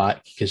fed that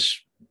back because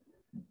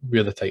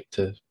we're the type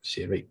to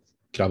say, right,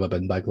 grab a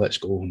bin bag, let's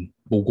go, and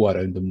we'll go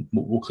around and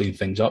we'll clean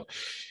things up.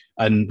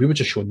 And we were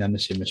just showing them the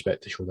same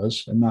respect they showed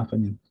us, in my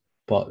opinion.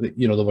 But,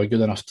 you know, they were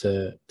good enough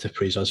to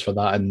praise us for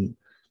that. And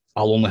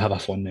I'll only have a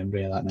fond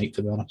memory of that night,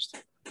 to be honest.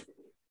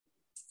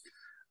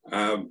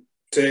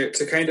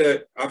 To kind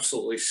of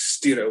absolutely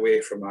steer it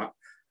away from that,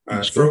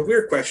 for a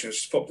weird question, it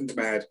just popped into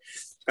my head.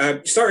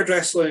 You started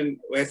wrestling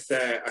with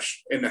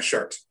in a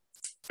shirt.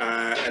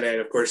 And then,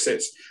 of course,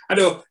 it's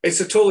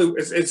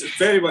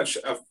very much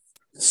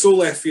so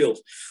left field.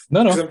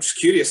 No. I'm just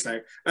curious now.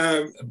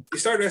 You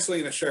started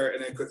wrestling in a shirt,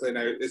 and then quickly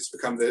now it's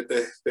become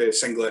the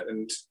singlet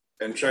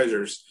and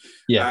trousers.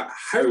 Yeah.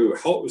 How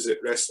hot was it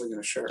wrestling in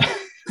a shirt?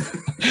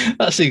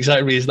 That's the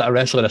exact reason that I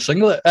wrestle in a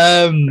singlet.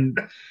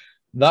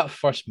 That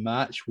first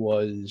match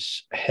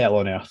was hell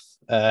on earth.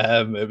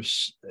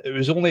 It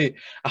was only,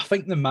 I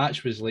think the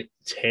match was like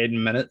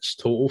 10 minutes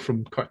total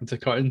from curtain to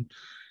curtain.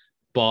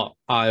 But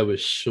I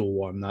was so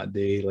warm that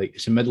day. Like,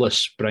 it's the middle of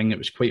spring. It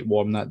was quite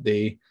warm that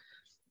day.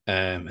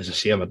 As I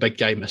say, I'm a big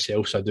guy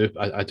myself, so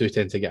I do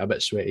tend to get a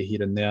bit sweaty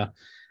here and there.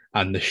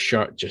 And the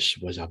shirt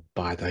just was a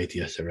bad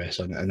idea to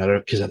wrestle in. And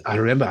I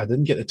remember I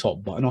didn't get the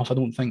top button off, I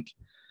don't think.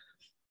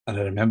 And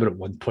I remember at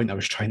one point I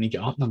was trying to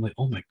get up, and I'm like,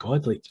 oh my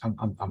God, like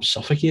I'm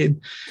suffocating.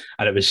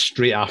 And it was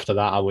straight after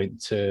that I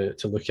went to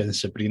look in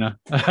Sabrina.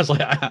 I was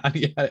like, I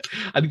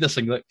need a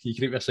singlet. Can you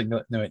create me a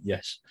singlet? And I went,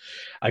 yes.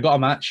 I got a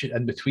match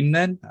in between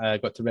then. I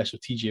got to wrestle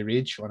TJ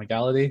Rage on a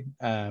gala day.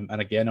 And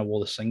again, I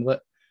wore the singlet.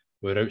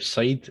 We were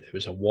outside. It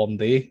was a warm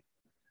day.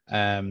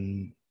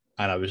 And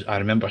I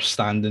remember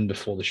standing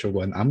before the show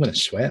going, I'm going to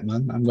sweat,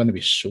 man. I'm going to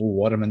be so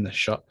warm in this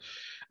shirt.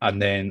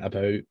 And then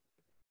about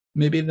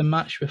maybe the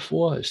match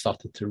before, it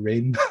started to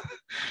rain.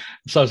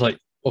 So I was like,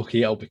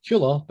 okay, it'll be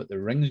cooler, but the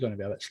ring's going to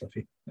be a bit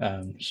slippy.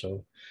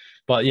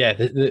 But yeah,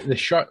 the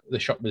shirt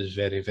was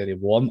very, very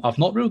warm. I've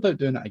not ruled out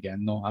doing it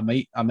again, though. I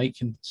might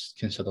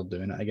consider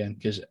doing it again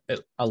because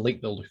I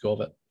like the look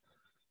of it.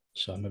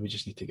 So I maybe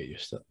just need to get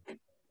used to it.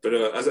 But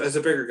as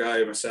a bigger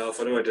guy myself,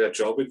 I know I did a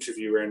job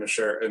interview wearing a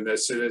shirt, and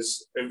as soon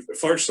as,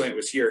 fortunately, it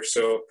was here.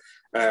 So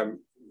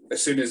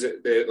as soon as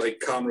the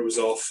camera was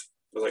off,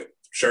 I was like,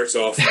 shirts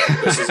off.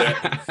 This is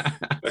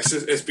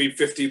it. It's been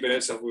 15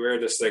 minutes of wearing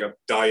this thing. I'm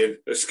dying.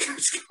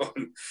 It's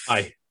gone.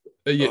 Aye.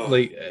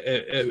 Like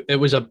it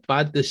was a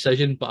bad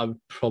decision, but I would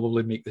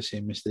probably make the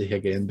same mistake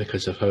again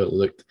because of how it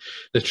looked.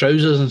 The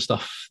trousers and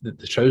stuff.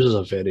 The trousers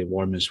are very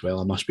warm as well,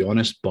 I must be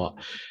honest. But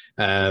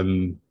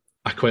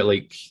I quite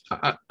like.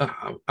 I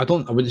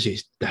wouldn't say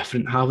it's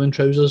different having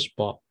trousers,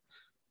 but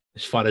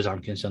as far as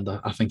I'm concerned,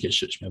 I think it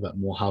suits me a bit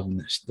more having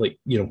this, like,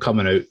 you know,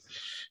 coming out,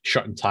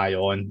 shirt and tie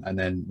on, and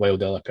then while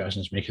the other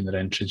person's making their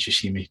entrance, you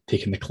see me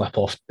taking the clip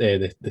off,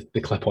 the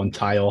clip-on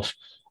tie off,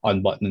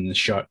 unbuttoning the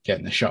shirt,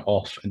 getting the shirt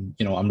off, and,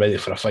 you know, I'm ready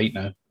for a fight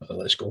now.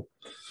 Let's go.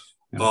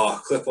 Yeah.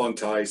 Oh, clip-on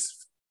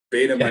ties,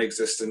 bane of my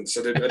existence.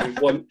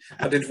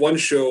 I did one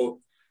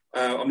show.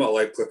 I'm not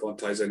allowed clip-on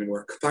ties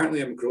anymore.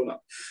 Apparently, I'm grown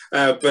up,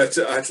 but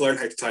I had to learn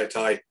how to tie a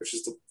tie, which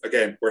is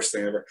again worst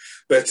thing ever.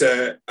 But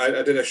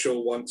I did a show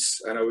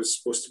once, and I was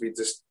supposed to be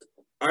just.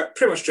 I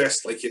pretty much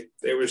dressed like you.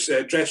 It was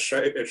dress,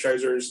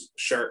 trousers,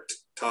 shirt,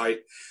 tie,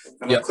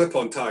 and a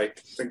clip-on tie,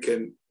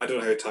 thinking, I don't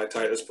know how to tie a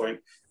tie at this point.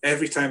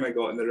 Every time I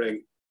got in the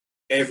ring,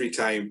 every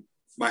time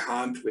my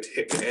hand would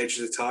hit the edge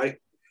of the tie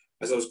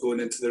as I was going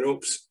into the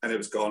ropes, and it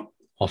was gone.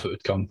 Off it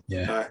would come,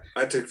 yeah. I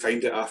had to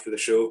find it after the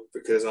show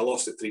because I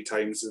lost it 3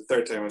 times. The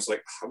third time I was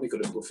like, how am I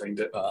going to go find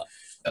it?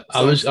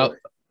 I was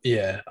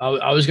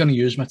going to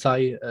use my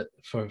tie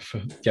for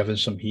giving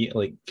some heat,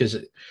 like, because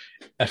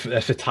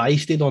if the tie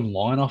stayed on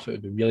long enough, it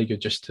would be really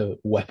good just to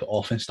whip it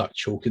off and start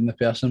choking the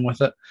person with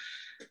it.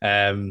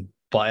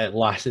 But it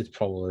lasted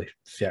probably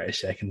 30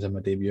 seconds in my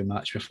debut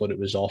match before it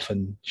was off,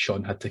 and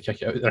Sean had to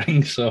kick it out of the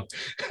ring. So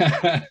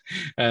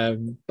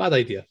bad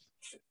idea.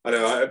 I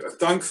know.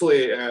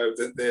 Thankfully,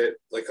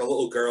 like a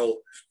little girl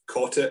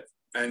caught it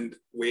and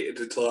waited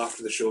until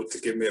after the show to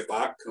give me it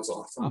back. And I was like,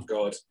 oh, thank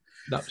God.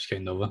 That was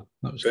kind of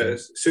But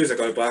as soon as I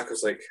got it back, I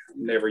was like,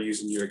 I'm never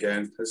using you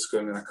again. It's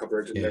going in a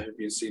cupboard and never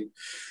being seen.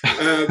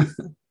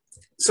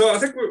 So I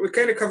think we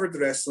kind of covered the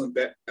wrestling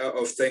bit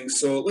of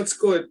things. So let's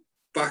go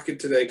back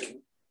into like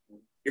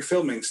your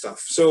filming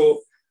stuff.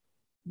 So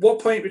what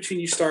point between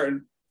you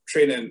starting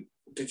training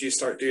did you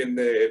start doing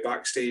the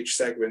backstage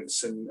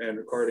segments and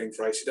recording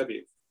for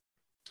ICW?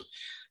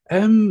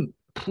 I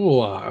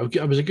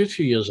was a good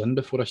few years in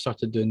before I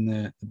started doing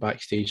the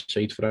backstage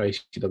side for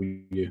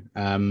ICW.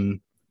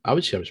 I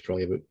would say I was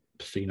probably about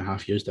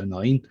 3.5 years down the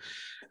line.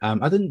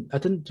 I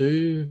didn't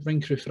do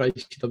ring crew for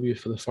ICW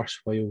for the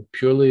first while.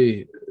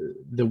 Purely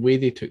the way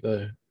they took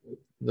the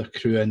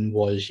crew in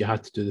was you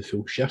had to do the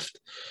full shift.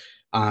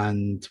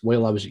 And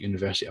while I was at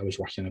university, I was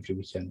working every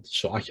weekend,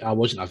 so I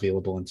wasn't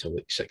available until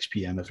like 6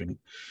 p.m. every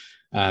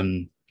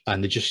night.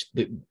 And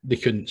they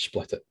couldn't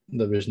split it.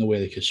 There was no way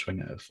they could swing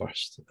it at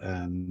first.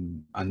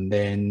 And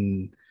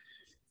then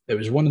it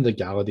was one of the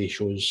gala day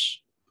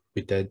shows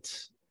we did.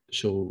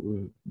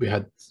 So we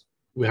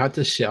had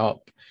to set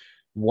up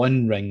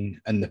one ring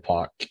in the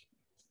park,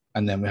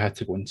 and then we had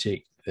to go and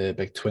take the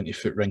big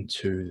 20-foot ring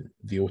to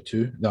the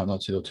O2, no,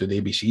 not to the O2,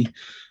 the ABC,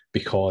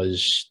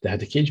 because they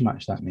had a cage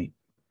match that night.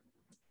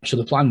 So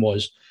the plan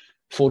was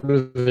 4 of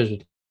us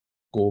would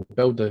go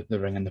build the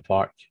ring in the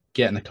park,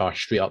 get in the car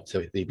straight up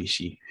to the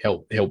ABC,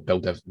 help build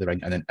the ring,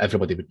 and then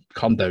everybody would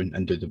come down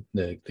and do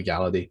the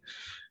gala day.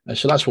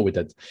 So that's what we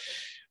did.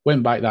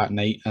 Went back that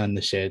night and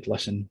they said,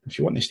 listen, if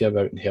you want to stay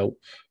about and help,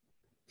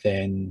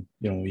 then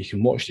you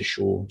can watch the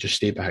show, just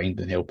stay behind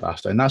and help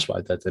after. And that's what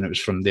I did. And it was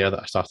from there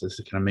that I started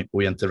to kind of make my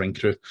way into ring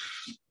crew.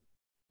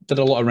 Did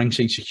a lot of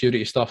ringside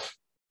security stuff.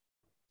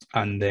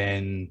 And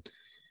then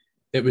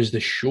it was the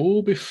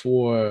show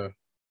before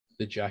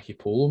the Jackie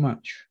Polo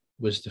match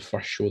was the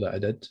first show that I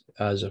did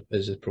as a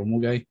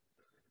promo guy.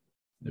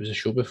 It was a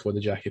show before the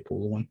Jackie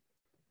Polo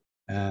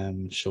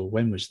one. So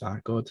when was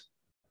that, God?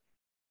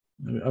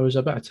 I was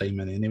a bit of time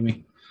in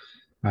anyway.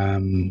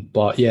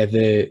 But yeah,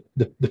 the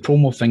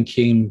promo thing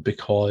came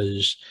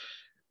because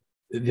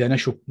the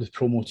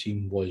promo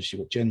team was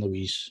Jen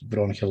Louise,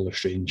 Veronica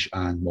Lestrange,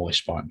 and Molly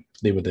Spartan.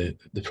 They were the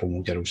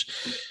promo girls.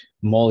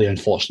 Molly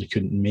unfortunately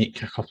couldn't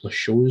make a couple of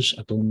shows.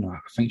 I don't know. I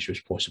think she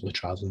was possibly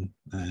travelling,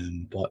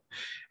 but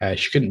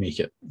she couldn't make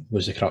it.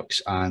 Was the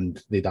crux,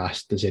 and they'd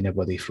asked, "Does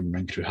anybody from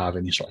ring crew have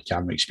any sort of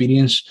camera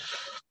experience?"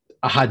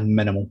 I had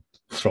minimal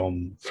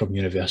from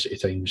university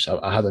times.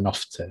 I had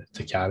enough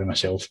to carry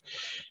myself.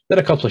 Did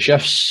a couple of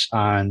shifts,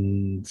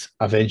 and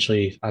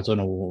eventually, I don't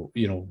know,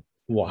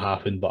 what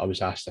happened, but I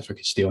was asked if I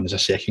could stay on as a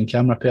second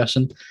camera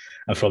person,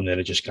 and from there,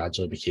 it just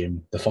gradually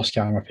became the first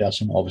camera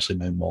person. Obviously,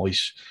 now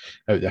Molly's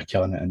out there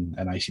killing it in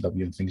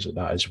ICW and things like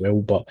that as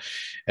well. But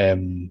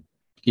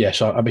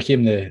so I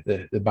became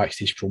the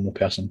backstage promo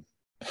person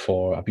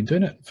I've been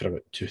doing it for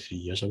about 2-3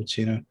 years, I would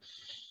say now.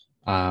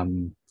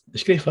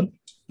 It's great fun.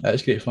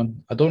 It's great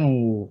fun. I don't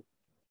know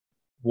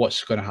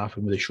what's going to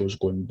happen with the shows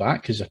going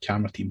back because the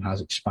camera team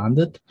has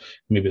expanded.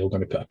 Maybe they're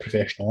going to put a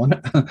professional on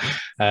it.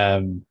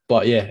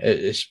 But yeah,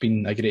 it's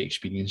been a great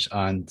experience,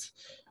 and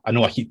I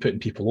know I keep putting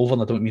people over,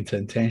 and I don't mean to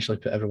intentionally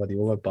put everybody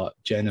over, but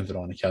Jen and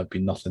Veronica have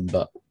been nothing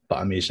but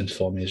amazing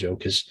for me as well,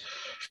 because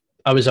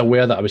I was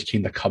aware that I was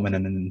kind of coming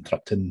in and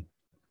interrupting.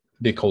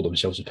 They call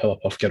themselves the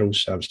Powerpuff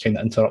Girls, and I was kind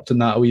of interrupting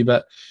that a wee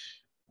bit.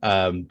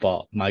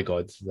 But my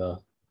God, they're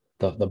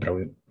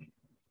brilliant.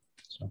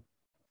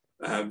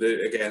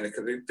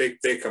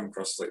 They come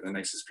across like the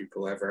nicest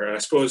people ever. And I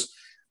suppose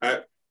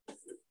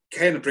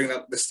kind of bringing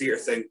up this theatre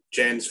thing,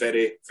 Jen's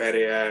very,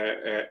 very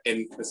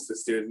in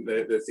with doing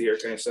the theatre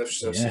kind of stuff.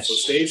 She's on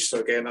stage. So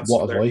again, that's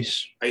what another a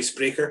voice.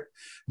 Icebreaker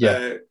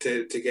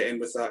to get in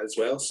with that as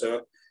well.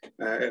 So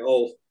it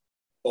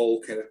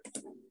all kind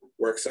of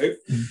works out.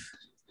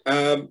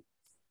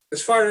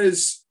 As far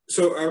as,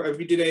 so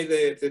have you done any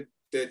of the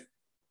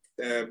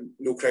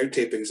no crowd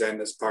tapings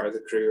then as part of the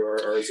crew,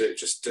 or is it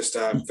just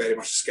very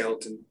much a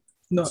skeleton?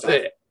 No,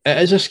 it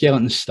is a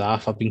skeleton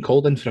staff. I've been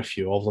called in for a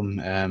few of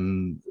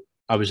them.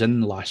 I was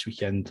in last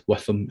weekend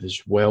with them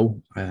as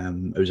well.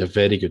 It was a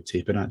very good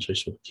taping actually,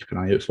 so keep an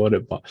eye out for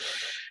it. But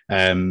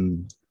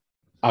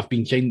I've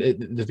been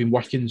they've been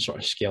working sort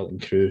of skeleton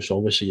crew. So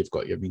obviously you've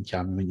got your main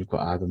cameraman, you've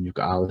got Adam, you've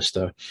got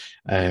Alistair.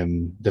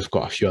 They've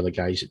got a few other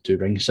guys that do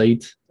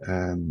ringside.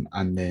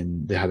 And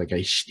then they had a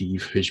guy,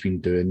 Steve, who's been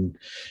doing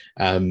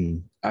a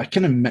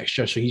kind of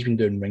mixture. So he's been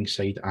doing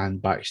ringside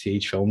and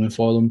backstage filming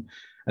for them.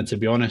 And to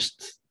be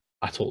honest,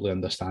 I totally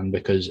understand,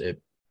 because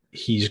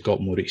he's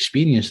got more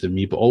experience than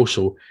me, but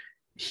also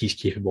he's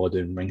capable of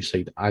doing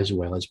ringside as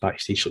well as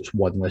backstage. So it's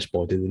one less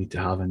body they need to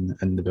have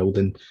in the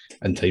building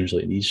in times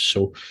like these.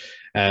 So,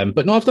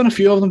 but no, I've done a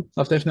few of them.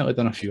 I've definitely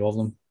done a few of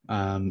them.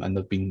 And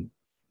they've been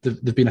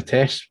a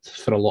test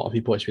for a lot of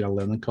people. It's been a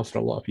learning curve for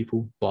a lot of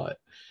people, but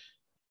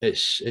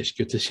it's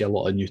good to see a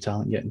lot of new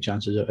talent getting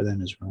chances out of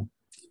them as well.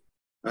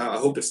 I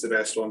hope it's the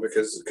best one,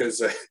 because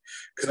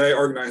I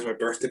organised my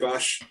birthday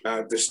bash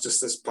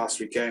this past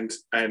weekend,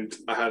 and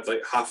I had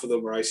like half of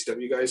them were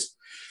ICW guys,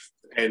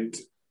 and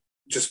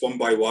just one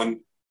by one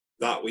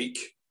that week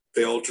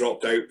they all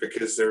dropped out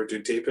because they were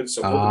doing taping.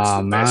 So I hope it's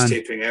the best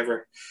taping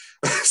ever.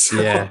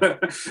 So yeah.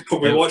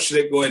 We're watching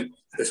it going,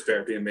 this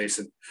better be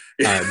amazing.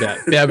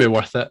 Better be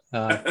worth it.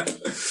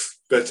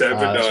 But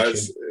no,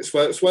 it's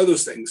one of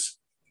those things.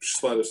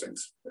 Just one of those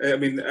things. I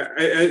mean,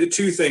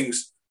 two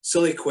things: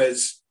 silly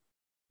quiz,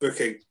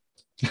 booking.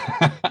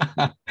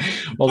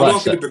 Well, I'm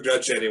not going to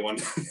begrudge anyone.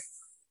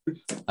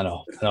 I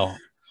know.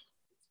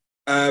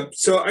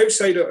 So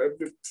outside of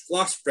the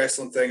last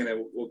wrestling thing, and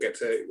then we'll get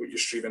to what you're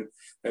streaming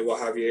and what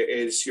have you,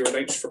 is you're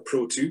announced for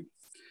Pro 2.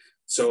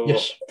 So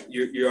yes.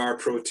 You are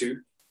Pro 2.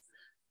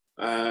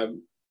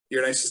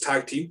 You're announced as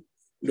tag team,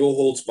 no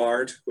holds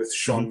barred with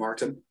Sean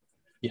Martin.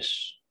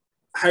 Yes.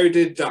 How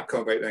did that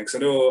come about then? Because I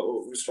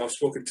know I've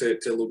spoken to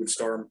Logan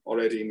Storm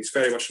already, and he's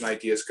very much an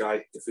ideas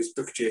guy. If he's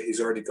booked you,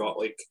 he's already got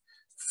like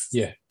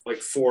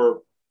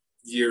 4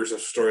 years of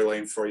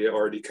storyline for you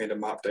already kind of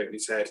mapped out in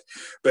his head.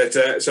 But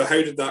so how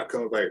did that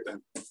come about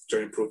then,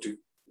 joining Pro 2?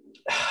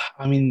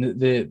 I mean,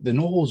 the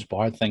no holds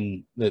barred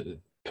thing that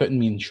putting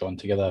me and Sean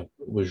together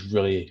was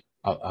really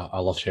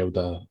a love child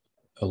of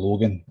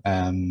Logan.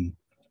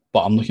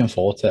 But I'm looking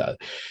forward to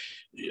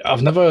it.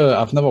 I've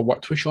never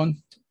worked with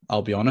Sean,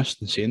 I'll be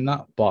honest in saying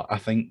that, but I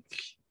think,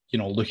 you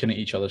know, looking at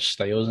each other's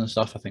styles and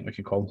stuff, I think we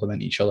can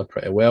complement each other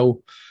pretty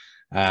well.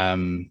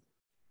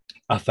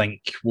 I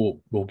think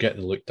we'll get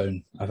the look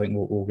down. I think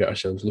we'll get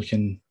ourselves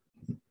looking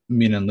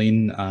mean and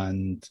lean,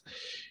 and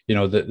you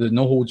know, the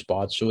no holds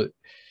barred. So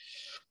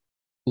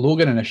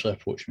Logan initially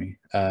approached me.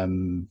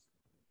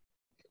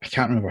 I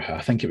can't remember how.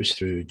 I think it was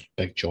through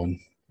Big John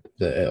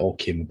that it all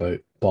came about,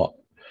 but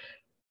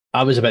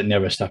I was a bit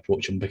nervous to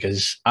approach him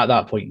because at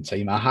that point in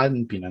time, I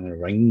hadn't been in a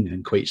ring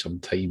in quite some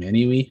time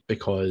anyway,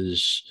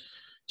 because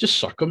just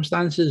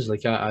circumstances.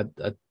 Like I had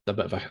a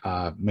bit of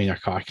a minor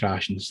car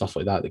crash and stuff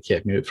like that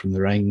kept me out from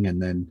the ring,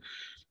 and then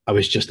I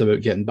was just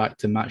about getting back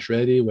to match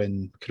ready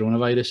when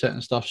coronavirus hit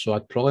and stuff. So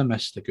I'd probably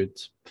missed a good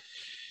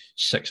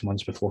 6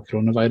 months before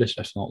coronavirus,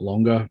 if not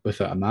longer,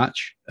 without a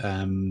match.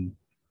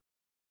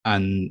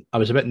 And I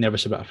was a bit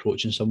nervous about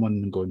approaching someone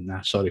and going,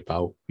 nah, sorry,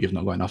 pal, you've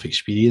not got enough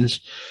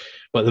experience.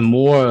 But the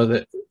more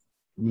that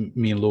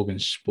me and Logan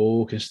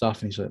spoke and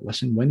stuff, and he's like,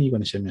 listen, when are you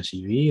going to send me a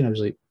CV? And I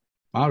was like,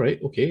 all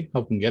right, okay,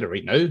 I can get it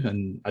right now.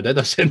 And I did,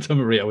 I sent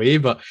him right away.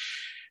 But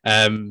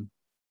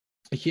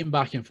he came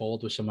back and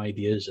forward with some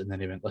ideas, and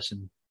then he went,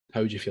 listen, how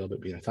would you feel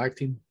about being a tag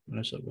team? And I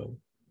was like, well,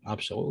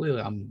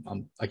 absolutely.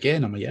 I'm a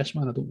yes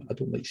man. I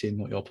don't like saying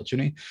no to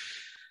opportunity.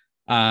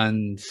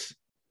 And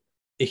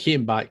he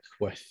came back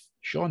with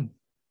Sean,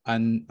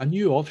 and I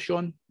knew of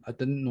Sean. I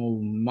didn't know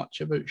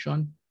much about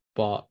Sean,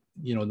 but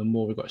you know, the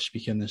more we got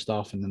speaking and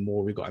stuff, and the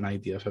more we got an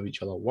idea of how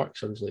each other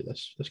works, I was like,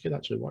 this could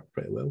actually work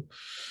pretty well.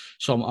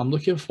 So I'm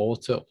looking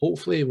forward to it.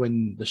 Hopefully,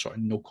 when the sort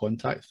of no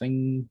contact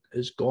thing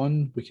is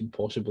gone, we can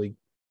possibly,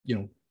 you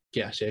know,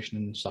 get a session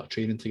and start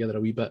training together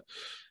a wee bit,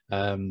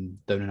 down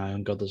in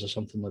Iron Girders or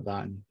something like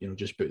that, and you know,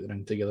 just put the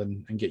ring together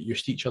and get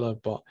used to each other.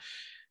 But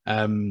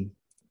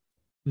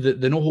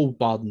the no hold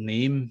barred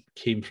name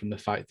came from the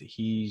fact that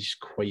he's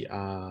quite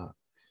a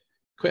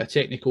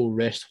technical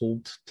rest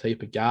hold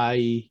type of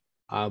guy.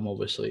 I'm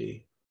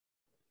obviously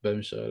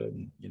bouncer,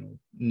 and you know,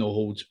 no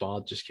holds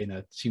barred just kind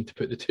of seemed to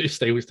put the two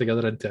styles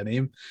together into a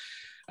name.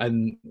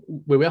 And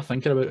we were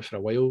thinking about it for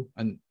a while,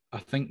 and I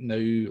think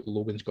now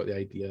Logan's got the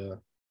idea,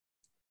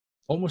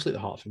 almost like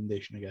the Heart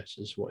Foundation, I guess,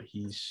 is what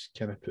he's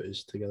kind of put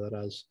us together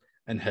as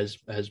in his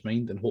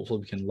mind, and hopefully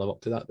we can live up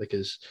to that,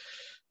 because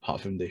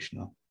Heart Foundation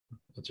are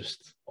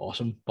just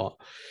awesome. But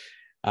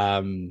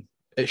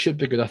it should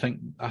be good. I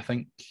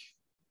think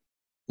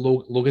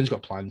Logan's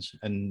got plans,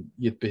 and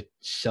you'd be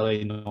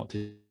silly not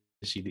to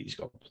see that he's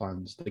got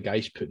plans. The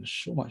guy's putting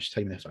so much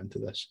time and effort into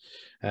this.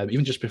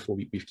 Even just before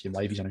we came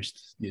live, he's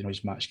announced, you know,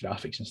 his match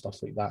graphics and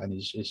stuff like that, and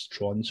his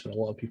trons for a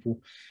lot of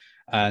people.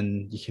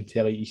 And you can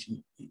tell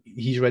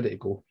he's ready to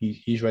go.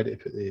 He's ready to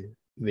put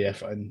the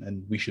effort in,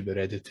 and we should be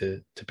ready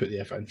to put the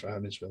effort in for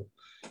him as well,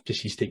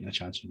 because he's taking a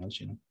chance on us,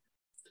 you know.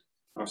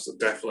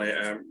 Absolutely, definitely.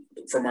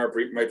 From my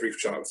brief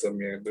chat with him,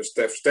 yeah, there's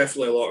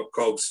definitely a lot of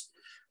cogs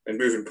and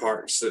moving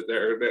parts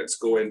that's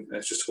going.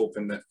 It's just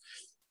hoping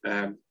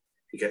that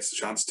he gets the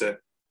chance to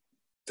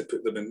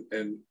put them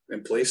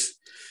in place.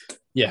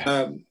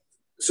 Yeah.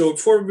 So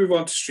before we move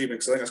on to streaming,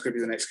 because I think that's going to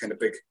be the next kind of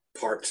big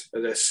part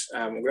of this,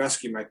 I'm going to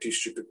ask you my two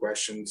stupid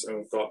questions, and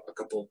we've got a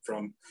couple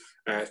from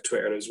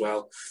Twitter as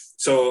well.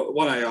 So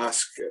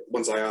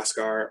ones I ask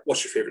are,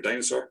 what's your favourite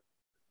dinosaur?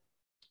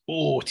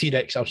 Oh,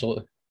 T-Rex,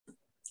 absolutely.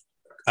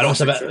 I know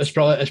it's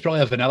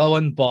probably a vanilla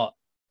one, but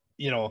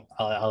you know,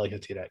 I like a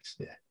T-Rex.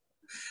 Yeah.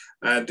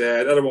 And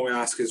the other one we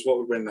ask is, what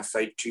would win in a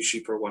fight, 2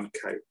 sheep or 1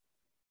 cow?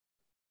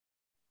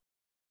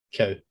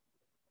 Cow.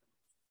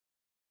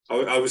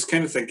 I was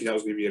kind of thinking that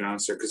was going to be an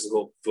answer, because the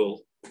whole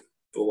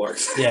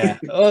Bulwarks. Yeah.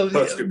 Oh,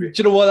 do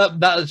you know what?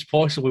 That is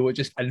possibly what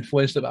just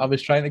influenced it. I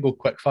was trying to go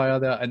quick fire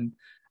there, and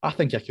I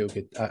think a cow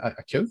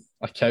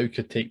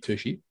could take 2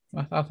 sheep.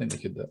 I think they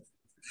could do it.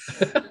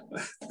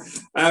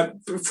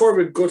 Before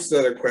we go to the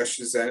other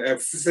questions, then,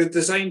 the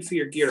design for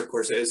your gear, of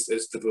course, is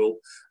the bull.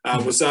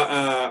 Was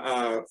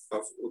that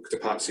the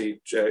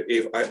Patsy,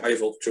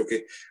 Ivel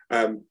Choki,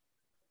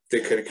 they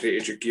kind of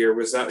created your gear?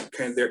 Was that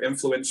kind of their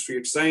influence for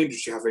your design?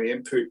 Did you have any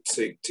input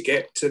to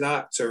get to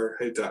that, or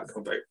how did that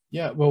come about?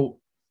 Yeah, well,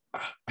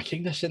 I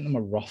kind of sent them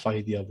a rough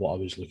idea of what I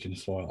was looking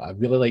for. I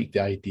really liked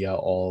the idea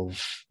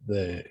of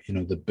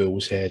the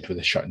bull's head with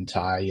the shirt and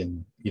tie,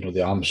 and you know,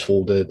 the arms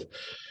folded.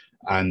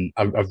 And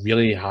I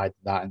really had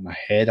that in my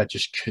head. I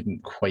just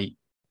couldn't quite,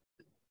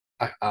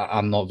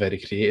 I'm not very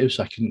creative,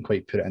 so I couldn't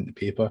quite put it into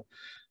paper.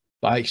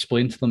 But I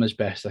explained to them as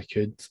best I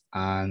could,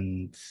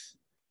 and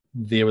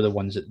they were the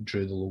ones that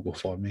drew the logo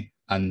for me.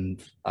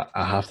 And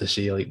I have to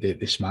say, like,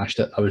 they smashed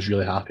it. I was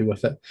really happy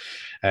with it.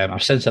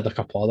 I've since had a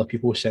couple other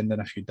people send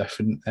in a few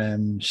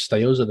different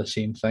styles of the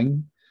same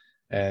thing,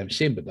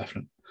 same but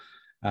different.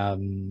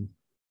 And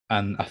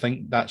I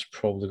think that's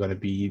probably going to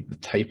be the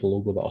type of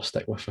logo that I'll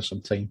stick with for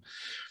some time.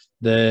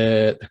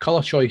 The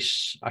colour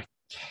choice, I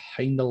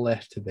kind of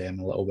left to them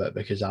a little bit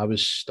because I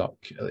was stuck.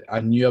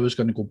 I knew I was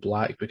going to go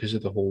black because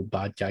of the whole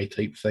bad guy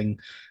type thing,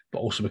 but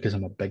also because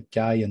I'm a big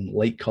guy and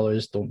light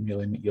colours don't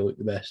really make you look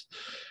the best.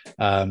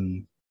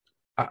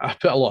 I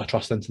put a lot of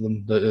trust into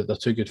them. They're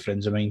two good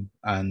friends of mine,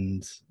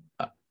 and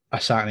I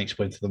sat and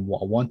explained to them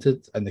what I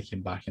wanted, and they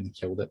came back and they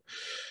killed it.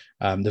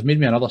 They've made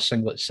me another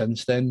singlet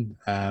since then.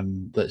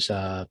 That's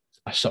a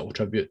subtle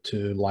tribute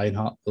to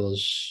Lionheart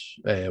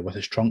with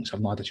his trunks.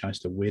 I've not had a chance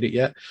to wear it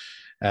yet.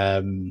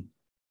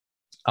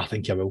 I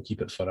think I will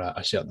keep it for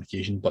a certain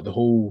occasion, but the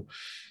whole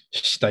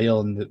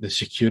style and the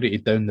security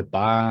down the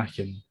back,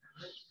 and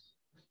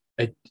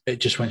it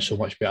just went so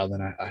much better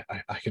than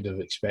I could have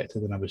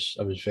expected, and I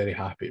was very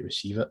happy to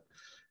receive it.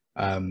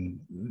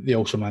 They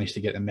also managed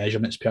to get the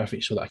measurements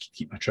perfect so that I could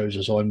keep my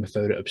trousers on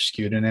without it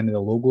obscuring any of the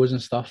logos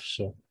and stuff.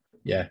 So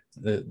yeah,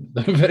 they're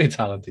very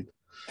talented.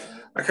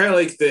 I kind of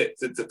like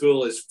the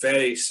bull is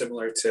very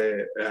similar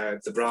to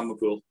the Brahma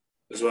bull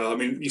as well. I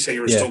mean, you say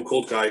you're a Stone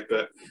Cold guy,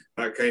 but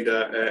that kind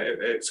of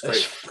it's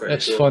quite.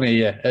 It's cool. funny,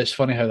 yeah. It's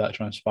funny how that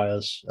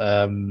transpires.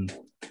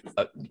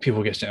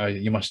 People get saying, "Oh,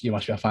 you must be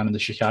a fan of the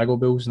Chicago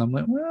Bulls," and I'm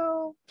like,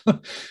 well,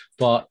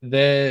 but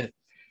the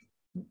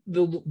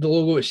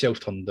logo itself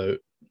turned out.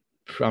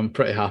 I'm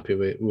pretty happy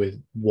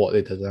with what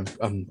they did.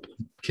 I'm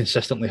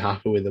consistently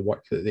happy with the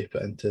work that they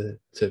put into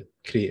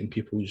creating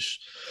people's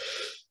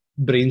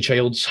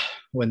brainchilds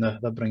when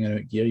they're bringing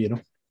out gear, you know.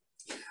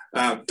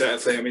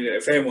 Definitely. I mean,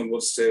 if anyone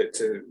wants to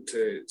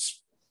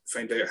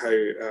find out how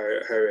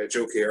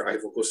Jokey or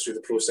Ivo goes through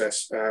the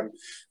process,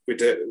 we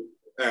did.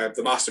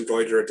 The Master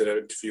Embroiderer did an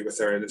interview with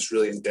her, and it's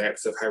really in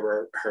depth of how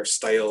her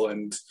style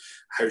and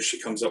how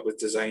she comes up with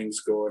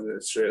designs go, and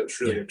it's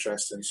really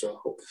interesting. So I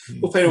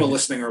hope anyone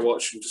listening or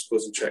watching just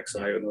goes and checks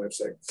it out on the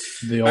website.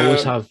 They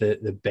always have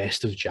the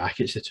best of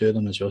jackets, the two of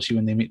them as well. See,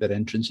 when they make their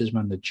entrances,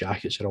 man, the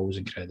jackets are always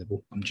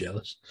incredible. I'm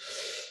jealous.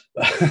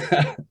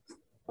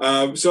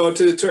 So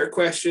to the Twitter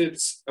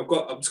questions, I'm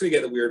just going to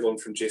get the weird one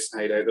from Jason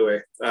Hyde out of the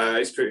way.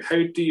 How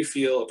do you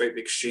feel about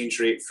the exchange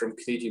rate from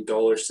Canadian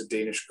dollars to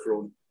Danish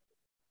krone?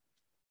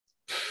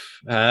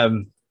 I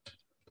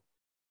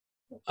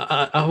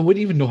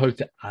wouldn't even know how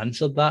to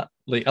answer that.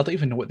 Like, I don't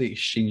even know what the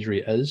exchange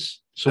rate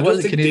is. So what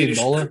is the Canadian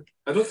dollar?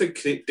 I don't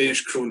think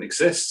Danish krone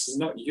exists. It's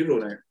not euro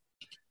now.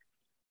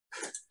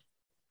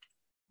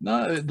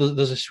 No,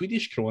 there's a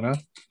Swedish krona.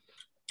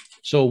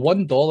 So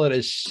 $1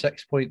 is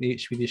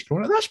 6.8 Swedish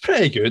krona. That's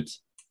pretty good.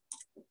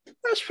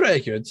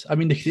 I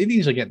mean, the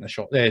Canadians are getting a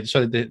short. The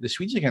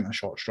Swedes are getting a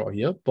short straw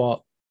here,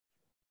 but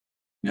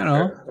you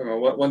know,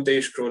 one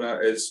Danish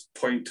krona is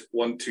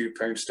 0.12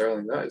 pounds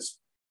sterling. That is.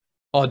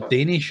 Oh,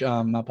 Danish.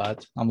 My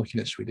bad. I'm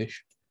looking at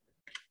Swedish.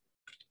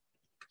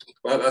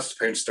 Well, that's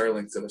pound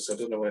sterling to this. I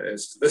don't know what it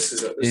is. This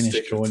is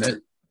Danish krona.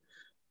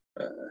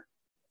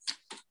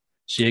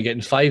 So you're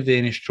getting 5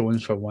 Danish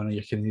krones for one of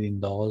your Canadian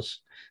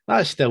dollars.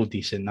 That's still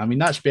decent. I mean,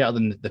 that's better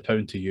than the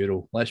pound to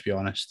euro. Let's be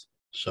honest.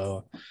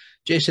 So,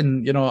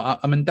 Jason, you know,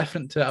 I'm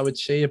indifferent to it, I would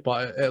say,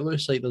 but it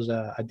looks like there's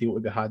a deal to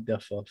be had there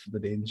for the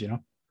Danes, you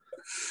know.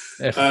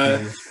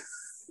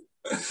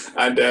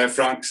 And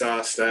Frank's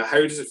asked,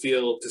 how does it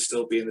feel to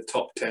still be in the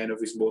top 10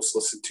 of his most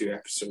listened to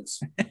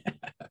episodes?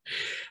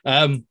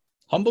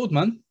 Humbled,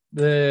 man.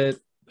 The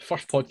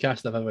first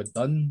podcast I've ever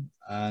done,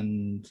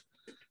 and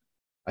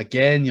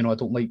again, you know, I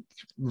don't like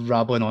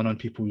rambling on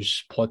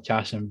people's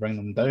podcasts and bring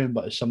them down,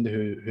 but as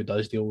somebody who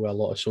does deal with a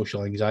lot of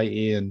social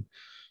anxiety and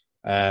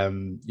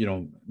you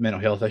know,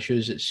 mental health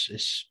issues,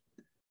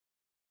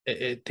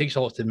 it takes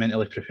a lot to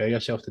mentally prepare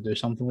yourself to do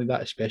something like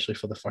that, especially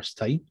for the first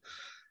time.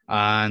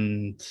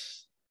 And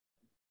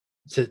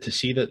to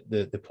see that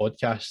the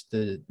podcast,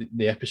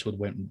 the episode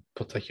went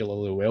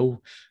particularly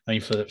well. I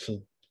mean, for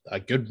a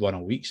good run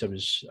of weeks, I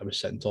was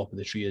sitting top of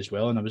the tree as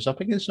well, and I was up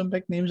against some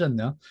big names in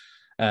there.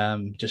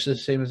 Just the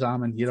same as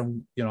I'm in here.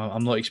 I'm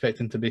not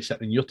expecting to be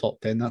sitting in your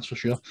top 10, that's for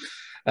sure.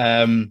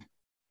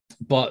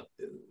 But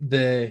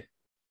it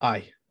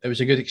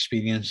was a good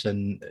experience,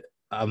 and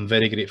I'm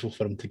very grateful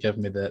for him to give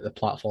me the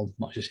platform,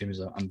 much the same as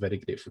I'm very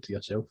grateful to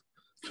yourself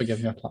for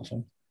giving me a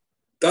platform.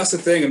 That's the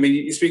thing. I mean,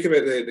 you speak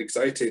about the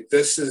anxiety.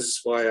 This is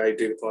why I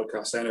do the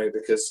podcast anyway,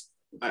 because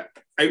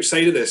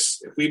outside of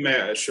this, if we met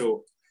at a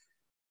show,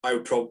 I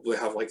would probably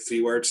have like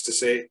 3 words to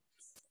say.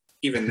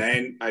 Even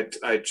then,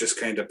 I'd just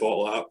kind of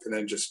bottle it up and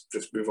then just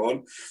move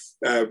on.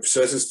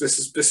 So this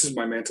is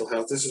my mental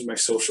health. This is my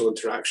social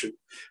interaction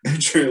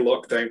during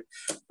lockdown,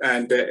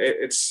 and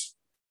it's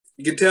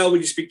you can tell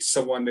when you speak to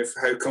someone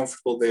how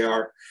comfortable they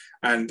are,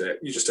 and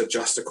you just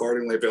adjust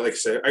accordingly. But like I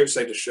said,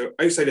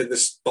 outside of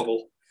this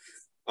bubble,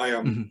 I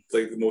am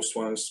like the most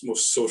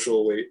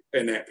socially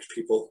inept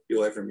people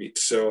you'll ever meet.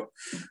 So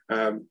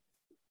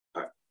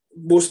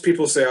most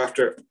people say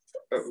after.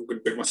 I'm going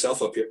to pick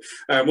myself up here.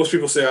 Most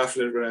people say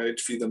after when I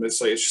interview them, it's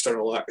just a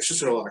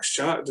relaxed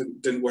chat.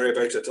 Didn't worry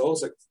about it at all.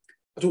 It's like,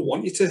 I don't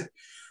want you to,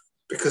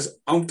 because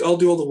I'll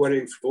do all the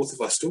worrying for both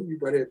of us. Don't you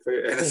worry about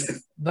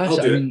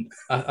anything.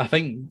 I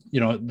think,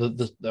 you know,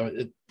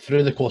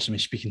 through the course of me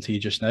speaking to you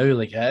just now,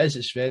 like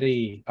it's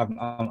very.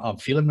 I'm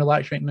feeling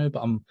relaxed right now,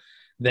 but I'm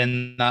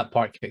then that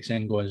part kicks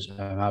in, goes,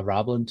 am I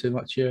rambling too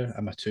much here?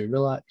 Am I too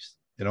relaxed?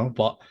 You know,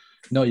 but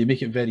no, you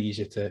make it very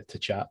easy to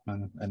chat,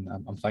 man, and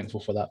I'm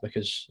thankful for that,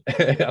 because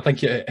I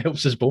think it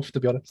helps us both, to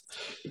be honest.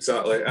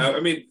 Exactly. I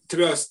mean, to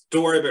be honest,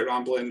 don't worry about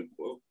rambling.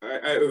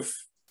 I've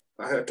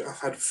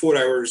had 4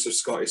 hours of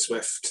Scotty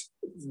Swift.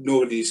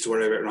 Nobody needs to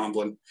worry about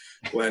rambling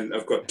when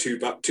I've got two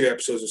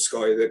episodes of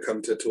Scotty that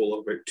come to a total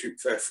of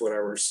about 4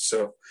 hours.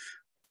 So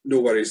no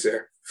worries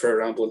there for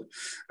rambling,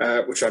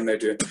 which I'm now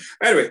doing.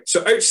 Anyway,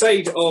 so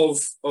outside of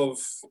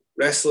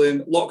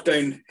wrestling,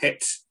 lockdown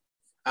hit,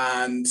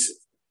 and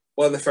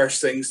one of the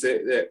first things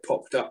that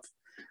popped up,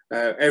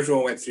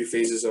 everyone went through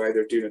phases of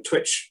either doing a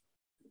Twitch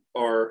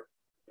or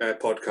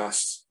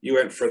podcast. You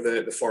went for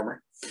the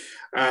former,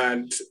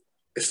 and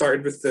it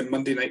started with the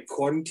Monday night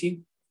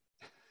quarantine.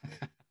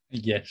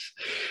 Yes.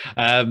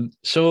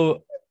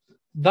 So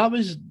that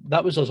was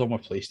us on our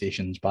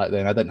PlayStations back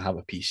then. I didn't have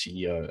a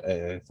PC or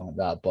anything like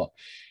that, but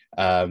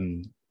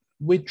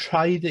we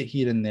tried it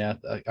here and there,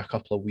 a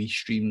couple of wee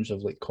streams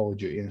of like Call of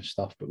Duty and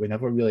stuff, but we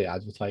never really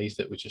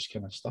advertised it. We just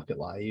kind of stuck it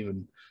live,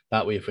 and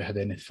that way, if we had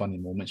any funny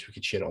moments, we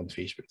could share it on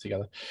Facebook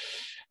together.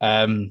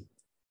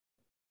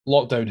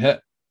 Lockdown hit.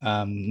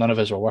 None of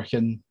us were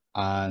working,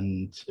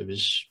 and it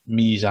was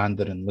me,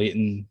 Xander, and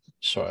Leighton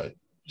sort of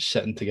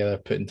sitting together,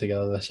 putting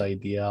together this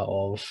idea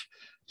of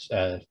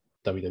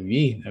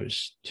WWE. It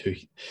was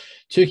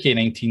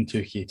 2K19,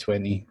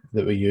 2K20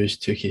 that we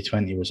used.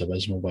 2K20 was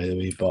abysmal, by the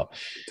way, but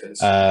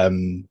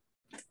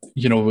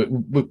you know,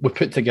 we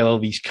put together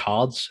these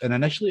cards, and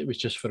initially it was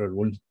just for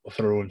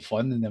our own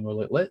fun, and then we're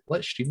like,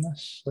 let's stream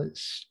this,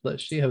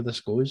 let's see how this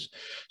goes.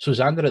 So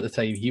Xander at the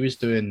time, he was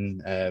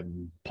doing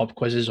pub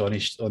quizzes on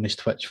his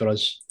Twitch for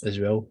us as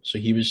well. So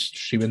he was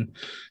streaming,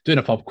 doing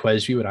a pub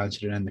quiz. We were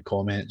answering in the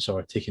comments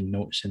or taking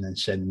notes and then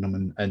sending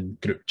them in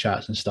group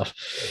chats and stuff.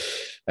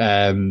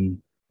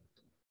 And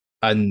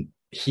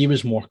he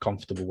was more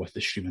comfortable with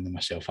the streaming than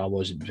myself. I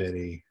wasn't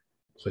very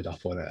clued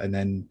up on it. And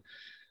then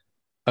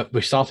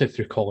we started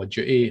through Call of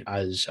Duty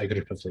as a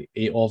group of like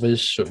 8 of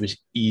us, so it was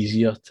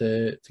easier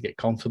to get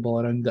comfortable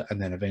around it.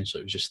 And then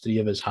eventually it was just 3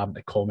 of us having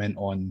to comment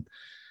on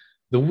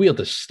the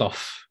weirdest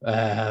stuff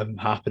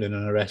happening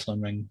in a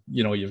wrestling ring.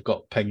 You know, you've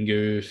got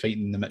Pingu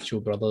fighting the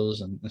Mitchell brothers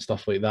and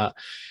stuff like that.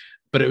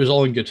 But it was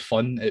all in good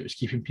fun. It was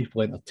keeping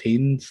people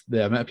entertained.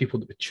 The amount of people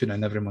that would tune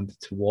in every Monday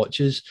to watch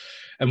us.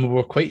 And we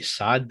were quite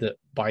sad that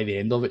by the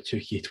end of it,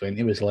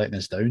 2K20 was letting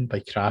us down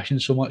by crashing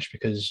so much,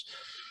 because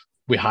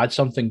we had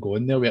something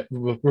going there. We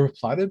were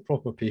planning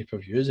proper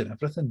pay-per-views and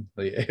everything.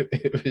 Like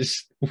it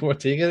was, we were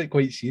taking it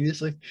quite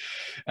seriously,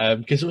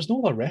 because there was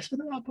no other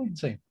wrestling at that point in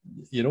time.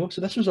 You know,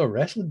 so this was our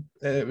wrestling.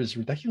 It was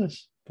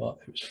ridiculous, but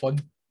it was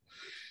fun.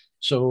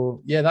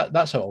 So yeah,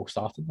 that's how it all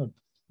started.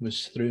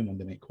 Was through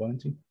Monday Night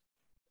Quarantine.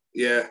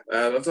 Yeah,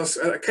 that's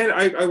kind of.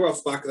 I went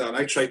off the back of that, and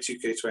I tried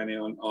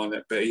 2K20 on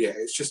it, but yeah,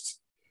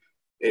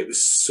 it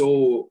was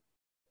so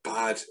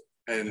bad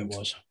and it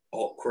was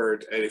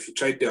awkward, and if you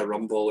tried to do a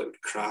rumble, it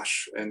would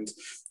crash. And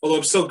although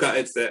I'm still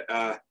gutted that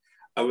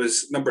I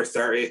was number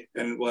 30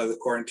 in one of the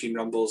quarantine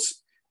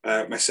rumbles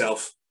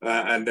myself,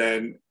 and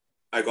then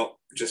I got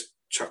just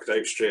chucked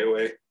out straight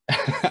away.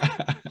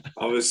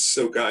 I was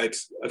so gutted.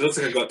 I don't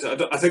think I got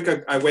to. I think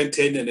I went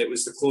in and it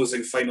was the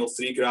closing final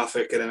 3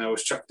 graphic, and then I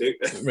was chucked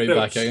out. Right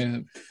back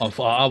again.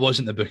 I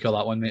wasn't the booker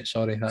that one, mate.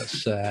 Sorry,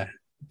 that's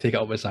take it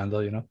up with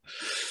Xander. You know.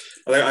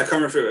 I can't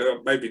remember if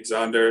it might be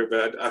Xander,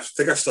 but I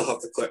think I still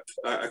have the clip.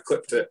 I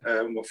clipped it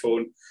on my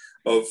phone.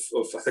 Of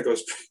I think it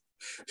was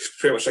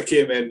pretty much. I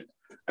came in.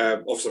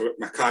 Obviously,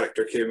 my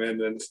character came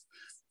in, and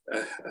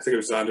I think it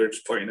was Xander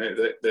just pointing out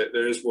that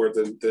there is more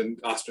than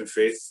Aspen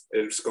Faith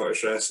in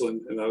Scottish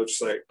wrestling, and I was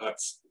just like,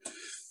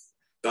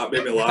 that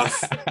made me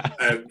laugh.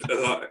 And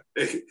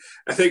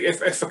I think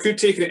if I could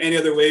take it any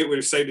other way, it would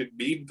have sounded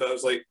mean. But I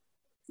was like,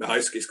 no,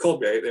 he's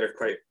called me out there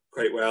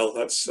quite well.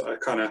 I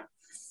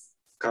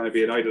can't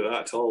be annoyed at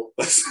that at all.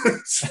 But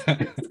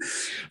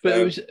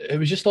it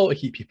was just all to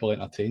keep people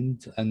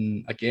entertained,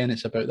 and again,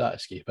 it's about that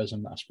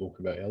escapism that I spoke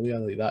about earlier.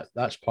 Like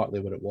that's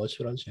partly what it was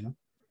for us, you know.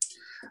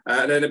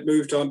 And then it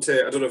moved on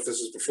to, I don't know if this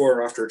was before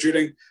or after or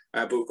during,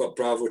 but we've got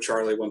Bravo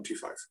Charlie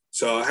 125.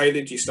 So how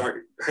did you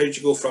start? How did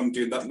you go from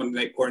doing that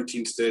Monday Night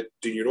Quarantine to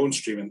doing your own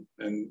streaming?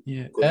 And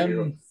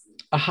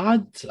I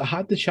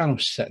had the channel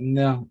sitting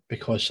there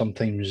because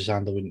sometimes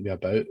Xander wouldn't be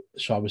about,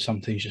 so I would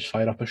sometimes just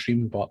fire up a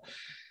stream, but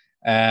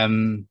I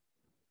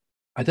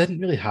didn't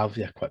really have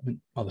the equipment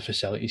or the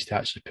facilities to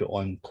actually put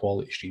on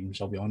quality streams,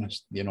 I'll be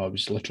honest. You know, I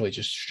was literally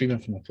just streaming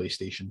from a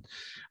PlayStation.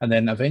 And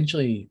then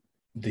eventually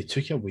they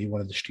took away one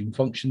of the stream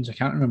functions. I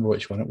can't remember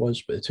which one it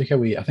was, but they took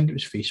away, I think it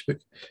was Facebook.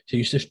 So I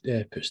used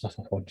to put stuff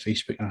up on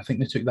Facebook, and I think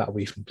they took that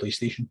away from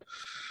PlayStation.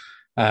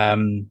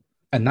 And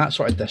that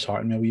sort of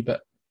disheartened me a wee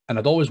bit. And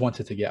I'd always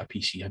wanted to get a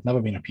PC. I'd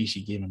never been a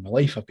PC gamer in my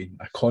life. I've been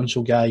a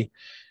console guy.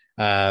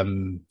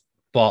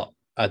 But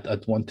I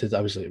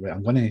was like, right,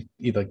 I'm going to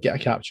either get a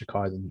capture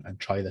card and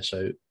try this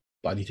out,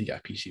 but I need to get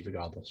a PC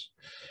regardless.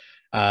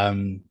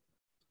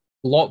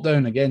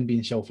 Lockdown, again,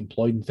 being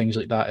self-employed and things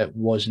like that, it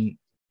wasn't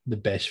the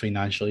best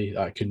financially.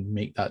 I could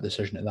make that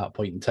decision at that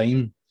point in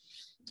time.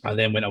 I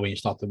then went away and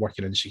started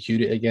working in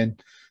security again.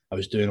 I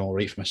was doing all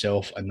right for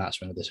myself, and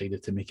that's when I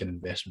decided to make an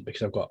investment,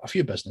 because I've got a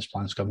few business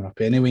plans coming up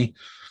anyway.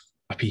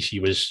 A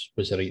PC was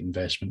the right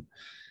investment.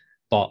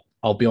 But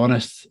I'll be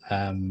honest,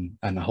 and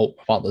I hope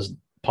my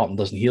partner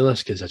doesn't hear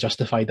this, because I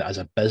justified it as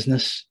a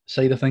business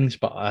side of things,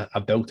 but I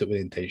built it with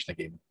the intention of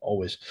gaming,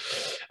 always.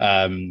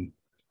 But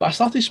I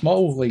started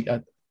small. Like,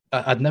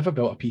 I'd never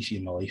built a PC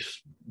in my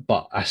life,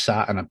 but I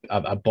sat and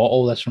I bought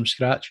all this from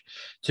scratch.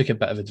 Took a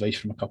bit of advice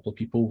from a couple of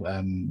people.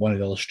 One of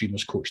the other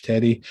streamers, Coach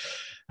Teddy,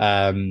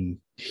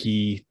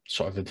 he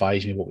sort of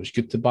advised me what was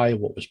good to buy,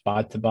 what was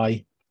bad to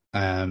buy.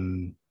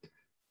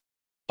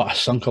 But I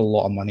sunk a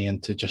lot of money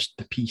into just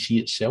the PC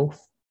itself.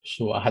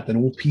 So I had an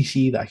old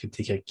PC that I could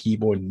take a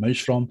keyboard and mouse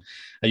from.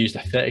 I used a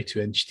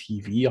 32-inch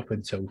TV up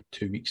until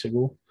 2 weeks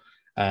ago.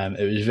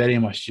 It was very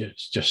much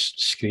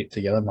just scraped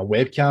together. My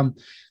webcam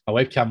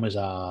was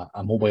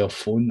a mobile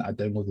phone. I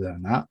downloaded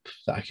an app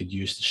that I could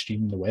use to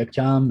stream the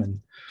webcam,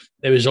 and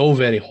it was all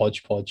very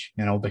hodgepodge,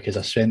 because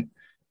I spent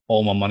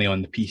all my money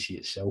on the PC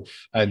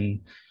itself,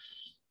 and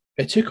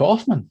it took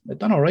off, man. It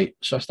done all right.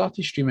 So I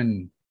started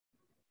streaming.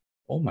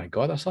 Oh my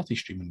God, I started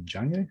streaming in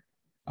January.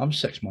 I'm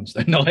 6 months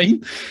down the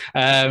line.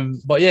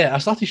 But yeah, I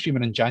started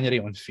streaming in January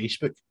on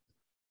Facebook,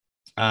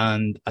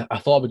 and I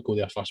thought I would go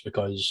there first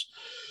because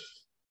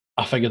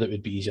I figured it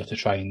would be easier to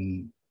try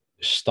and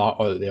start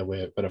out there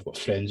where I've got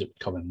friends that would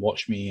come and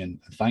watch me, and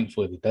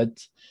thankfully they did.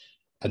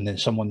 And then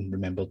someone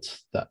remembered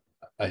that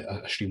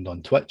I streamed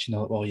on Twitch, and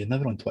they're like, well, you're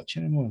never on Twitch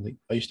anymore. Like,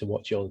 I used to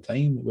watch you all the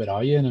time. Where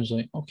are you? And I was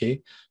like,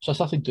 okay. So I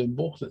started doing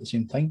both at the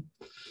same time.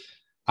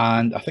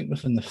 And I think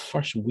within the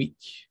first week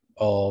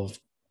of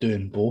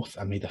doing both,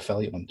 I made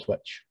affiliate on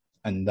Twitch.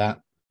 And that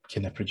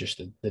kind of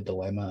produced the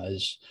dilemma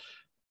is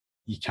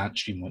you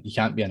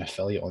can't be an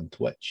affiliate on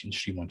Twitch and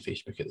stream on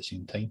Facebook at the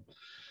same time.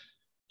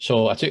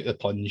 So I took the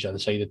plunge. I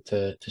decided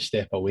to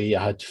step away.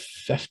 I had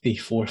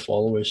 54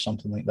 followers,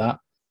 something like that.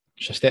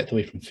 So I stepped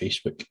away from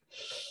Facebook,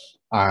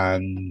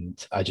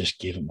 and I just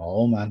gave it my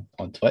all, man,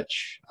 on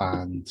Twitch,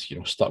 and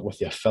stuck with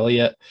the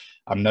affiliate.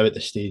 I'm now at the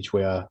stage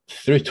where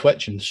through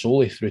Twitch, and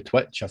solely through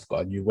Twitch, I've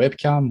got a new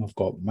webcam, I've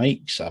got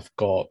mics, I've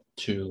got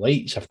 2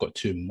 lights, I've got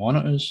 2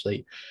 monitors.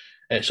 Like,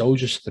 it's all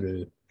just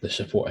through the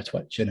support of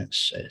Twitch, and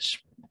it's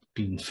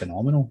been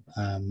phenomenal.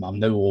 I'm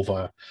now over,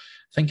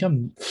 I think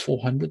I'm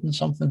 400 and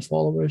something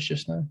followers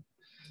just now.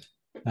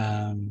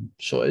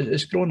 So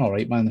it's grown all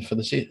right, man. For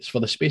the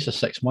space of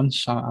 6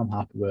 months, I'm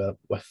happy with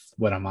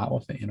where I'm at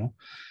with it.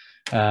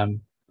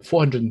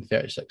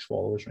 436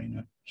 followers right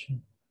now.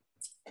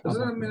 So,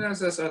 I mean,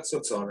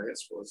 that's all right, I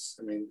suppose.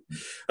 I mean,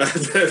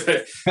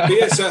 but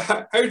yeah. So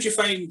how would you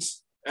find?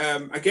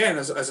 Again,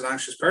 as an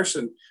anxious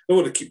person, I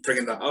don't want to keep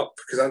bringing that up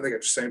because I think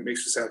it just makes me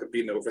sound like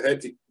beating over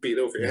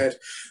your head.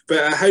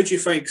 But how do you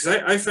find? Because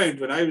I found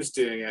when I was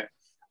doing it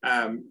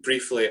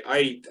briefly,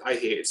 I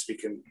hated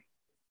speaking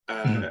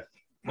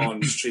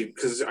on stream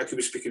because I could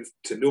be speaking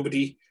to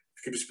nobody. I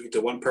could be speaking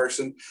to one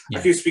person. Yeah.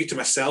 I could speak to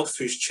myself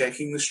who's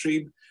checking the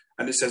stream,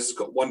 and it says it's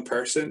got one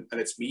person, and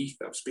it's me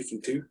that I'm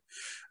speaking to.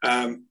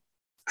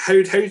 How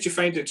did you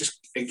find it just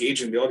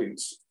engaging the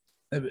audience?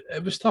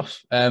 It was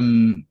tough.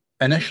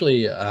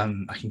 Initially,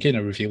 I can kind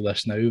of reveal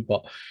this now,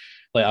 but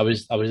like I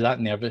was that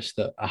nervous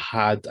that I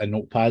had a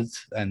notepad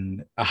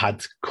and I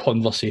had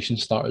conversation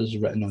starters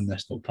written on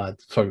this notepad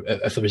for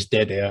if there was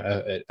dead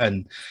air,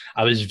 and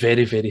I was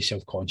very, very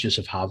self-conscious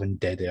of having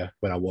dead air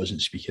when I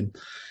wasn't speaking.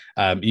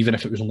 Even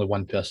if it was only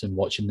one person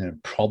watching, then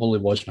it probably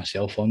was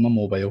myself on my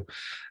mobile.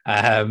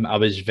 I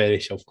was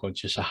very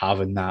self-conscious of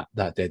having that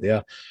dead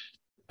air.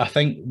 I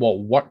think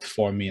what worked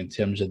for me in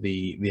terms of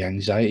the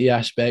anxiety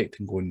aspect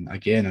and going,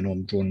 again, I know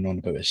I'm droning on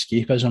about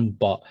escapism,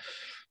 but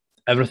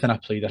everything I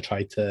played, I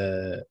tried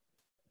to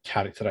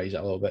characterize it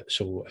a little bit.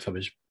 So if I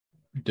was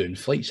doing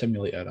Flight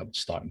Simulator, I would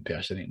start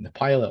impersonating the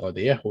pilot or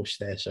the air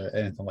hostess or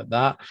anything like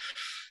that.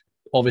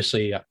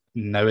 Obviously,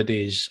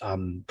 nowadays,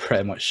 I'm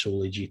pretty much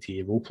solely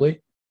GTA roleplay,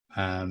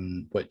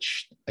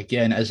 which,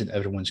 again, isn't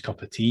everyone's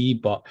cup of tea,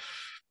 but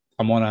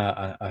I'm on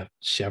a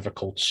server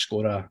called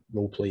Scora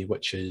Roleplay,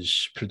 which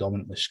is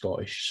predominantly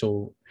Scottish.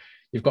 So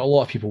you've got a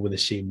lot of people with the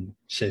same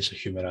sense of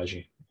humour as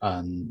you.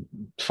 And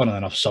funnily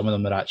enough, some of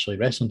them are actually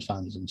wrestling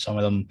fans, and some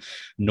of them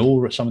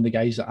know some of the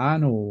guys that I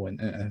know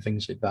and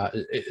things like that.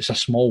 It's a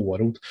small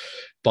world.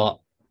 But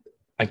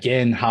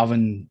again,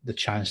 having the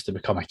chance to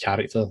become a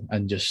character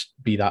and just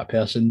be that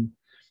person,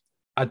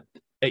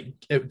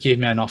 it gave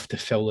me enough to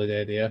fill the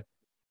dead air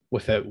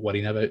without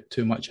worrying about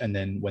too much. And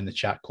then when the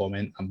chat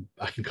comment,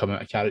 I can come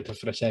out of character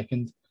for a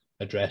second,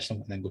 address them,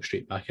 and then go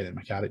straight back into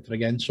my character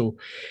again. So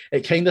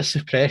it kind of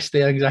suppressed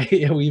the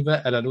anxiety a wee bit.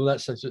 And I know that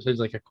sounds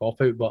like a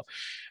cop-out, but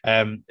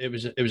it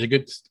was a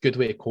good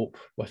way to cope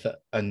with it.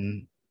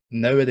 And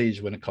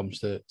nowadays, when it comes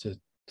to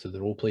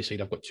the role play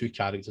side. I've got 2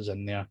 characters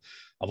in there.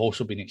 I've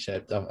also been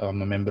accepted.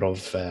 I'm a member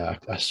of a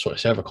sort of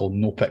server called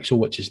No Pixel,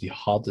 which is the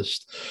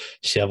hardest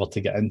server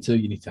to get into.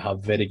 You need to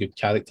have very good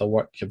character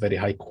work, a very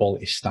high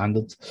quality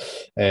standard.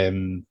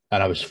 And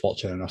I was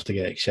fortunate enough to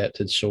get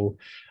accepted. So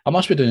I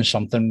must be doing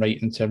something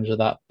right in terms of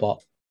that.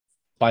 But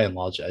by and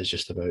large, it is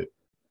just about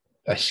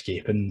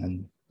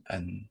escaping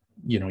and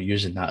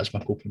using that as my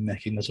coping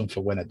mechanism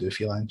for when I do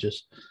feel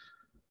anxious.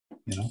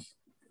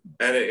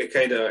 And it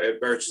kind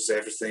of merges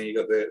everything. You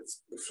got the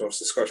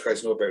Scottish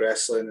guys know about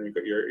wrestling, and you've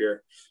got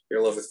your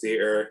love of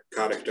theatre,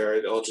 character.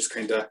 It all just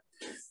kind of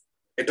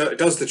it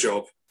does the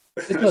job.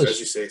 It does. As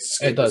you say,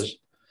 it does.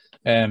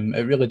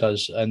 It really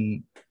does.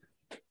 And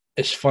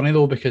it's funny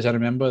though, because I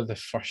remember the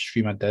first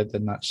stream I did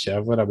in that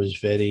server, I was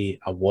very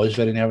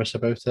nervous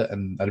about it,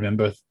 and I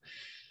remember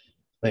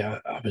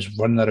I was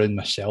running around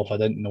myself. I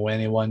didn't know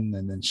anyone,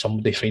 and then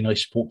somebody finally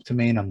spoke to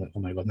me, and I'm like,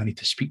 oh my God, I need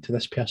to speak to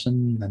this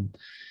person. And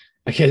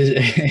because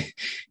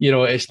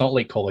it's not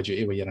like Call of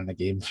Duty where you're in a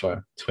game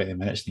for 20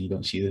 minutes and you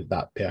don't see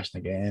that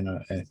person again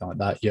or anything like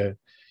that.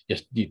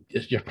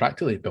 You're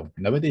practically, well,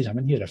 nowadays I'm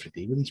in here every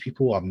day with these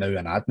people. I'm now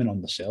an admin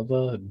on the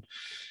server,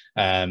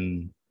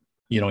 and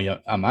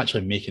I'm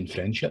actually making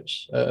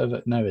friendships out of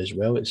it now as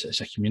well.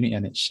 It's a community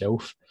in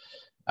itself.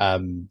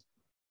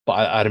 But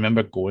I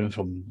remember going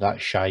from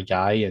that shy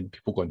guy and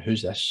people going,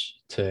 "Who's this?"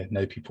 to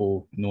now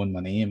people knowing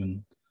my name,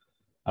 and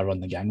I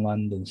run the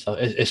gangland and stuff.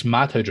 It's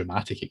mad how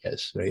dramatic it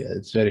gets, right?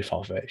 It's very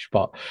far-fetched,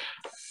 but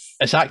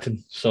it's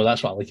acting, so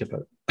that's what I like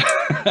about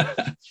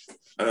it.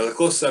 I know the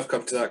closest I've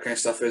come to that kind of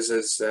stuff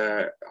is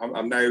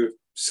I'm now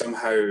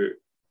somehow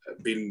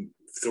being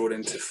thrown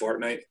into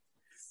Fortnite.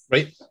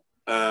 Right.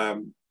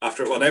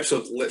 After an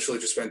episode literally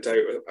just went out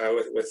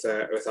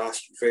with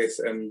Aston Faith,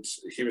 and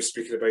he was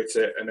speaking about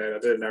it, and then I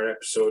did another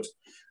episode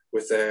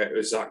with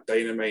Zach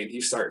Dynamite, and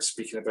he started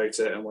speaking about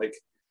it, and like,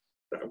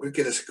 I'm going to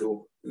give this a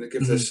go. I'm going to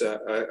give this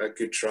a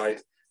good try.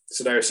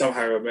 So now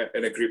somehow I'm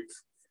in a group.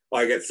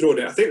 I get thrown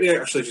in. I think they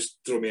actually just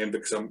throw me in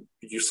because I'm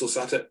useless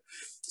at it.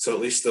 So at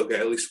least they'll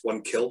get at least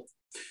one kill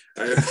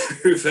out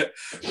of it.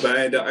 But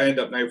I end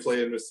up now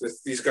playing with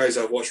these guys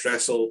I've watched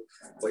wrestle,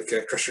 like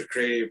Crusher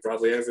Cray,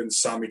 Bradley Evans,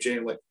 Sami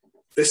Zayn. Like,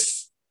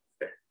 this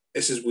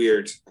is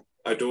weird.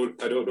 I don't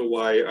know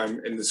why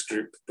I'm in this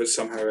group, but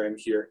somehow I'm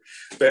here.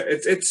 But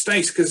it's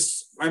nice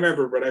because I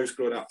remember when I was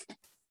growing up,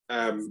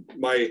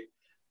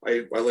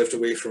 I lived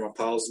away from my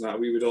pals and that.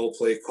 We would all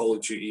play Call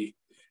of Duty,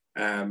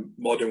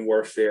 Modern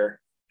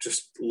Warfare,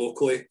 just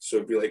locally. So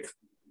it'd be like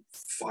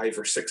 5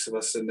 or 6 of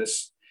us in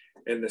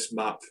this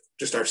map,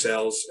 just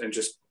ourselves, and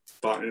just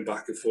battering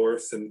back and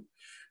forth. And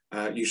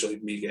usually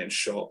me getting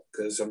shot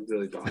because I'm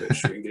really bad at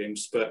shooting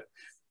games. But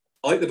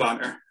I like the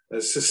banter.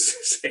 That's just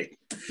to say.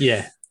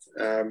 Yeah.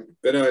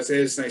 But no, it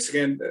is nice.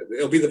 Again,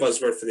 it'll be the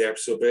buzzword for the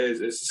episode, but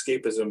it's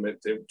escapism.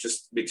 It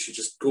just makes you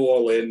just go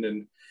all in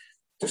and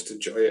just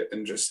enjoy it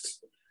and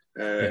just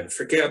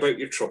forget about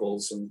your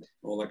troubles and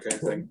all that kind of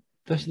thing.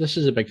 This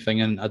is a big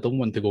thing, and I don't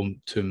want to go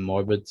too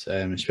morbid,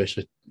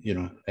 especially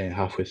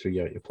halfway through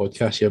your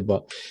podcast here.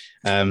 But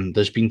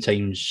there's been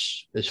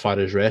times, as far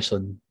as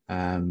wrestling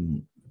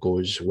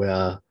goes,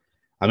 where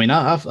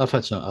I've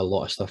had a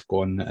lot of stuff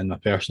going in my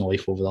personal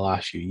life over the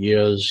last few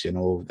years,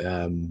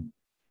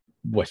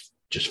 with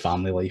just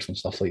family life and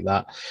stuff like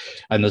that.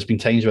 And there's been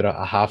times where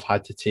I have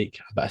had to take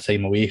a bit of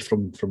time away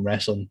from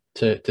wrestling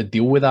to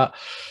deal with that.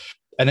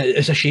 And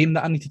it's a shame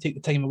that I need to take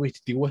the time away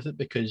to deal with it,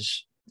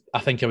 because I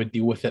think I would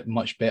deal with it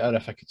much better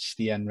if I could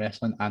stay in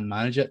wrestling and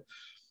manage it.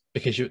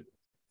 Because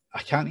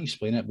I can't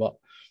explain it, but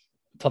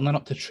turning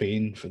up to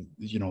train for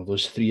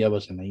those 3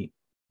 hours a night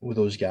with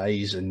those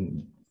guys,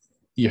 and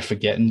you're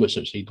forgetting what's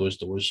outside those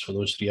doors for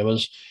those 3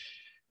 hours.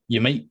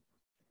 You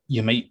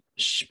might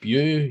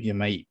spew, you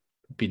might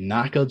be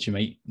knackered, you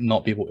might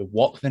not be able to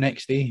walk the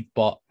next day,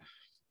 but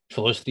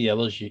for those 3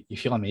 hours you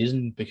feel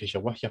amazing because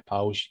you're with your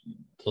pals.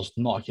 There's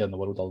not a care in the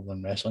world other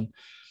than wrestling.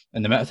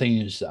 And the amount of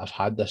times that I've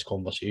had this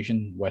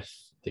conversation with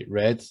the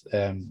Red,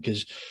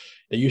 because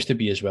it used to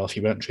be as well, if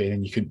you weren't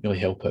training, you couldn't really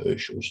help out at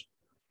shows.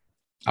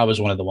 I was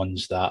one of the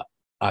ones that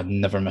I'd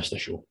never missed a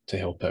show to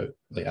help out.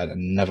 Like, I'd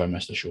never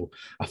missed a show.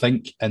 I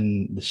think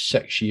in the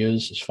 6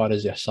 years, as far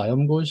as the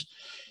Asylum goes,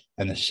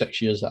 in the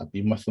 6 years that I've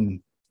been with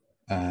them,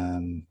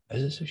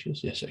 is it 6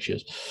 years? Yeah, 6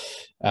 years.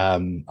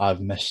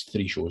 I've missed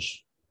 3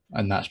 shows.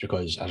 And that's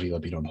because I've either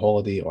been on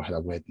holiday or had a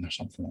wedding or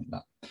something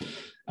like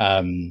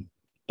that.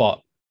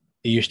 But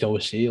he used to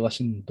always say,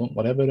 listen, don't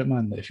worry about it,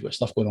 man. If you've got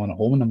stuff going on at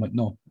home. And I'm like,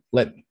 no,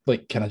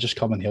 can I just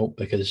come and help?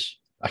 Because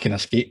I can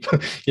escape.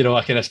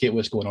 I can escape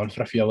what's going on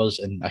for a few hours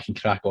and I can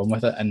crack on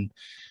with it. And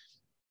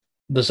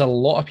there's a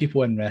lot of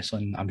people in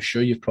wrestling, I'm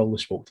sure you've probably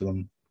spoke to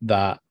them,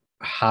 that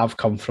have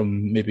come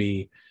from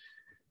maybe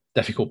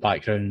difficult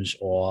backgrounds,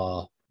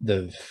 or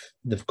they've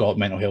got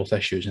mental health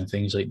issues and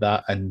things like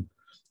that. And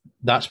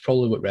that's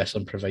probably what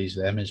wrestling provides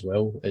them as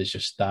well, is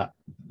just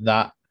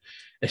that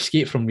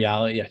escape from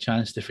reality, a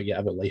chance to forget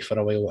about life for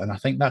a while. And I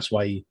think that's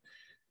why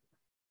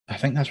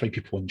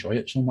people enjoy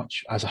it so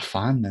much as a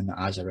fan and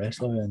as a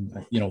wrestler,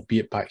 and be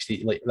it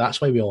backstage. Like, that's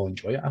why we all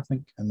enjoy it, I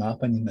think, in my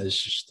opinion. Is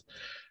just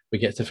we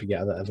get to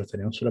forget about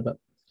everything else for a bit,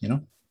 you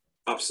know?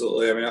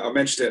 Absolutely. I mean, I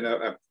mentioned it in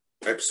an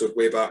episode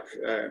way back,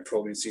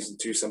 probably in season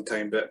 2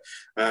 sometime, but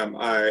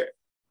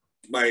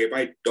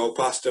my dog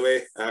passed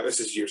away. This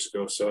is years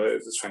ago, so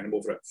it's fine, I'm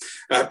over it.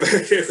 But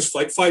it was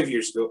like 5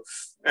 years ago.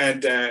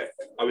 And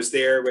I was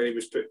there when he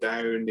was put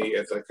down. He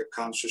had like a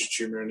cancerous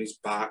tumour in his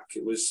back.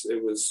 It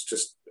was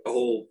just a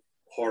whole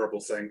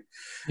horrible thing.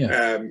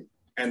 Yeah.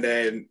 And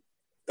then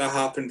that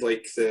happened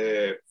like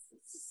the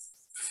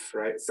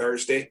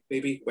Thursday,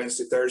 maybe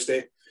Wednesday,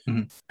 Thursday.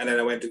 Mm-hmm. And then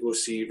I went to go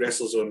see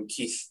WrestleZone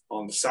Keith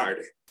on the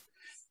Saturday.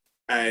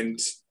 And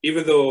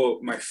even though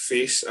my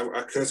face,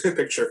 I took a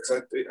picture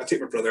because I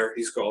take my brother,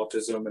 he's got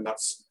autism, and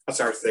that's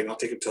our thing. I'll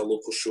take him to a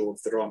local show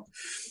if they're on.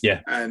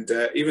 Yeah. And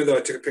even though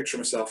I took a picture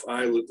of myself,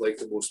 I looked like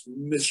the most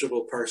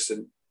miserable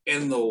person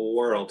in the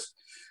world.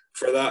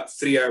 For that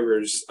 3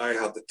 hours, I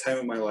had the time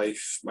of my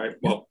life. My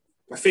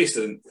face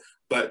didn't,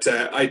 but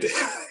I did.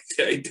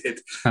 I did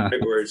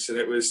outwards, and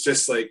it was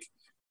just like,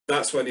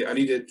 that's when I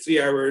needed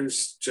 3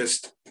 hours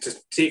just to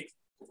take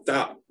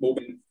that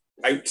moment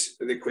out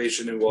of the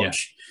equation and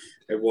watch.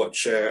 I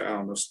watch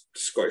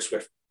Scotty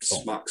Swift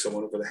smack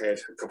someone over the head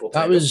a couple of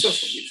times.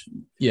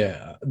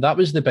 That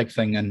was the big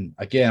thing. And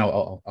again,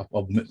 I'll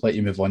let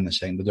you move on in a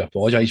second. I do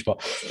apologise,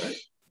 but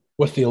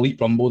with the Elite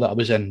Rumble that I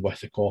was in with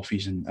the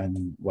coffees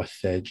and with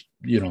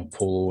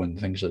Polo and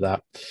things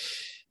like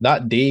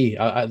that day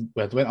I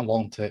went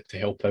along to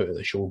help out at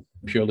the show,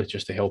 purely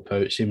just to help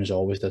out, same as I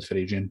always did for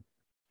Adrian.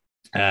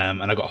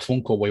 And I got a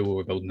phone call while we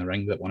were building the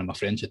ring that one of my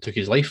friends had took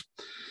his life.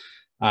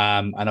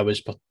 And I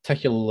was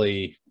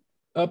particularly,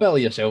 a bit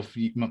like yourself,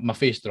 my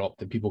face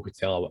dropped and people could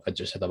tell I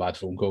just had a bad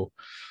phone call.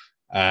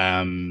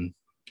 I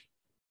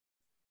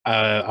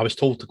was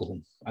told to go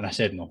home and I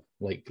said no,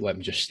 like, let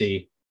me just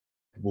stay.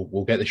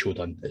 We'll get the show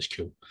done. It's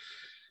cool.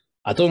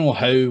 I don't know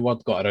how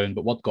word got around,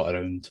 but word got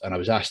around and I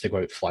was asked to go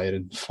out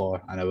flying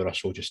for an hour or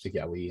so just to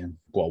get away and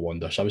go a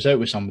wander. So I was out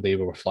with somebody,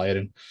 we were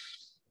flying.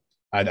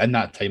 And in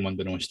that time,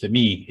 unbeknownst to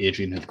me,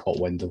 Adrian had caught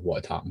wind of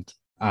what had happened.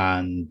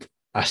 And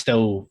I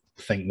still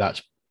think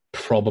that's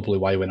probably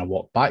why when I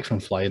walked back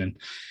from flying, and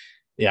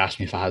he asked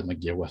me if I had my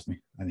gear with me.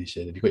 And he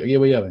said, have you got your gear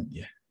with you? I went,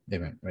 yeah. They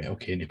went, right,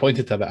 okay. And he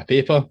pointed to a bit of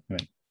paper. He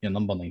went, you're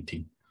number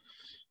 19.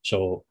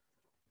 So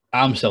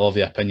I'm still of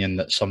the opinion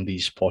that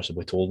somebody's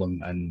possibly told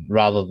him. And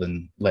rather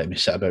than let me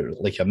sit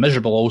about like a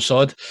miserable old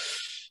sod,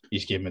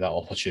 he's gave me that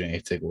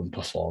opportunity to go and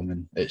perform,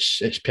 and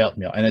it's perked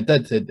me up, and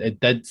it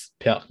did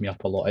perk me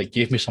up a lot. It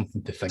gave me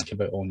something to think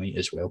about all night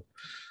as well,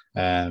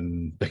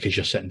 because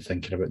you're sitting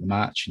thinking about the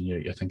match, and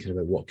you're thinking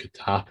about what could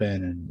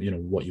happen,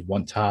 and what you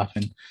want to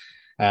happen,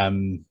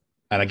 and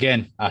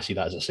again, I see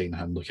that as a sign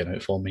of him looking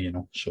out for me,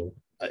 So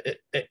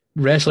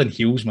wrestling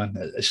heals, man.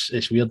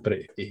 It's weird, but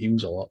it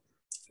heals a lot.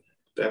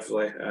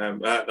 Definitely.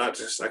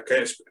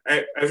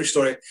 Every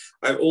story,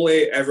 I've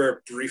only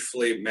ever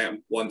briefly met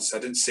him once. I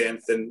didn't say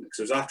anything because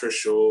it was after a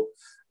show.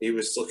 He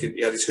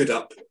had his hood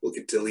up,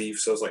 looking to leave.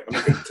 So I was like, I'm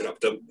not going to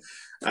interrupt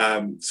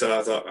him. So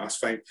I thought that's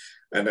fine.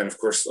 And then, of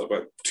course,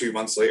 about 2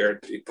 months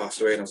later, he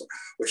passed away. And I was like,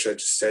 I wish I'd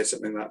just said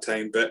something that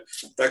time. But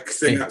that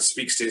thing that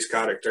speaks to his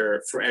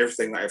character, from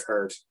everything that I've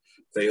heard,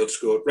 that he'll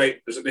just go, right,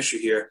 there's an issue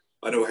here.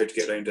 I know how to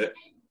get around it.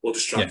 We'll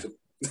distract him.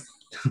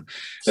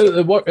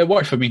 It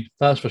worked for me,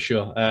 that's for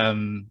sure.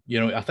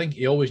 I think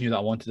he always knew that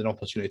I wanted an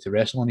opportunity to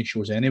wrestle on his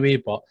shows anyway,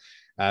 but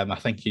I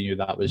think he knew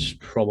that was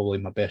probably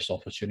my best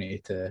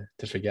opportunity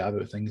to forget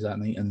about things that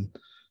night. And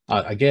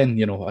I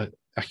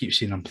keep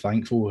saying I'm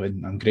thankful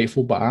and I'm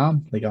grateful, but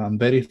I'm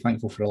very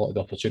thankful for a lot of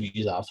the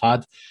opportunities that I've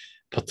had,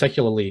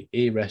 particularly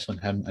A, wrestling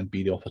him, and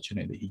B, the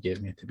opportunity that he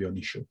gave me to be on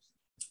his show.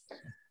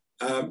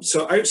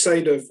 So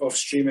outside of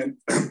streaming,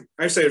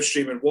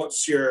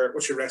 what's your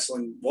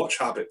wrestling watch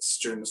habits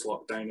during this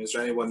lockdown? Is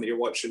there anyone that you're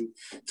watching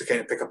to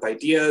kind of pick up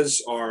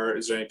ideas, or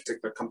is there any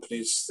particular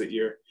companies that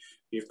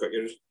you've got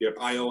your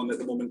eye on at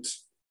the moment?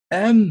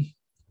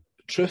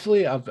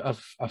 Truthfully,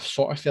 I've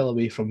sort of fell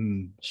away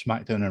from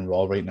SmackDown and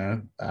Raw right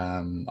now.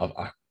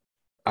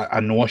 I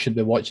know I should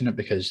be watching it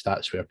because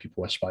that's where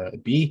people aspire to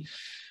be.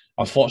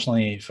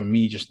 Unfortunately, for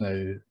me just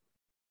now,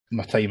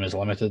 my time is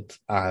limited,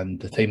 and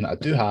the time that I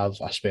do have,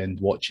 I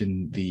spend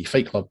watching the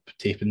Fight Club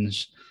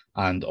tapings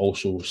and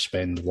also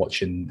spend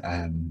watching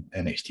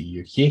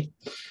NXT UK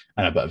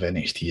and a bit of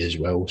NXT as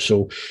well.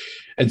 So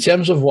in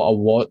terms of what I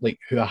want, like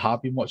who I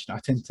have been watching, I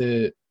tend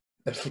to,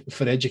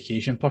 for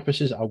education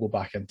purposes, I'll go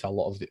back into a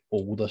lot of the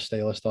older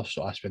style of stuff.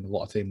 So I spend a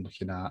lot of time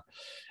looking at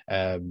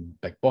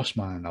Big Boss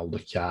Man, I'll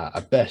look at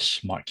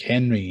Abyss, Mark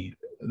Henry.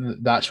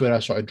 That's where I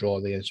sort of draw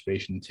the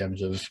inspiration in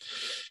terms of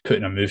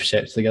putting a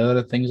moveset together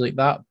and things like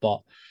that. But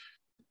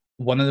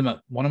one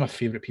of my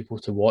favourite people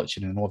to watch,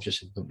 and I know I've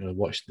just don't really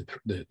watch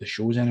the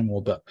shows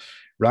anymore, but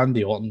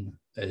Randy Orton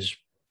is,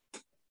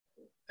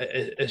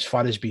 as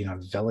far as being a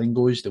villain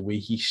goes, the way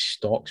he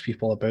stalks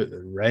people about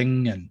the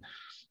ring and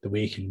the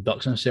way he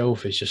conducts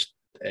himself is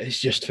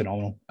just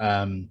phenomenal.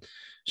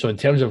 So in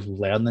terms of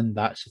learning,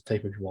 that's the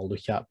type of people I'll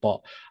look at.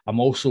 But I'm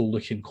also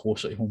looking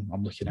closer to home.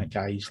 I'm looking at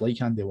guys like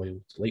Andy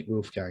Wilde, like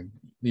Wolfgang,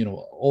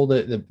 all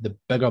the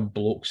bigger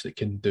blokes that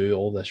can do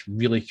all this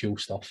really cool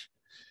stuff.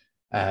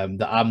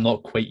 that I'm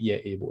not quite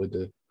yet able to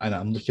do. And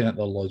I'm looking at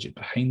the logic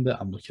behind it.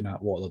 I'm looking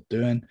at what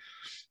they're doing.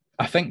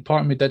 I think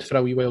part of me did for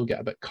a wee while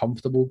get a bit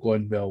comfortable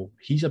going, well,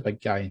 he's a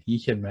big guy and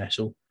he can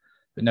wrestle.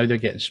 But now they're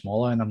getting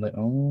smaller, and I'm like,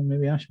 oh,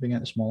 maybe I should be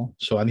getting smaller.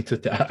 So I need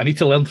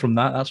to learn from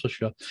that. That's for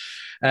sure.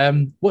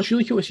 What's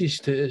really cool is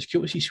it's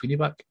cool to see Sweeney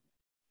back.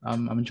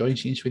 I'm enjoying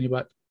seeing Sweeney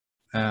back.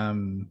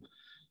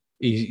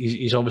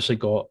 He's obviously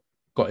got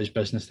his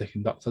business to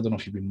conduct. I don't know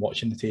if you've been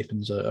watching the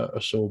tapings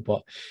or so,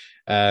 but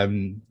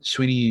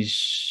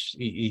Sweeney's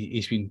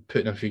he's been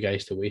putting a few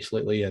guys to waste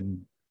lately,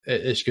 and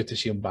it's good to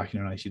see him back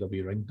in an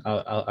ICW ring.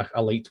 I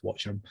liked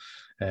watching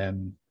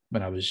him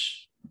when I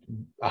was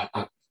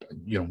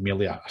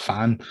merely a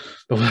fan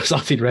before I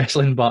started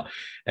wrestling, but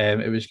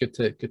it was good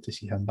to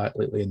see him back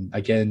lately. And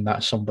again,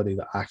 that's somebody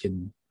that I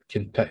can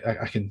pick.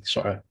 I can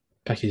sort of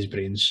pick his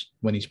brains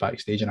when he's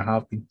backstage, and I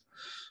have been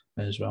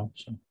as well.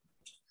 So.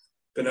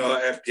 But no,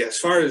 as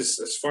far as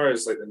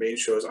like the main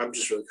shows, I'm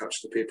just really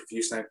catching the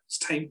pay-per-views now. It's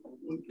time.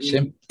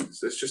 Same.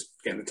 It's just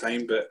getting the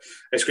time, but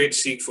it's great to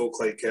see folk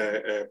like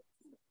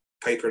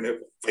Piper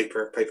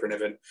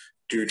Niven,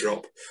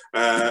 Dewdrop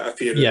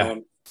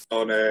appearing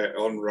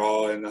on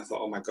Raw, and I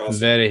thought, oh my god,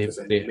 very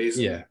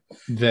amazing. Yeah,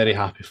 very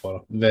happy for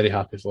her. Very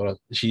happy for her.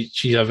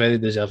 She's a very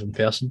deserving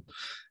person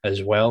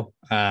as well.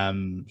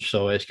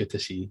 So it's good to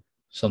see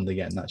somebody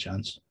getting that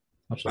chance.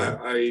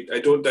 Absolutely. I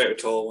don't doubt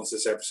at all once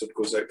this episode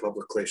goes out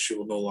publicly, she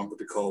will no longer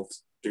be called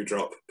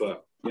Dewdrop.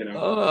 But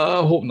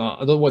I hope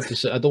not. I don't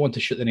want to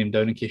shoot the name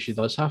down in case she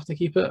does have to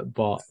keep it.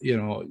 But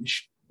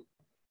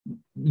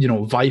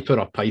Viper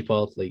or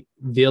Piper, like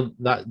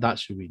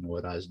that's who we know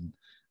her as, and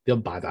they're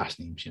badass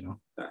names,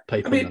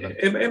 Piper. I mean,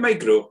 it might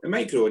grow. It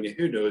might grow on you.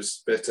 Who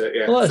knows? But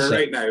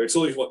right now, it's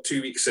only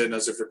 2 weeks in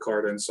as of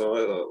recording,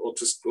 so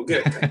we'll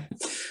get it.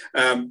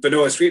 But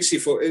no, it's great to see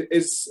folk.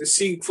 It's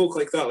seeing folk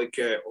like that, like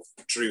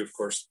Drew, of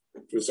course,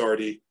 was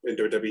already in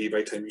WWE by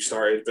the time you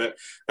started. But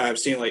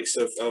seeing likes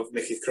of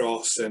Nikki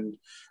Cross and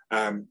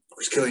of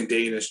course Killian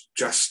Dane has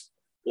just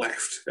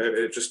left.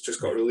 It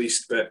just got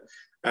released, but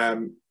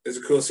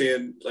it's cool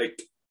seeing like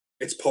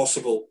it's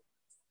possible.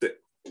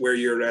 Where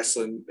you're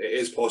wrestling, it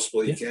is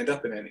possible you can end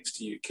up in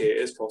NXT UK. It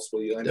is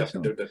possible you'll end up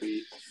in WWE.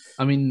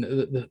 I mean,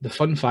 the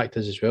fun fact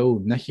is as well,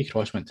 Nikki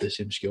Cross went to the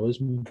same school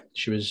as me.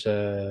 She was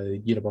a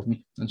year above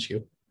me in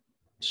school.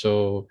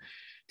 So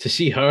to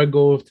see her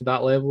go to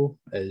that level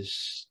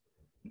is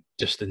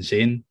just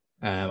insane.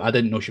 I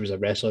didn't know she was a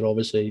wrestler,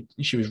 obviously.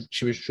 She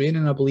was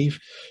training, I believe,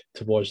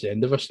 towards the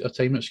end of her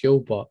time at school,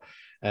 but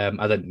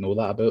I didn't know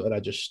that about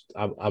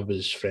her. I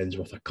was friends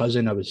with her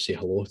cousin. I would say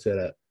hello to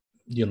her at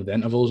the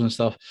intervals and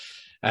stuff.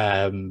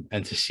 And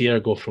to see her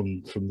go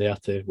from there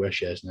to where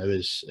she is now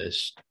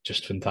is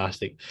just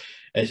fantastic.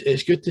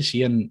 It's good to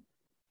see, and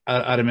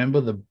I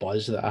remember the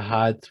buzz that I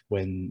had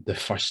when the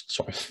first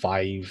sort of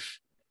 5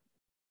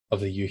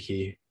 of the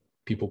UK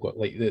people got,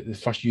 like the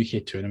first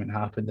UK tournament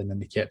happened, and then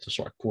they kept a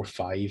sort of core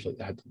 5, like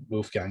they had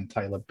Wolfgang,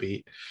 Tyler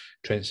Bate,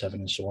 Trent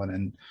Seven, and so on.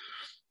 And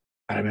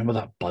I remember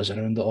that buzz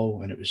around it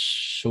all, and it was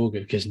so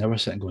good because now we're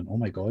sitting going, oh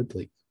my god,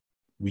 like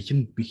we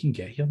can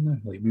get here now.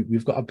 Like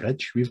we've got a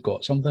bridge, we've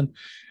got something,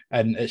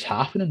 and it's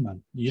happening,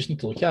 man. You just need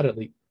to look at it,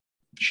 like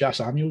Sha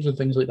Samuels and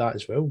things like that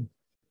as well.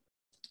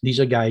 These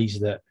are guys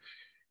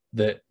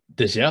that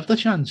deserve the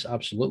chance,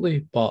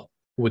 absolutely. But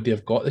would they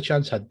have got the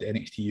chance had the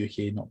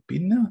NXT UK not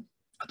been there?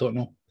 I don't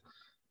know,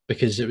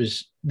 because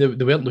they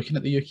weren't looking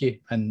at the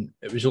UK, and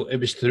it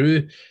was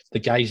through the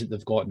guys that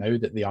they've got now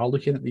that they are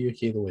looking at the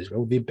UK though as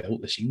well. They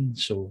built the scene,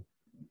 so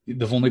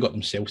they've only got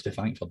themselves to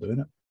thank for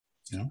doing it.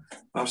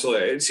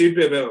 Absolutely. It seemed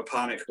to be a bit of a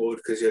panic mode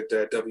because you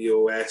had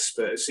WOS,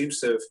 but it seems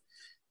to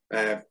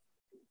have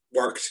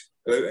worked.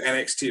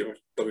 NXT or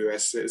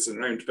WS isn't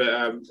around, but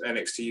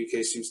NXT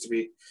UK seems to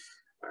be.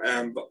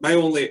 But my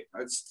only,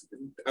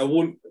 I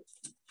won't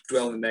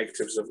dwell on the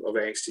negatives of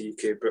NXT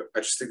UK, but I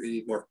just think they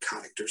need more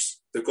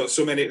characters. They've got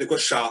so many. They've got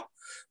Sha,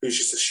 who's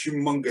just a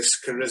humongous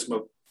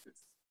charisma,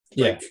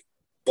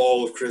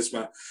 ball of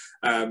charisma.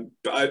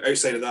 But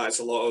outside of that, it's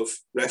a lot of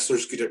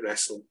wrestlers good at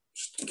wrestling.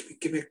 Just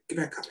give me a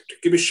character.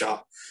 Give me Sha.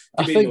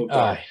 I think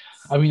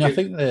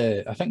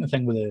the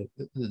thing with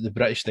the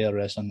British style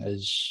wrestling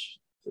is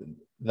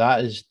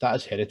that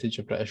is heritage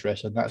of British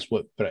wrestling. That's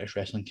what British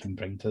wrestling can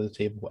bring to the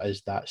table,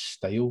 is that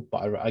style.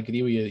 But I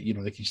agree with you.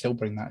 They can still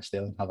bring that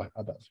style and have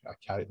a bit of a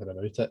character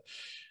about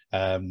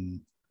it.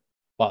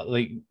 But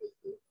like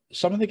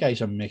some of the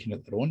guys are making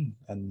it their own,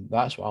 and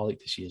that's what I like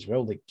to see as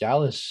well. Like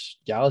Gallus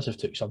have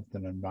took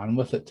something and ran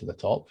with it to the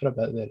top for a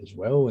bit there as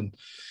well. And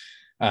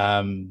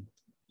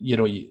you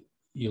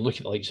look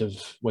at the likes of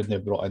when they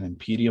brought in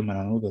Imperium, and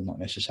I know they're not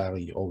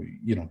necessarily all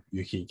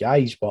UK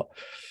guys, but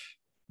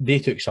they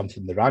took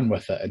something, they ran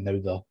with it, and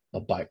now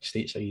they're back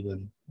stateside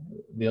and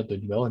they're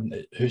doing well.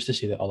 And who's to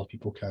say that other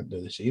people can't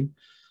do the same?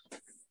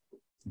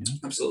 Yeah.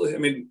 Absolutely. I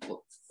mean,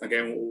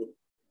 again,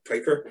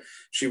 Piper,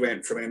 she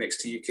went from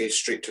NXT UK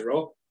straight to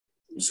Raw,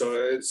 so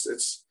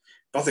it's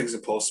nothing's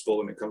impossible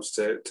when it comes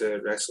to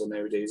wrestling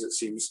nowadays, it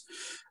seems.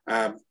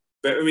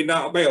 But I mean,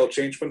 that might all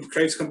change when the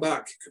crowds come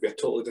back. It could be a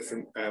totally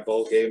different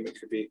ball game. It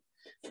could be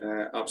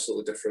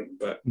absolutely different.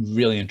 But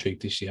really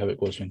intrigued to see how it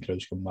goes when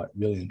crowds come back.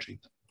 Really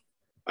intrigued.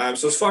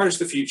 So as far as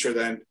the future,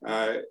 then,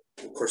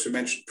 of course, we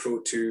mentioned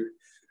Pro 2.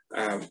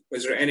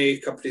 Is there any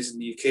companies in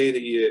the UK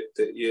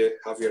that you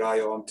have your eye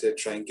on to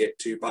try and get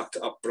to back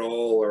to Up Brawl,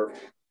 or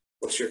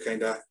what's your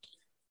kind of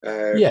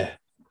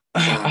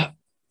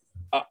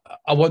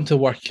I want to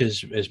work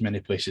as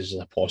many places as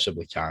I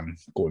possibly can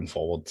going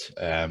forward.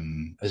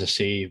 As I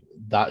say,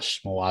 that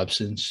small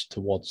absence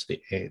towards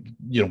the end,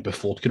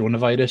 before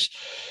coronavirus,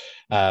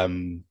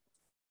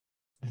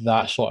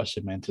 that sort of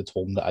cemented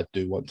home that I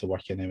do want to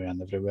work anywhere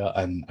and everywhere.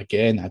 And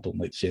again, I don't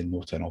like saying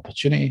no to an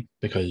opportunity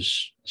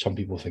because some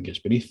people think it's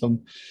beneath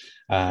them.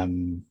 I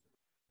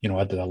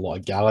did a lot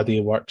of gala day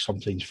work,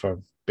 sometimes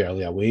for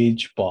barely a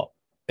wage, but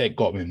it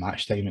got me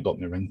match time, it got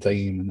me ring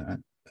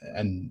time,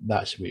 and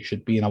that's the way it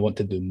should be. And I want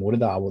to do more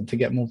of that. I want to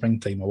get more ring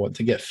time. I want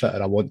to get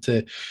fitter. I want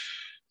to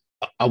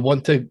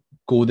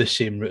go the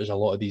same route as a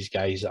lot of these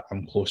guys that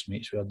I'm close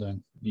mates with are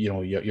doing.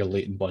 Your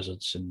Leighton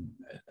Buzzards and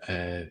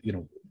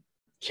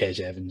Kez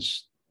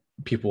Evans,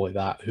 people like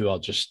that who are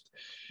just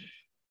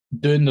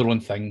doing their own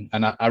thing.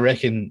 And I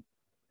reckon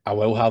I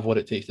will have what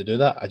it takes to do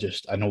that.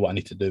 I know what I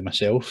need to do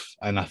myself.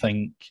 And I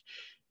think,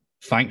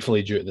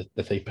 thankfully, due to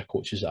the type of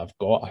coaches that I've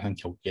got, I think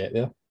I'll get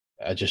there.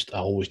 I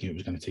always knew it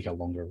was going to take a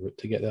longer route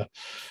to get there.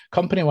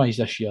 Company-wise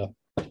this year,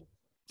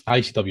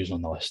 ICW is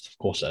on the list. Of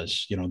course it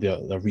is.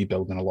 They're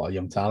rebuilding a lot of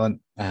young talent.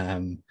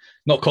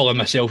 Not calling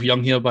myself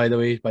young here, by the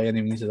way, by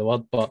any means of the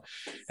word, but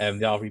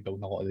they are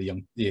rebuilding a lot of the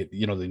young, the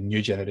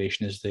new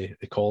generation, as they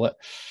call it.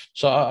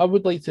 So I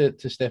would like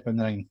to step in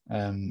the ring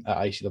at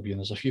ICW, and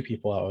there's a few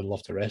people I would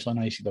love to wrestle on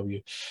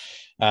ICW.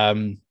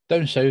 Down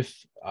south,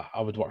 I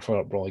would work for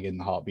Up Brawl again in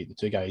the heartbeat. The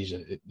two guys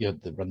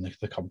that run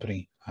the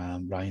company,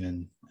 Ryan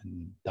and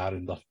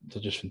Darren,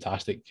 they're just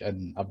fantastic,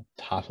 and I'd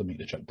happily make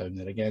the trip down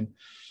there again.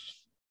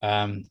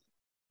 Anywhere,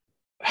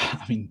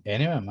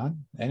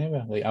 man.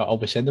 Anywhere. Like, I'll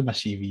be sending my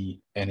CV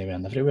anywhere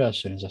and everywhere as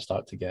soon as I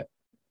start to get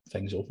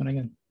things open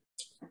again.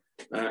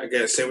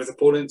 Again, same with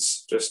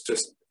opponents, just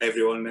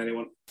everyone and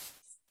anyone.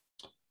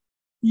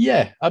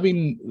 Yeah,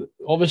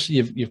 obviously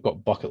you've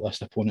got bucket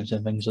list opponents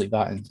and things like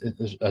that, and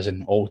as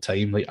in all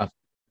time. Like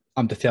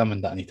I'm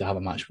determined that I need to have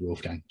a match with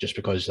Wolfgang just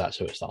because that's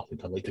how it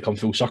started. I'd like to come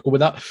full circle with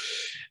that.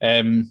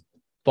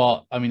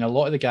 But a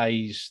lot of the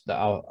guys that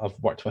I've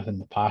worked with in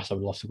the past, I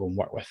would love to go and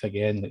work with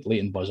again, like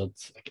Leighton Buzzard.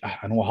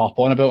 I know I harp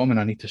on about him and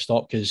I need to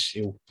stop because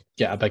he'll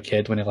get a big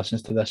head when he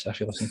listens to this, if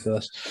he listens to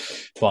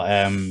this. But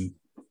I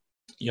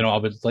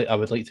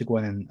would like to go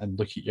in and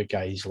look at your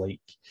guys like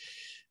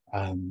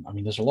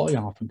there's a lot of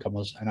young up and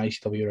comers in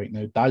ICW right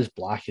now. Daz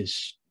Black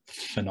is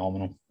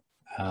phenomenal.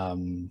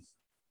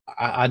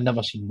 I'd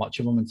never seen much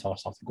of him until I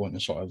started going to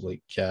sort of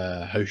like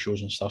house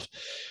shows and stuff.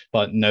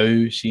 But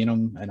now seeing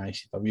him in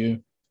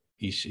ICW,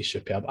 he's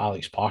superb.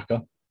 Alex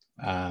Parker,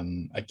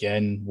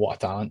 again, what a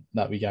talent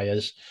that wee guy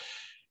is.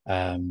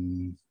 I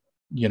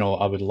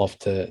would love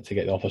to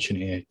get the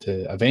opportunity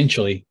to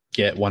eventually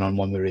get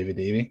one-on-one with Ravy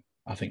Davey.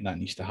 I think that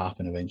needs to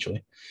happen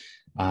eventually.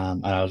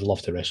 And I would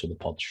love to wrestle the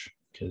Purge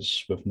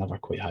because we've never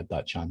quite had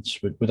that chance.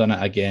 We've done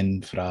it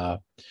again for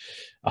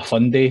a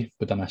fun day.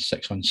 We've done a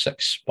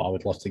 6-on-6, but I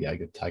would love to get a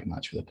good tag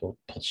match with the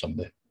Purge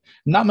someday.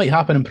 And that might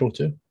happen in Pro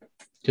 2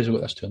 because we've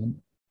got this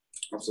tournament.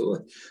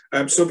 Absolutely.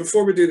 So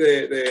before we do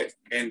the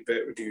end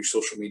bit, we do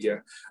social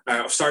media.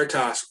 I've started to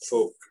ask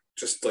folk,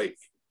 just like,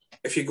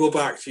 if you go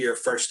back to your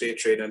first day of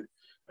training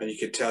and you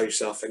could tell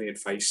yourself any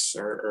advice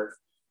or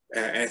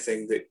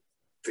anything that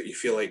you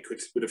feel like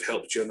would have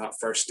helped you on that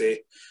first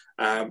day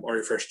or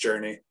your first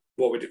journey,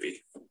 what would it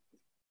be?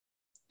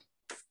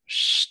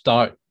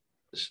 Start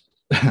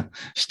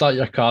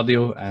your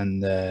cardio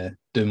and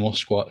do more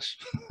squats.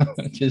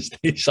 Just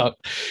they suck.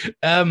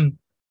 But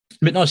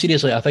no,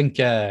 seriously, I think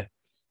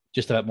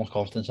just a bit more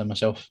confidence in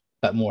myself,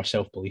 a bit more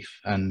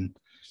self-belief, and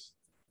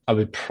I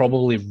would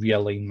probably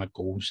realign my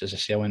goals. As I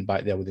say, I went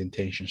back there with the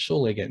intention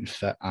solely of getting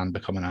fit and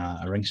becoming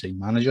a ringside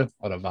manager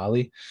or a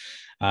valet.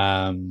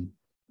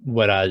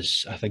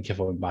 Whereas I think if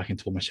I went back and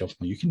told myself,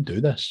 no, you can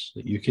do this.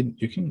 You can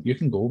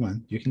go,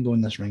 man. You can go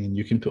in this ring and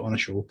you can put on a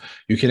show.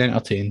 You can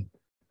entertain.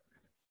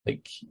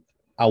 Like,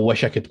 I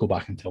wish I could go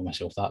back and tell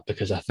myself that,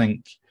 because I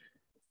think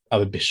I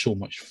would be so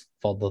much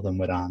further than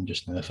where I am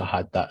just now if I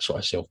had that sort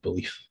of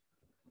self-belief.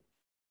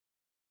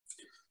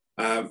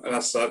 And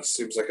that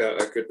seems like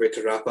a good way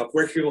to wrap up.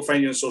 Where can people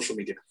find you on social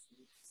media?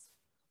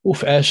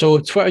 So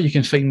Twitter, you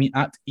can find me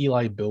at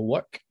Eli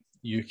Bulwark.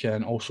 You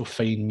can also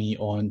find me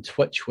on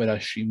Twitch, where I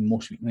stream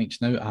most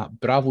weeknights now, at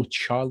Bravo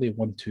Charlie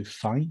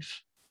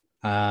 125.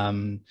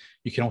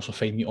 You can also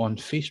find me on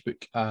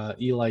Facebook,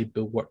 Eli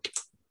Bulwark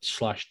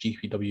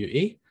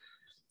 /GPWA.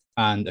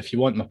 And if you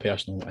want my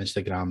personal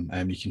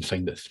Instagram, you can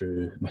find it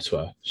through my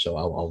Twitter. So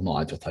I'll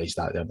not advertise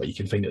that there, but you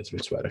can find it through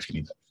Twitter if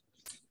you need it.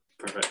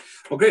 Perfect.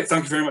 Well, great.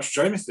 Thank you very much for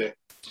joining me today.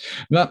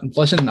 No,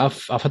 listen,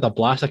 I've had a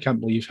blast. I can't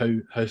believe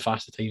how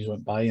fast the times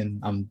went by,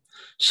 and I'm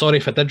sorry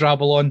if I did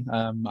rabble on.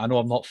 I know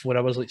I'm not 4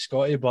 hours like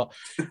Scotty, but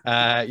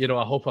I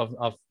hope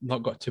I've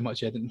not got too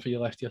much editing for you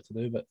left here to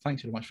do. But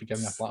thanks very much for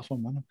giving me a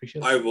platform, man. I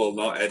appreciate it. I will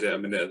not edit a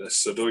minute of this,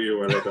 so don't you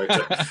worry about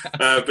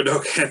it. But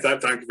okay,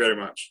 thank you very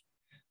much.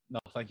 No,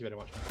 thank you very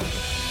much,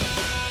 man.